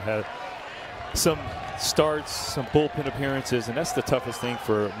 Georgia Southern had some starts, some bullpen appearances, and that's the toughest thing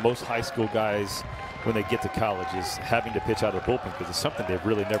for most high school guys when they get to college is having to pitch out of the bullpen because it's something they've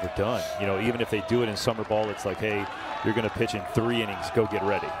really never done. You know, even if they do it in summer ball, it's like, hey, you're going to pitch in 3 innings, go get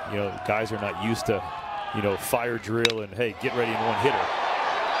ready. You know, guys are not used to, you know, fire drill and, hey, get ready in one hitter.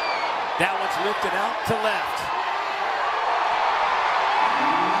 That one's lifted out to left.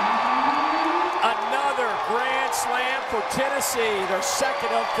 Another grand slam for Tennessee, their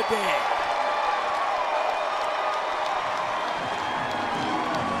second of the day.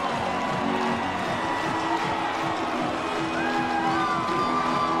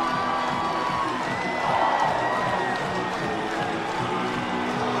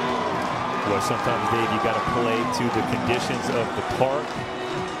 Well, sometimes, Dave, you got to play to the conditions of the park.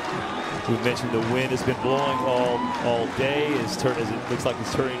 We mentioned the wind has been blowing all day. It looks like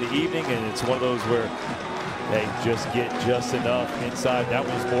it's turning to evening, and it's one of those where they just get just enough inside. That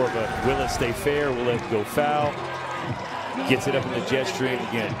was more of a will it stay fair, will it go foul? Gets it up in the jet stream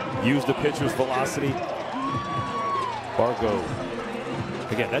again. Use the pitcher's velocity. Bargo.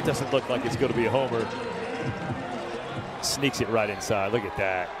 Again, that doesn't look like it's going to be a homer. Sneaks it right inside. Look at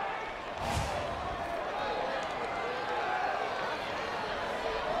that.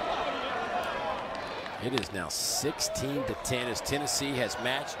 It is now 16-10 as Tennessee has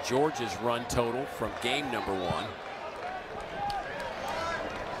matched Georgia's run total from game number 1.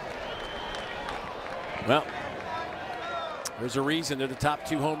 Well, there's a reason they're the top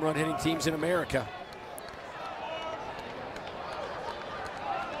 2 home run hitting teams in America.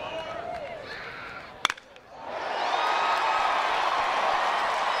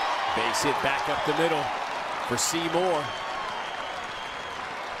 Base hit back up the middle for Seymour.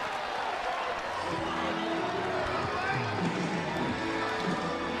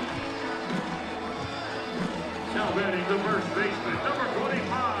 The first baseman, number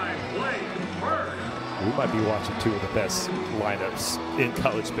 25, Blake Burke. We might be watching 2 of the best lineups in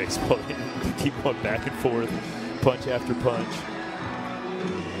college baseball. Keep going back and forth, punch after punch.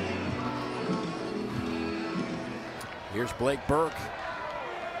 Here's Blake Burke.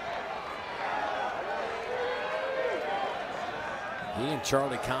 He and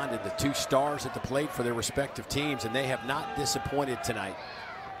Charlie Condon, the two stars at the plate for their respective teams, and they have not disappointed tonight.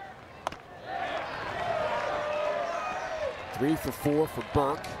 3 for 4 for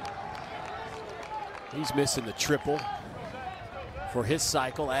Burke. He's missing the triple for his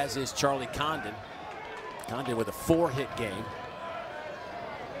cycle, as is Charlie Condon. Condon with a 4-hit game.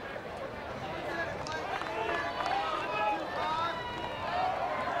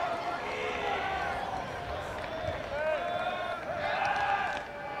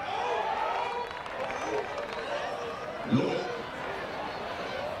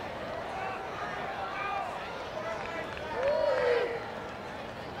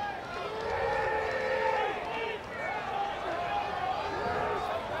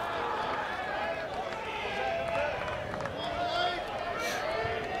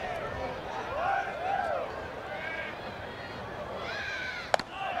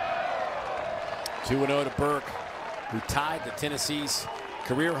 To Burke, who tied the Tennessee's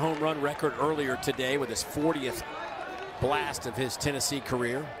career home run record earlier today with his 40th blast of his Tennessee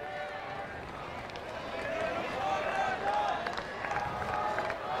career.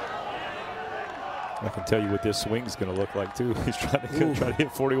 I can tell you what this swing is going to look like too. He's trying to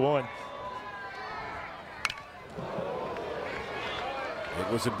hit 41.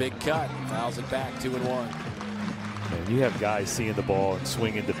 It was a big cut. Fouls it back, 2-1. And you have guys seeing the ball and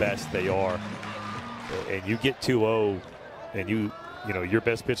swinging the best they are. And you get 2-0, and you know your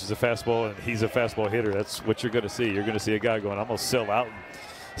best pitch is a fastball, and he's a fastball hitter. That's what you're going to see. You're going to see a guy going, I'm going to sell out and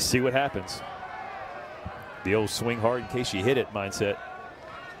see what happens. The old swing hard in case you hit it mindset.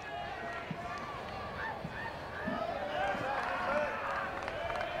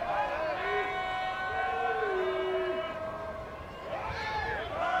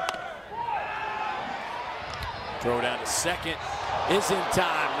 Throw down to second is in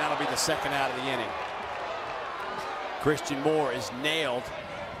time. That'll be the second out of the inning. Christian Moore is nailed.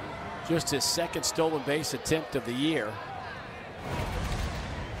 Just his second stolen base attempt of the year.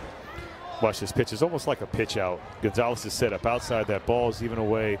 Watch this pitch. It's almost like a pitch out. Gonzalez is set up outside. That ball is even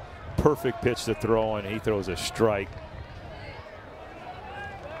away. Perfect pitch to throw, and he throws a strike.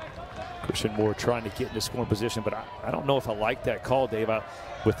 Christian Moore trying to get into scoring position, but I don't know if I like that call, Dave.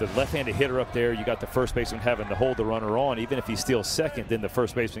 With the left-handed hitter up there, you got the first baseman having to hold the runner on. Even if he steals second, then the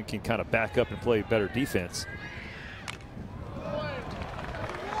first baseman can kind of back up and play better defense.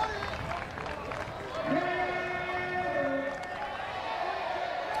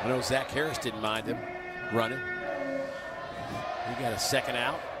 I know Zach Harris didn't mind him running. He got a second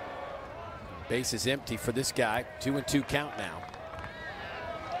out. Base is empty for this guy. 2-2 count now.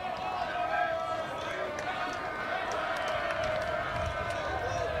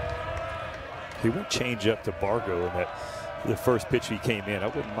 He went change up to Bargo in the first pitch he came in. I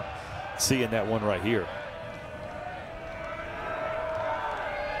wouldn't mind seeing that one right here.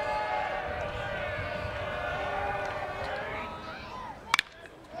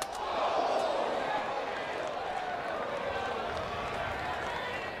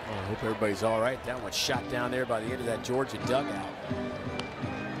 I hope everybody's all right. That one shot down there by the end of that Georgia dugout.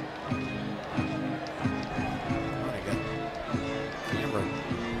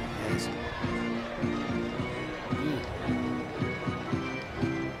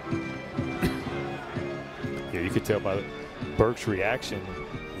 You could tell by Burke's reaction,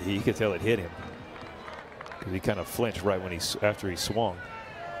 he could tell it hit him. He kind of flinched right when after he swung.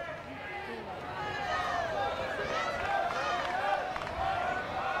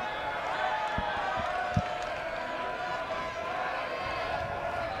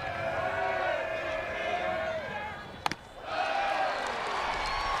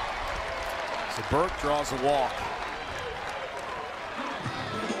 So Burke draws a walk.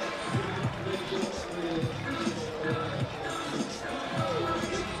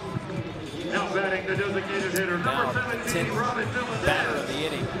 The designated hitter, Now number the 17, 10th Robin Villeneuve. batter of the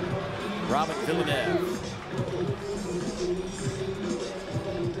inning, Robin Villeneuve.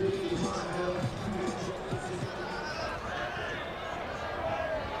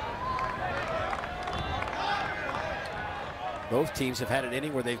 Both teams have had an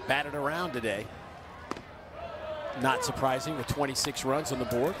inning where they've batted around today. Not surprising with 26 runs on the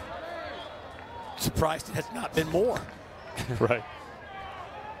board. Surprised it has not been more. Right.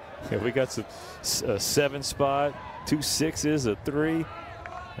 Yeah, we got a 7 spot, 2 6s, a 3.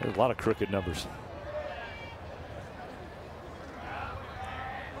 There's a lot of crooked numbers.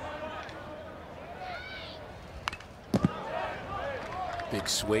 Big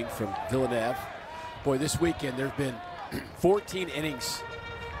swing from Villeneuve. Boy, this weekend there have been 14 innings,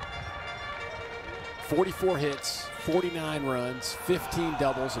 44 hits, 49 runs, 15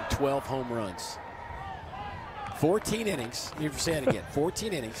 doubles, and 12 home runs. 14 innings. You're saying it again.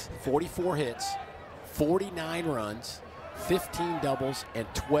 14 innings, 44 hits, 49 runs, 15 doubles, and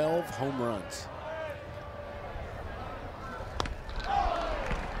 12 home runs.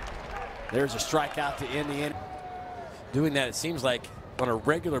 There's a strikeout to end the inning. Doing that, it seems like, on a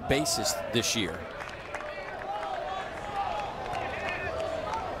regular basis this year.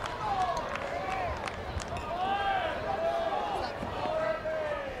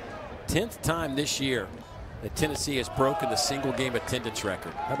 Tenth time this year that Tennessee has broken the single game attendance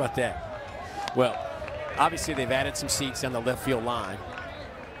record. How about that? Well, obviously they've added some seats down the left field line.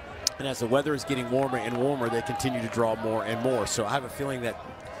 And as the weather is getting warmer and warmer, they continue to draw more and more. So I have a feeling that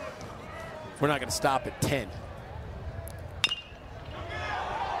we're not going to stop at 10.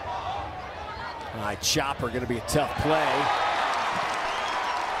 All right, chopper going to be a tough play.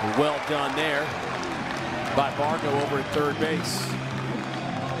 Well done there by Bargo over at third base.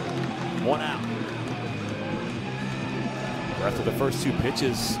 1 out. After the first 2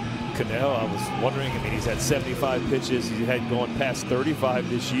 pitches, Cannell, I was wondering, I mean, he's had 75 pitches. He had going past 35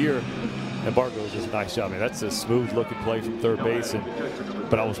 this year. And Bargo does a nice job. I mean, that's a smooth looking play from third base.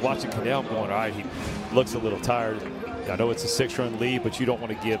 But I was watching Cannell going, all right, he looks a little tired. I know it's a 6-run lead, but you don't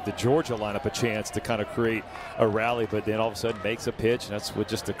want to give the Georgia lineup a chance to kind of create a rally, but then all of a sudden makes a pitch, and that's with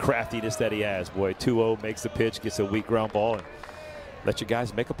just the craftiness that he has. Boy, 2-0, makes the pitch, gets a weak ground ball, and let your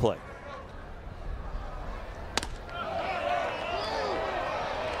guys make a play.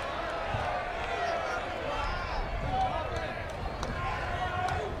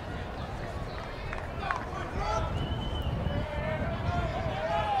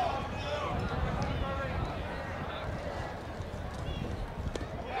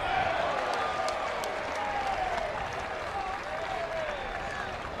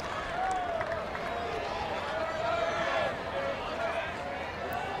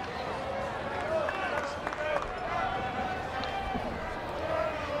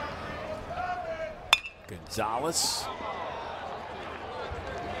 Gonzalez.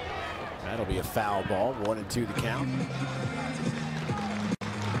 That'll be a foul ball. 1-2 the count.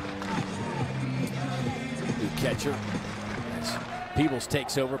 New catcher as Peebles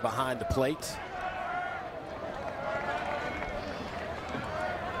takes over behind the plate.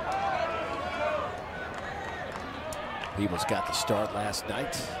 Peebles got the start last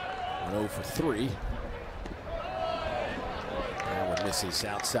night. 1-0 for 3. That one misses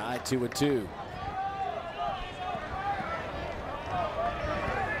outside. 2-2.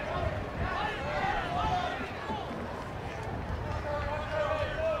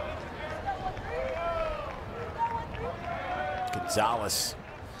 Gonzalez,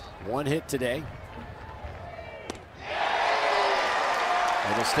 1 hit today.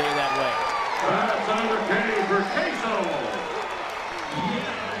 It'll stay that way. That's under K for Queso.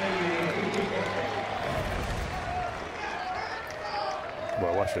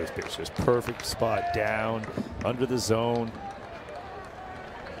 Well, watch those pitches. Perfect spot down under the zone.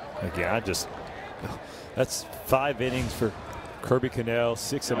 Again, that's 5 innings for Kirby Cannell.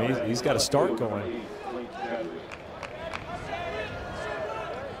 6. I mean, he's got to start going.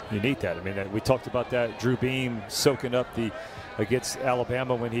 You need that. I mean, we talked about that. Drew Beam soaking up against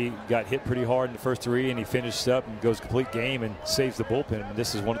Alabama when he got hit pretty hard in the first 3, and he finished up and goes complete game and saves the bullpen. And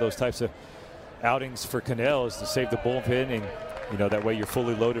this is one of those types of outings for Cannell, is to save the bullpen, and you know that way you're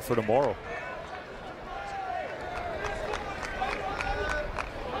fully loaded for tomorrow.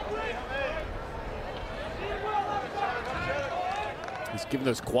 He's giving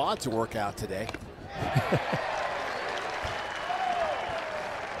those quads a workout today.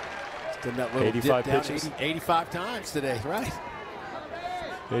 Done that little 85 dip down pitches. 85 times today, right?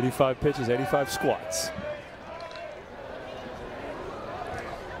 85 pitches, 85 squats.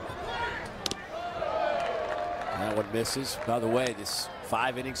 That one misses. By the way, this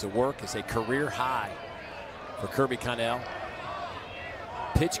 5 innings of work is a career high for Kirby Cannell.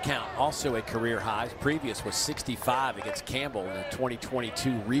 Pitch count also a career high. His previous was 65 against Campbell in the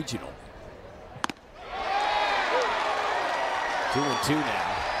 2022 regional. 2-2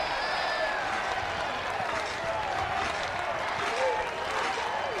 now.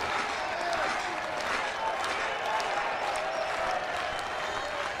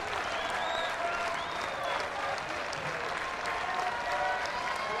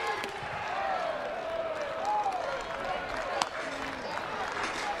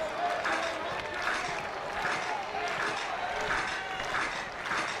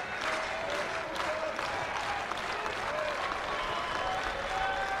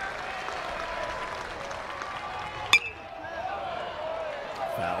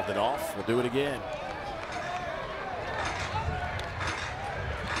 Fouled it off. We'll do it again.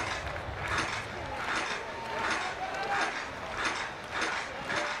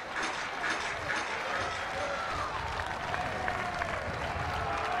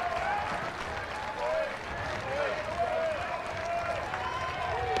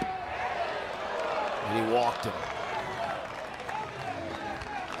 walked him.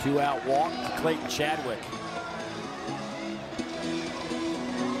 2-out walk to Clayton Chadwick.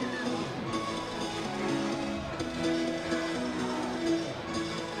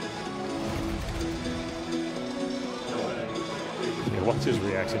 Watch his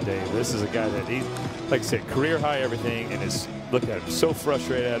reaction, Dave. This is a guy that he, like I said, career high everything, and is, look at him, so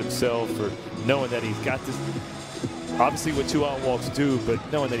frustrated at himself for knowing that he's got this. Obviously, what 2-out walks do, but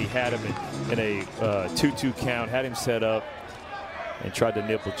knowing that he had him in a 2-2 count, had him set up, and tried to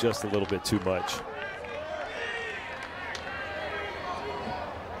nibble just a little bit too much.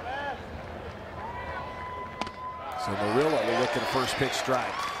 So Murillo will look at the first pitch strike.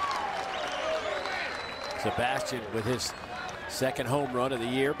 Sebastian with his second home run of the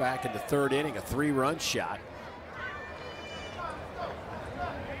year back in the 3rd inning, a 3-run shot.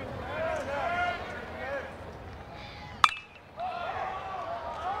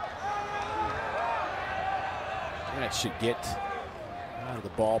 That should get out of the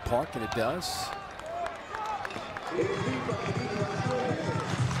ballpark, and it does.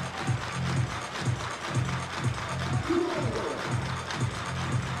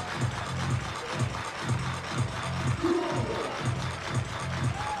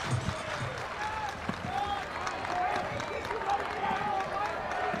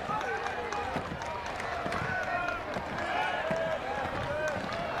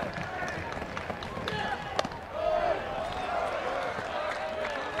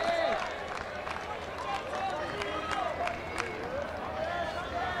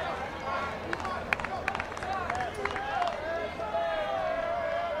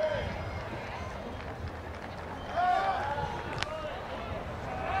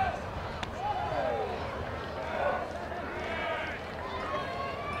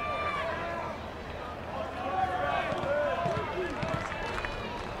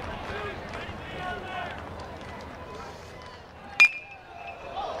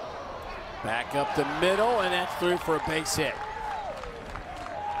 Back up the middle, and that's through for a base hit.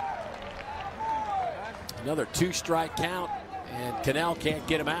 Another 2-strike count, and Cannell can't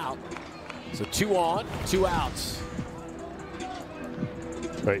get him out. So 2 on, 2 outs.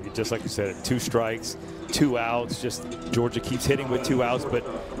 Right, just like you said, 2 strikes, 2 outs. Just Georgia keeps hitting with 2 outs, but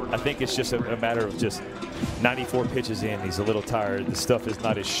I think it's just a matter of just 94 pitches in. He's a little tired. The stuff is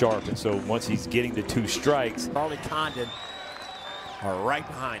not as sharp, and so once he's getting the 2 strikes. Charlie Condon are right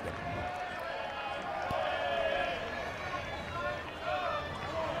behind him.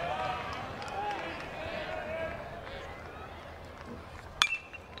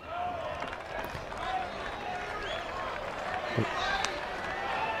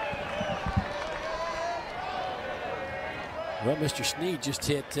 Well, Mr. Snead just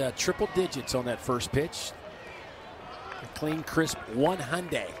hit triple digits on that first pitch. A clean, crisp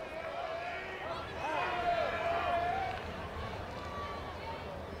 100.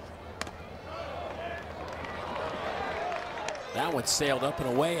 That one sailed up and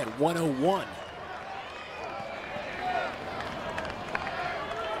away at 101.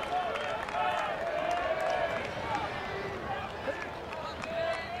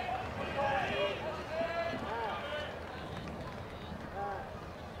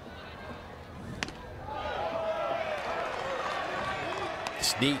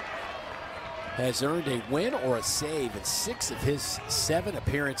 Snead has earned a win or a save in 6 of his 7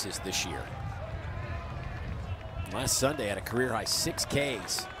 appearances this year. Last Sunday had a career high 6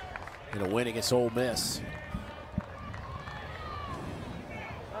 Ks in a win against Ole Miss.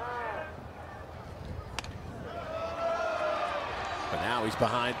 But now he's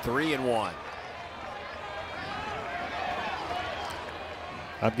behind 3-1.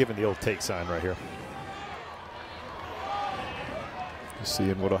 I'm giving the old take sign right here.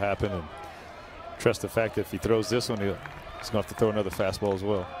 Seeing what'll happen, and trust the fact that if he throws this one, he's going to have to throw another fastball as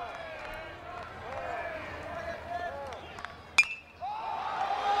well.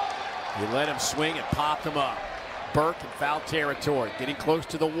 You let him swing and popped him up. Burke in foul territory, getting close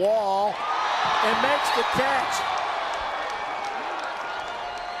to the wall and makes the catch.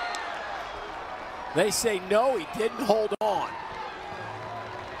 They say no, he didn't hold on.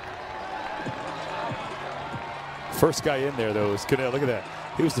 First guy in there, though, is Cannell. Look at that.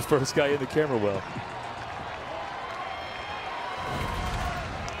 He was the first guy in the camera well.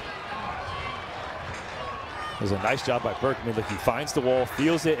 It was a nice job by Burke. I mean, look, he finds the wall,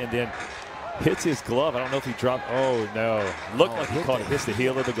 feels it, and then hits his glove. I don't know if he dropped. Oh, no. Looked like he caught it. Hits the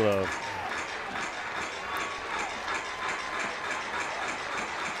heel of the glove.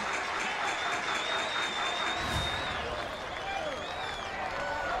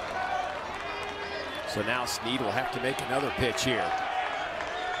 So now Snead will have to make another pitch here.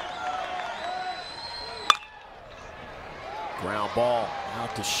 Ground ball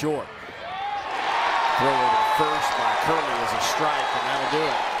out to short. Throw over to first by Curley is a strike, and that'll do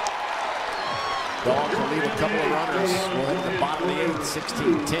it. Dogs will leave a couple of runners. We'll hit the bottom of the 8th,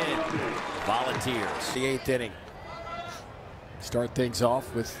 16-10. Volunteers. The 8th inning. Start things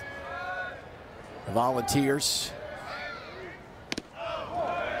off with the Volunteers.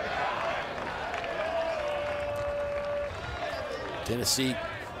 Tennessee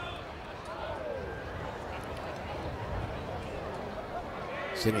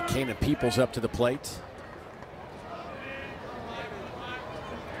sending Canaan Peoples up to the plate.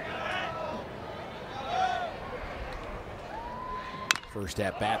 First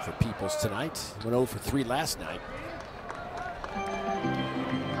at bat for Peoples tonight. Went 0 for 3 last night.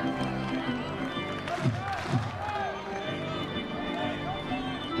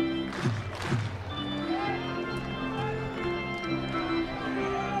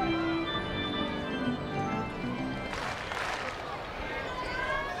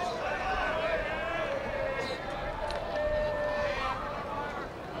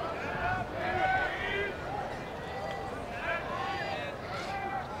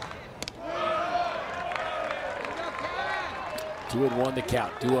 Two and one the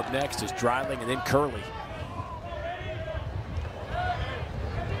count. Due up next is Dreiling and then Curley.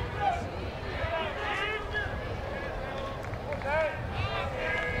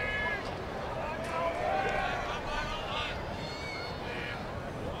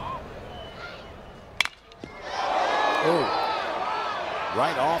 Oh,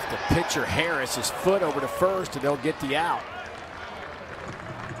 right off the pitcher Harris, his foot over to first, and they'll get the out.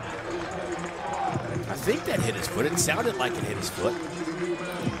 I think that hit his foot. It sounded like it hit his foot.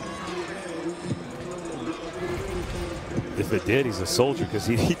 If it did, he's a soldier because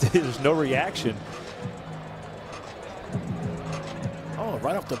there's no reaction. Oh,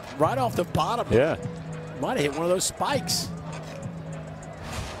 right off the bottom. Yeah. Might have hit one of those spikes.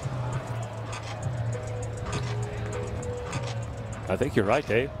 I think you're right,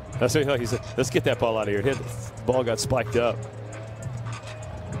 Dave. That's what he said. Let's get that ball out of here. The ball got spiked up.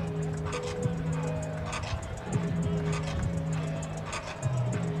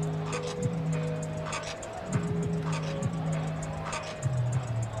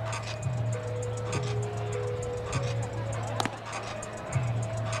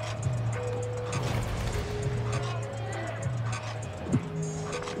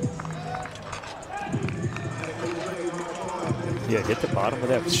 Yeah, hit the bottom of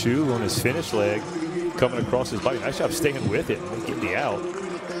that shoe on his finish leg, coming across his body. Nice job staying with it and getting the out.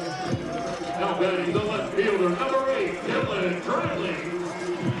 Now batting the left fielder, number 8, Dylan Dreiling.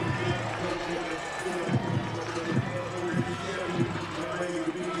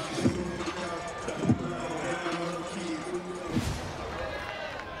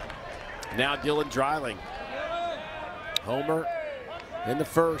 Now Dylan Dreiling. Homer in the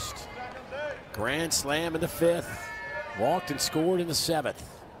first. Grand slam in the 5th. Walked and scored in the 7th.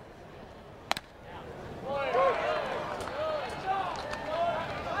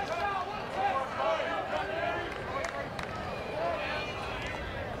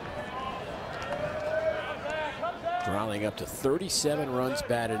 Dreiling up to 37 runs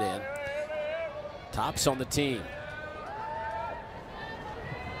batted in. Tops on the team.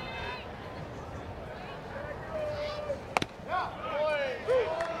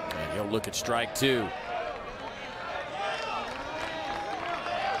 And he'll look at strike 2.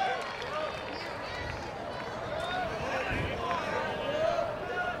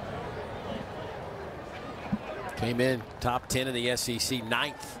 Came in top 10 in the SEC,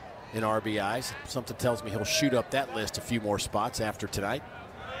 9th in RBIs. Something tells me he'll shoot up that list a few more spots after tonight.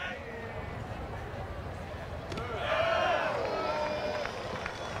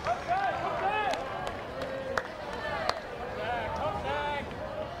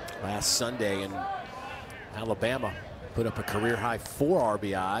 Last Sunday in Alabama, put up a career-high 4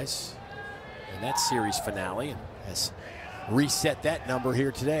 RBIs in that series finale and has reset that number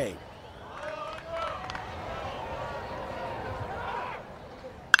here today.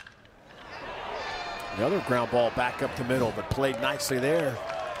 Another ground ball back up the middle, but played nicely there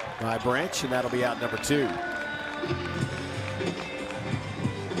by Branch, and that'll be out number 2.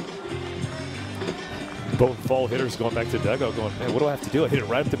 Both fall hitters going back to the dugout going, man, what do I have to do? I hit it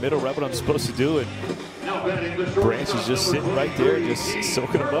right up the middle, right what I'm supposed to do. And Branch is just sitting right there, just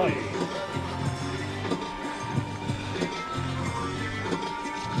soaking them up.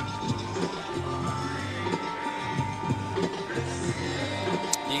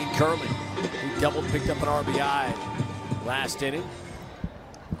 Dean Curley, he double picked up an RBI last inning.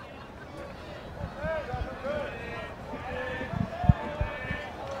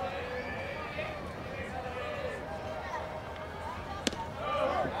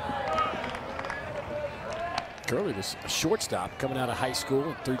 really was a shortstop coming out of high school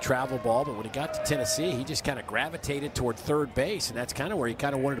and through travel ball. But when he got to Tennessee, he just kind of gravitated toward third base, and that's kind of where he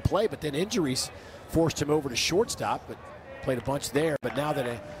kind of wanted to play. But then injuries forced him over to shortstop, but played a bunch there. But now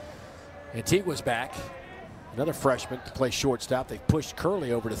that Antigua's back, another freshman to play shortstop, they've pushed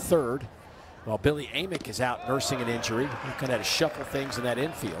Curley over to third, while Billy Amick is out nursing an injury. He kind of had to shuffle things in that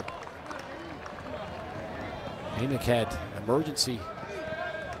infield. Amick had emergency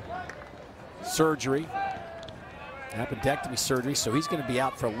surgery, appendectomy surgery, so he's going to be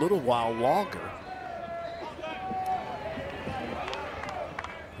out for a little while longer.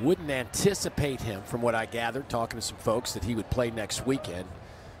 Wouldn't anticipate him, from what I gathered, talking to some folks, that he would play next weekend.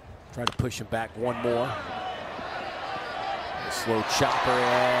 Try to push him back one more. A slow chopper.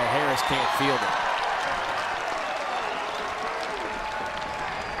 Harris can't field it.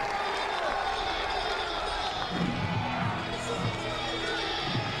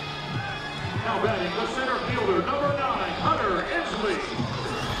 Now batting the center fielder, number 9, Hunter Ensley.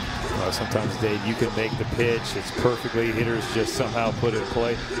 Sometimes, Dave, you can make the pitch. It's perfectly. Hitters just somehow put it in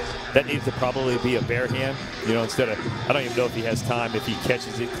play. That needs to probably be a bare hand, you know, instead of, I don't even know if he has time, if he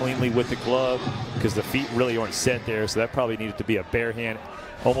catches it cleanly with the glove, because the feet really aren't set there. So that probably needed to be a bare hand,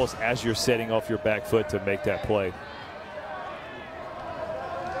 almost as you're setting off your back foot to make that play.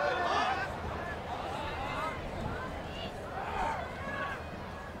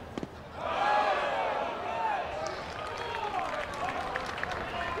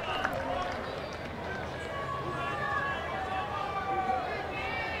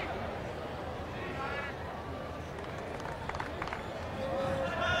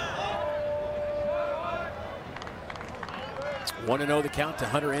 One 1-0 the count to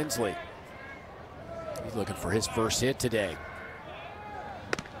Hunter Ensley. He's looking for his first hit today.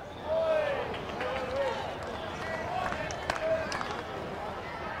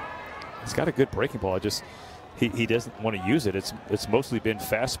 He's got a good breaking ball. Just he doesn't want to use it. It's mostly been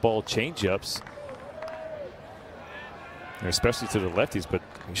fastball changeups, especially to the lefties. But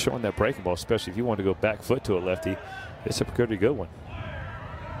he's showing that breaking ball, especially if you want to go back foot to a lefty. It's a pretty good one.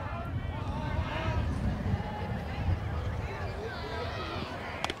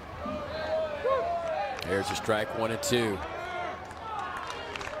 There's a strike, 1-2.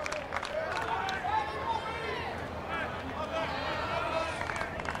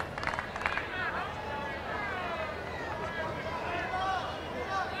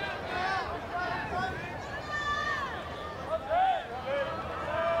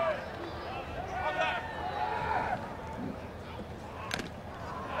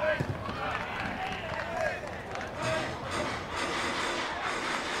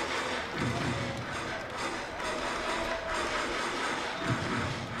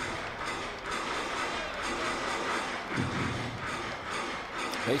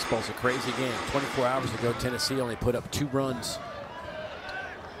 Baseball's a crazy game. 24 hours ago, Tennessee only put up 2 runs.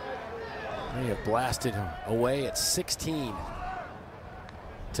 They have blasted away at 16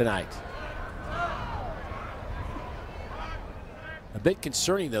 tonight. A bit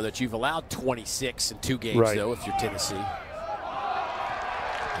concerning, though, that you've allowed 26 in 2 games, though, if you're Tennessee.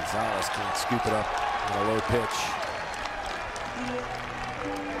 Gonzalez can't scoop it up on a low pitch.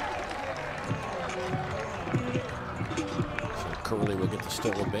 Curley will get the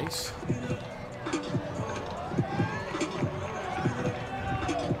stolen base.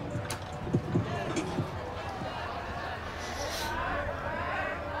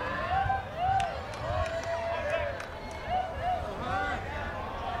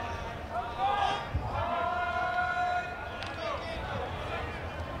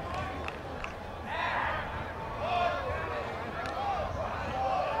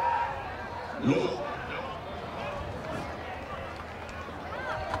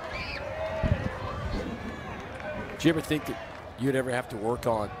 Do you ever think that you'd ever have to work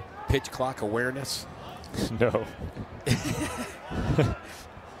on pitch clock awareness? No.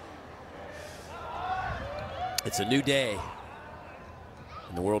 It's a new day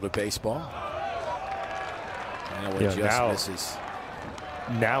in the world of baseball. Now it just misses.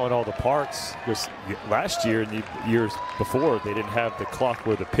 Now in all the parks, because last year and the years before, they didn't have the clock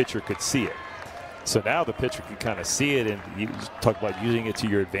where the pitcher could see it. So now the pitcher can kind of see it, and you talk about using it to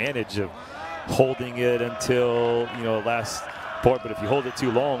your advantage of holding it until, you know, last part. But if you hold it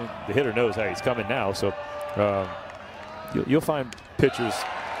too long, the hitter knows, hey, he's coming now. So you'll find pitchers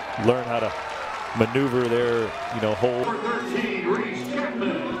learn how to maneuver their, you know, hold.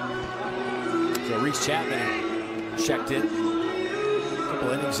 So Reese Chapman checked in a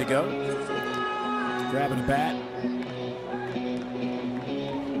couple innings ago, grabbing a bat.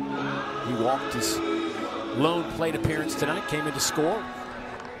 He walked his lone plate appearance tonight, came in to score.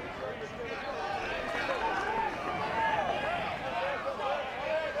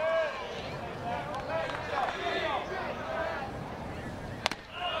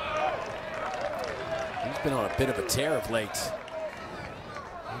 been on a bit of a tear of late.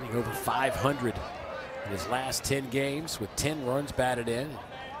 Hitting over 500 in his last 10 games with 10 runs batted in.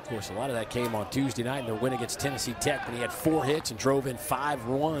 Of course, a lot of that came on Tuesday night in their win against Tennessee Tech, when he had 4 hits and drove in 5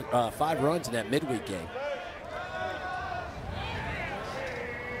 runs in that midweek game.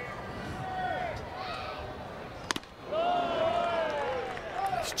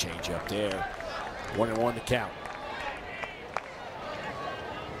 Nice change up there. 1-1 to count.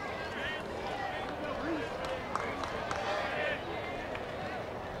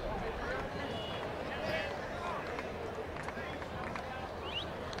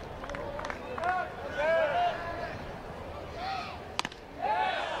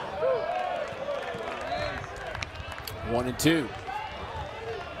 One and two.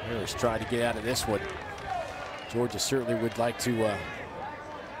 Harris tried to get out of this one. Georgia certainly would like to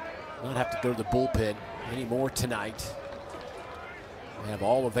not have to go to the bullpen anymore tonight. They have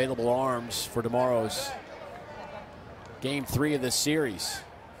all available arms for tomorrow's game 3 of this series.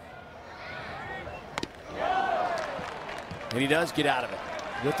 And he does get out of it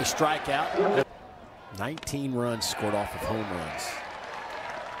with the strikeout. 19 runs scored off of home runs.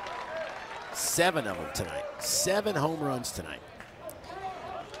 7 of them tonight. 7 home runs tonight.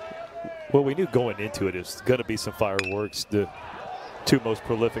 Well, we knew going into it was going to be some fireworks, the 2 most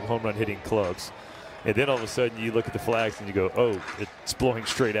prolific home run hitting clubs. And then all of a sudden you look at the flags and you go, oh, it's blowing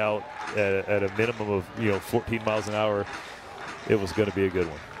straight out at a minimum of 14 miles an hour. It was going to be a good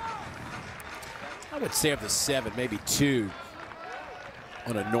one. I would say of the 7, maybe 2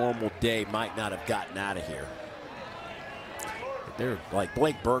 on a normal day might not have gotten out of here. They're like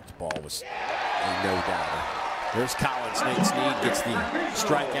Blake Burke's ball was a no-doubter. There's Collins. Nate Snead gets the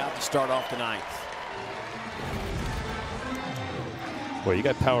strikeout to start off the 9th. Well, you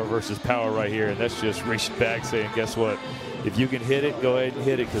got power versus power right here, and that's just reaching back saying, guess what? If you can hit it, go ahead and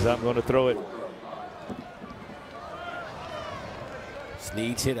hit it, because I'm going to throw it.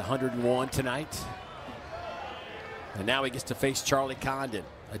 Snead's hit 101 tonight. And now he gets to face Charlie Condon.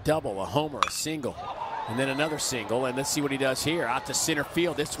 A double, a homer, a single, and then another single. And let's see what he does here. Out to center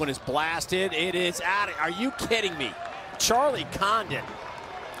field. This one is blasted. It is out. Are you kidding me? Charlie Condon,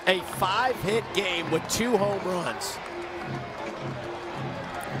 a 5-hit game with 2 home runs.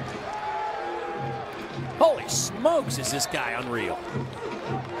 Holy smokes, is this guy unreal.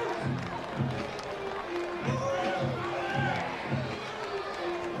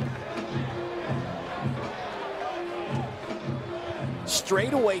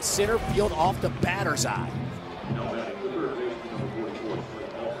 Straightaway center field off the batter's eye.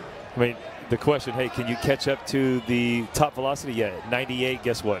 I mean, the question, hey, can you catch up to the top velocity? Yeah, 98,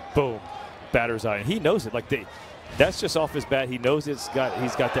 guess what? Boom, batter's eye. And he knows it. Like, that's just off his bat. He knows he's got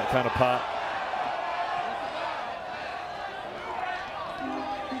that kind of pop.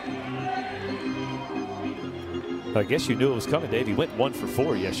 I guess you knew it was coming, Dave. He went 1 for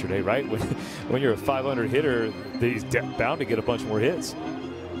 4 yesterday, right? When you're a 500 hitter, he's bound to get a bunch more hits.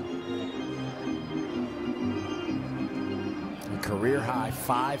 A career high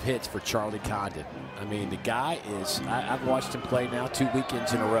 5 hits for Charlie Condon. I mean, the guy is, I've watched him play now 2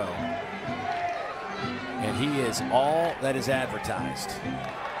 weekends in a row. And he is all that is advertised.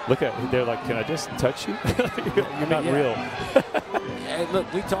 Look at, they're like, can I just touch you? You're not real. And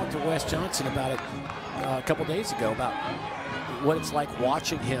look, we talked to Wes Johnson about it a couple days ago, about what it's like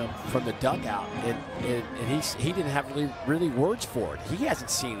watching him from the dugout, and he didn't have really words for it. He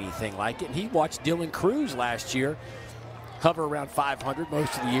hasn't seen anything like it. And he watched Dylan Cruz last year hover around 500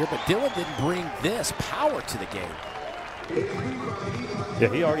 most of the year, but Dylan didn't bring this power to the game. Yeah,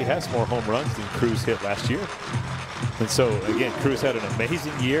 he already has more home runs than Cruz hit last year. And so again, Cruz had an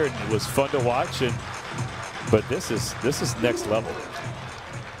amazing year and it was fun to watch, but this is next level.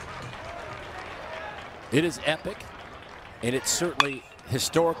 It is epic, and it's certainly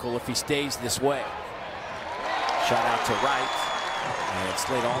historical if he stays this way. Shot out to right, and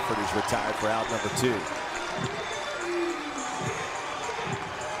Slade Alford is retired for out number 2.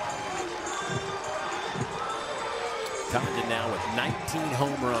 Condon now with 19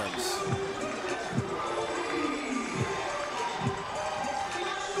 home runs.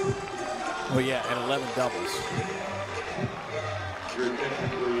 Oh yeah, and 11 doubles. Your attention,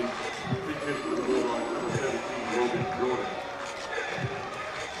 please. Big hit for the ball on number 17, Logan Jordan.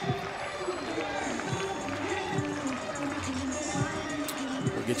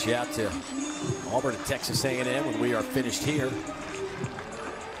 We'll get you out to Auburn and Texas A&M when we are finished here.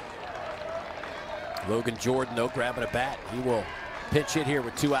 Logan Jordan, though, grabbing a bat. He will pinch hit here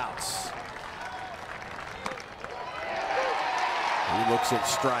with 2 outs. He looks at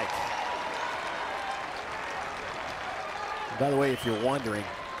strike. And by the way, if you're wondering,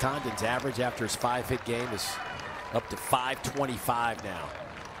 Condon's average after his 5-hit game is up to 525 now.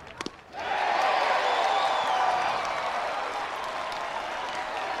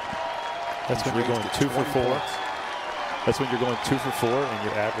 That's when you're going 2 for 4. That's when you're going 2 for 4 and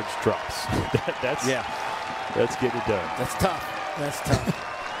your average drops. That's getting it done. That's tough. That's tough.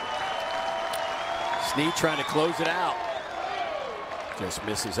 Snead trying to close it out. Just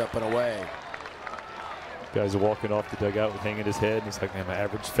misses up and away. Guys are walking off the dugout with hanging his head, and he's like, man, my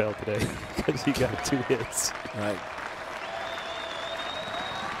average fell today because he got 2 hits. Right.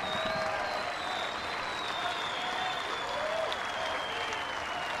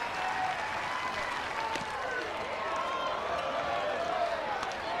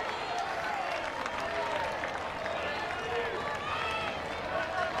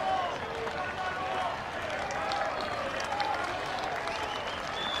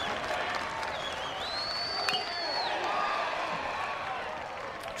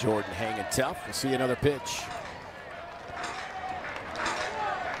 Jordan hanging tough. We'll see another pitch.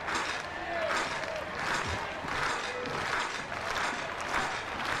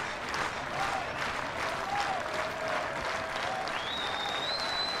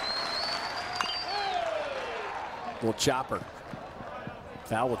 Little chopper.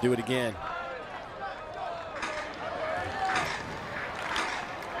 Foul will do it again.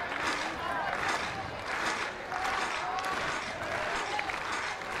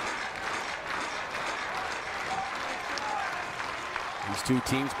 These two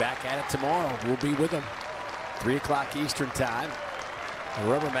teams back at it tomorrow. We'll be with them. 3 o'clock Eastern time. A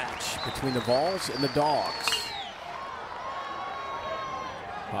rubber match between the Vols and the Dogs.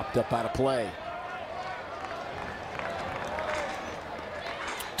 Popped up out of play.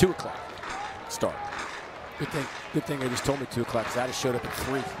 2 o'clock start. Good thing they just told me 2 o'clock because I just showed up at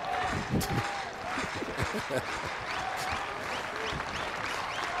 3.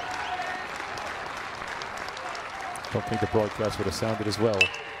 Don't think the broadcast would have sounded as well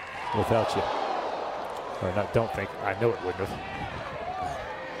without you. Or not, don't think. I know it wouldn't have.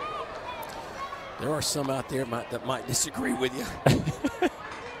 There are some out there that might disagree with you.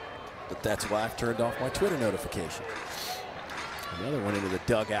 But that's why I've turned off my Twitter notification. Another one into the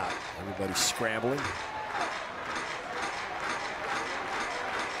dugout. Everybody's scrambling.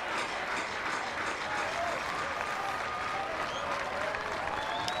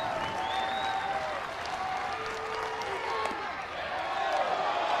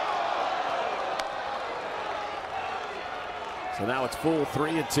 So now it's full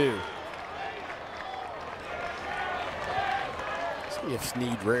 3-2. See if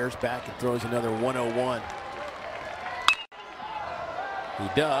Snead rears back and throws another 101. He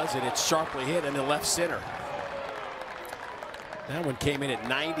does, and it's sharply hit in the left center. That one came in at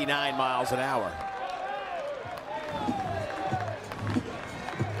 99 miles an hour.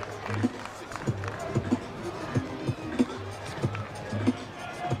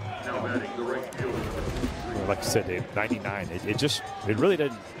 Like I said, Dave, 99. It really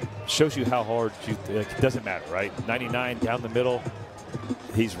doesn't shows you how hard it doesn't matter, right? 99 down the middle.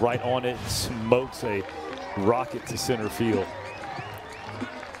 He's right on it. Smokes a rocket to center field.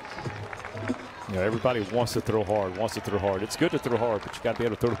 You know, everybody wants to throw hard, It's good to throw hard, but you got to be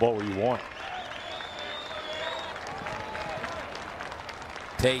able to throw the ball where you want.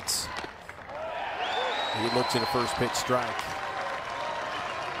 Tates. He looks at a first pitch strike.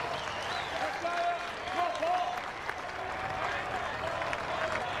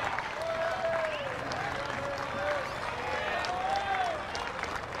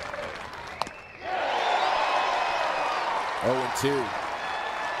 Oh, 2. And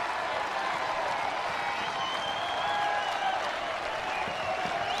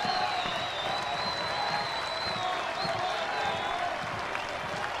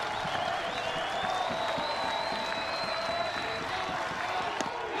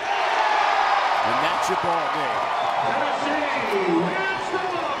that's your ball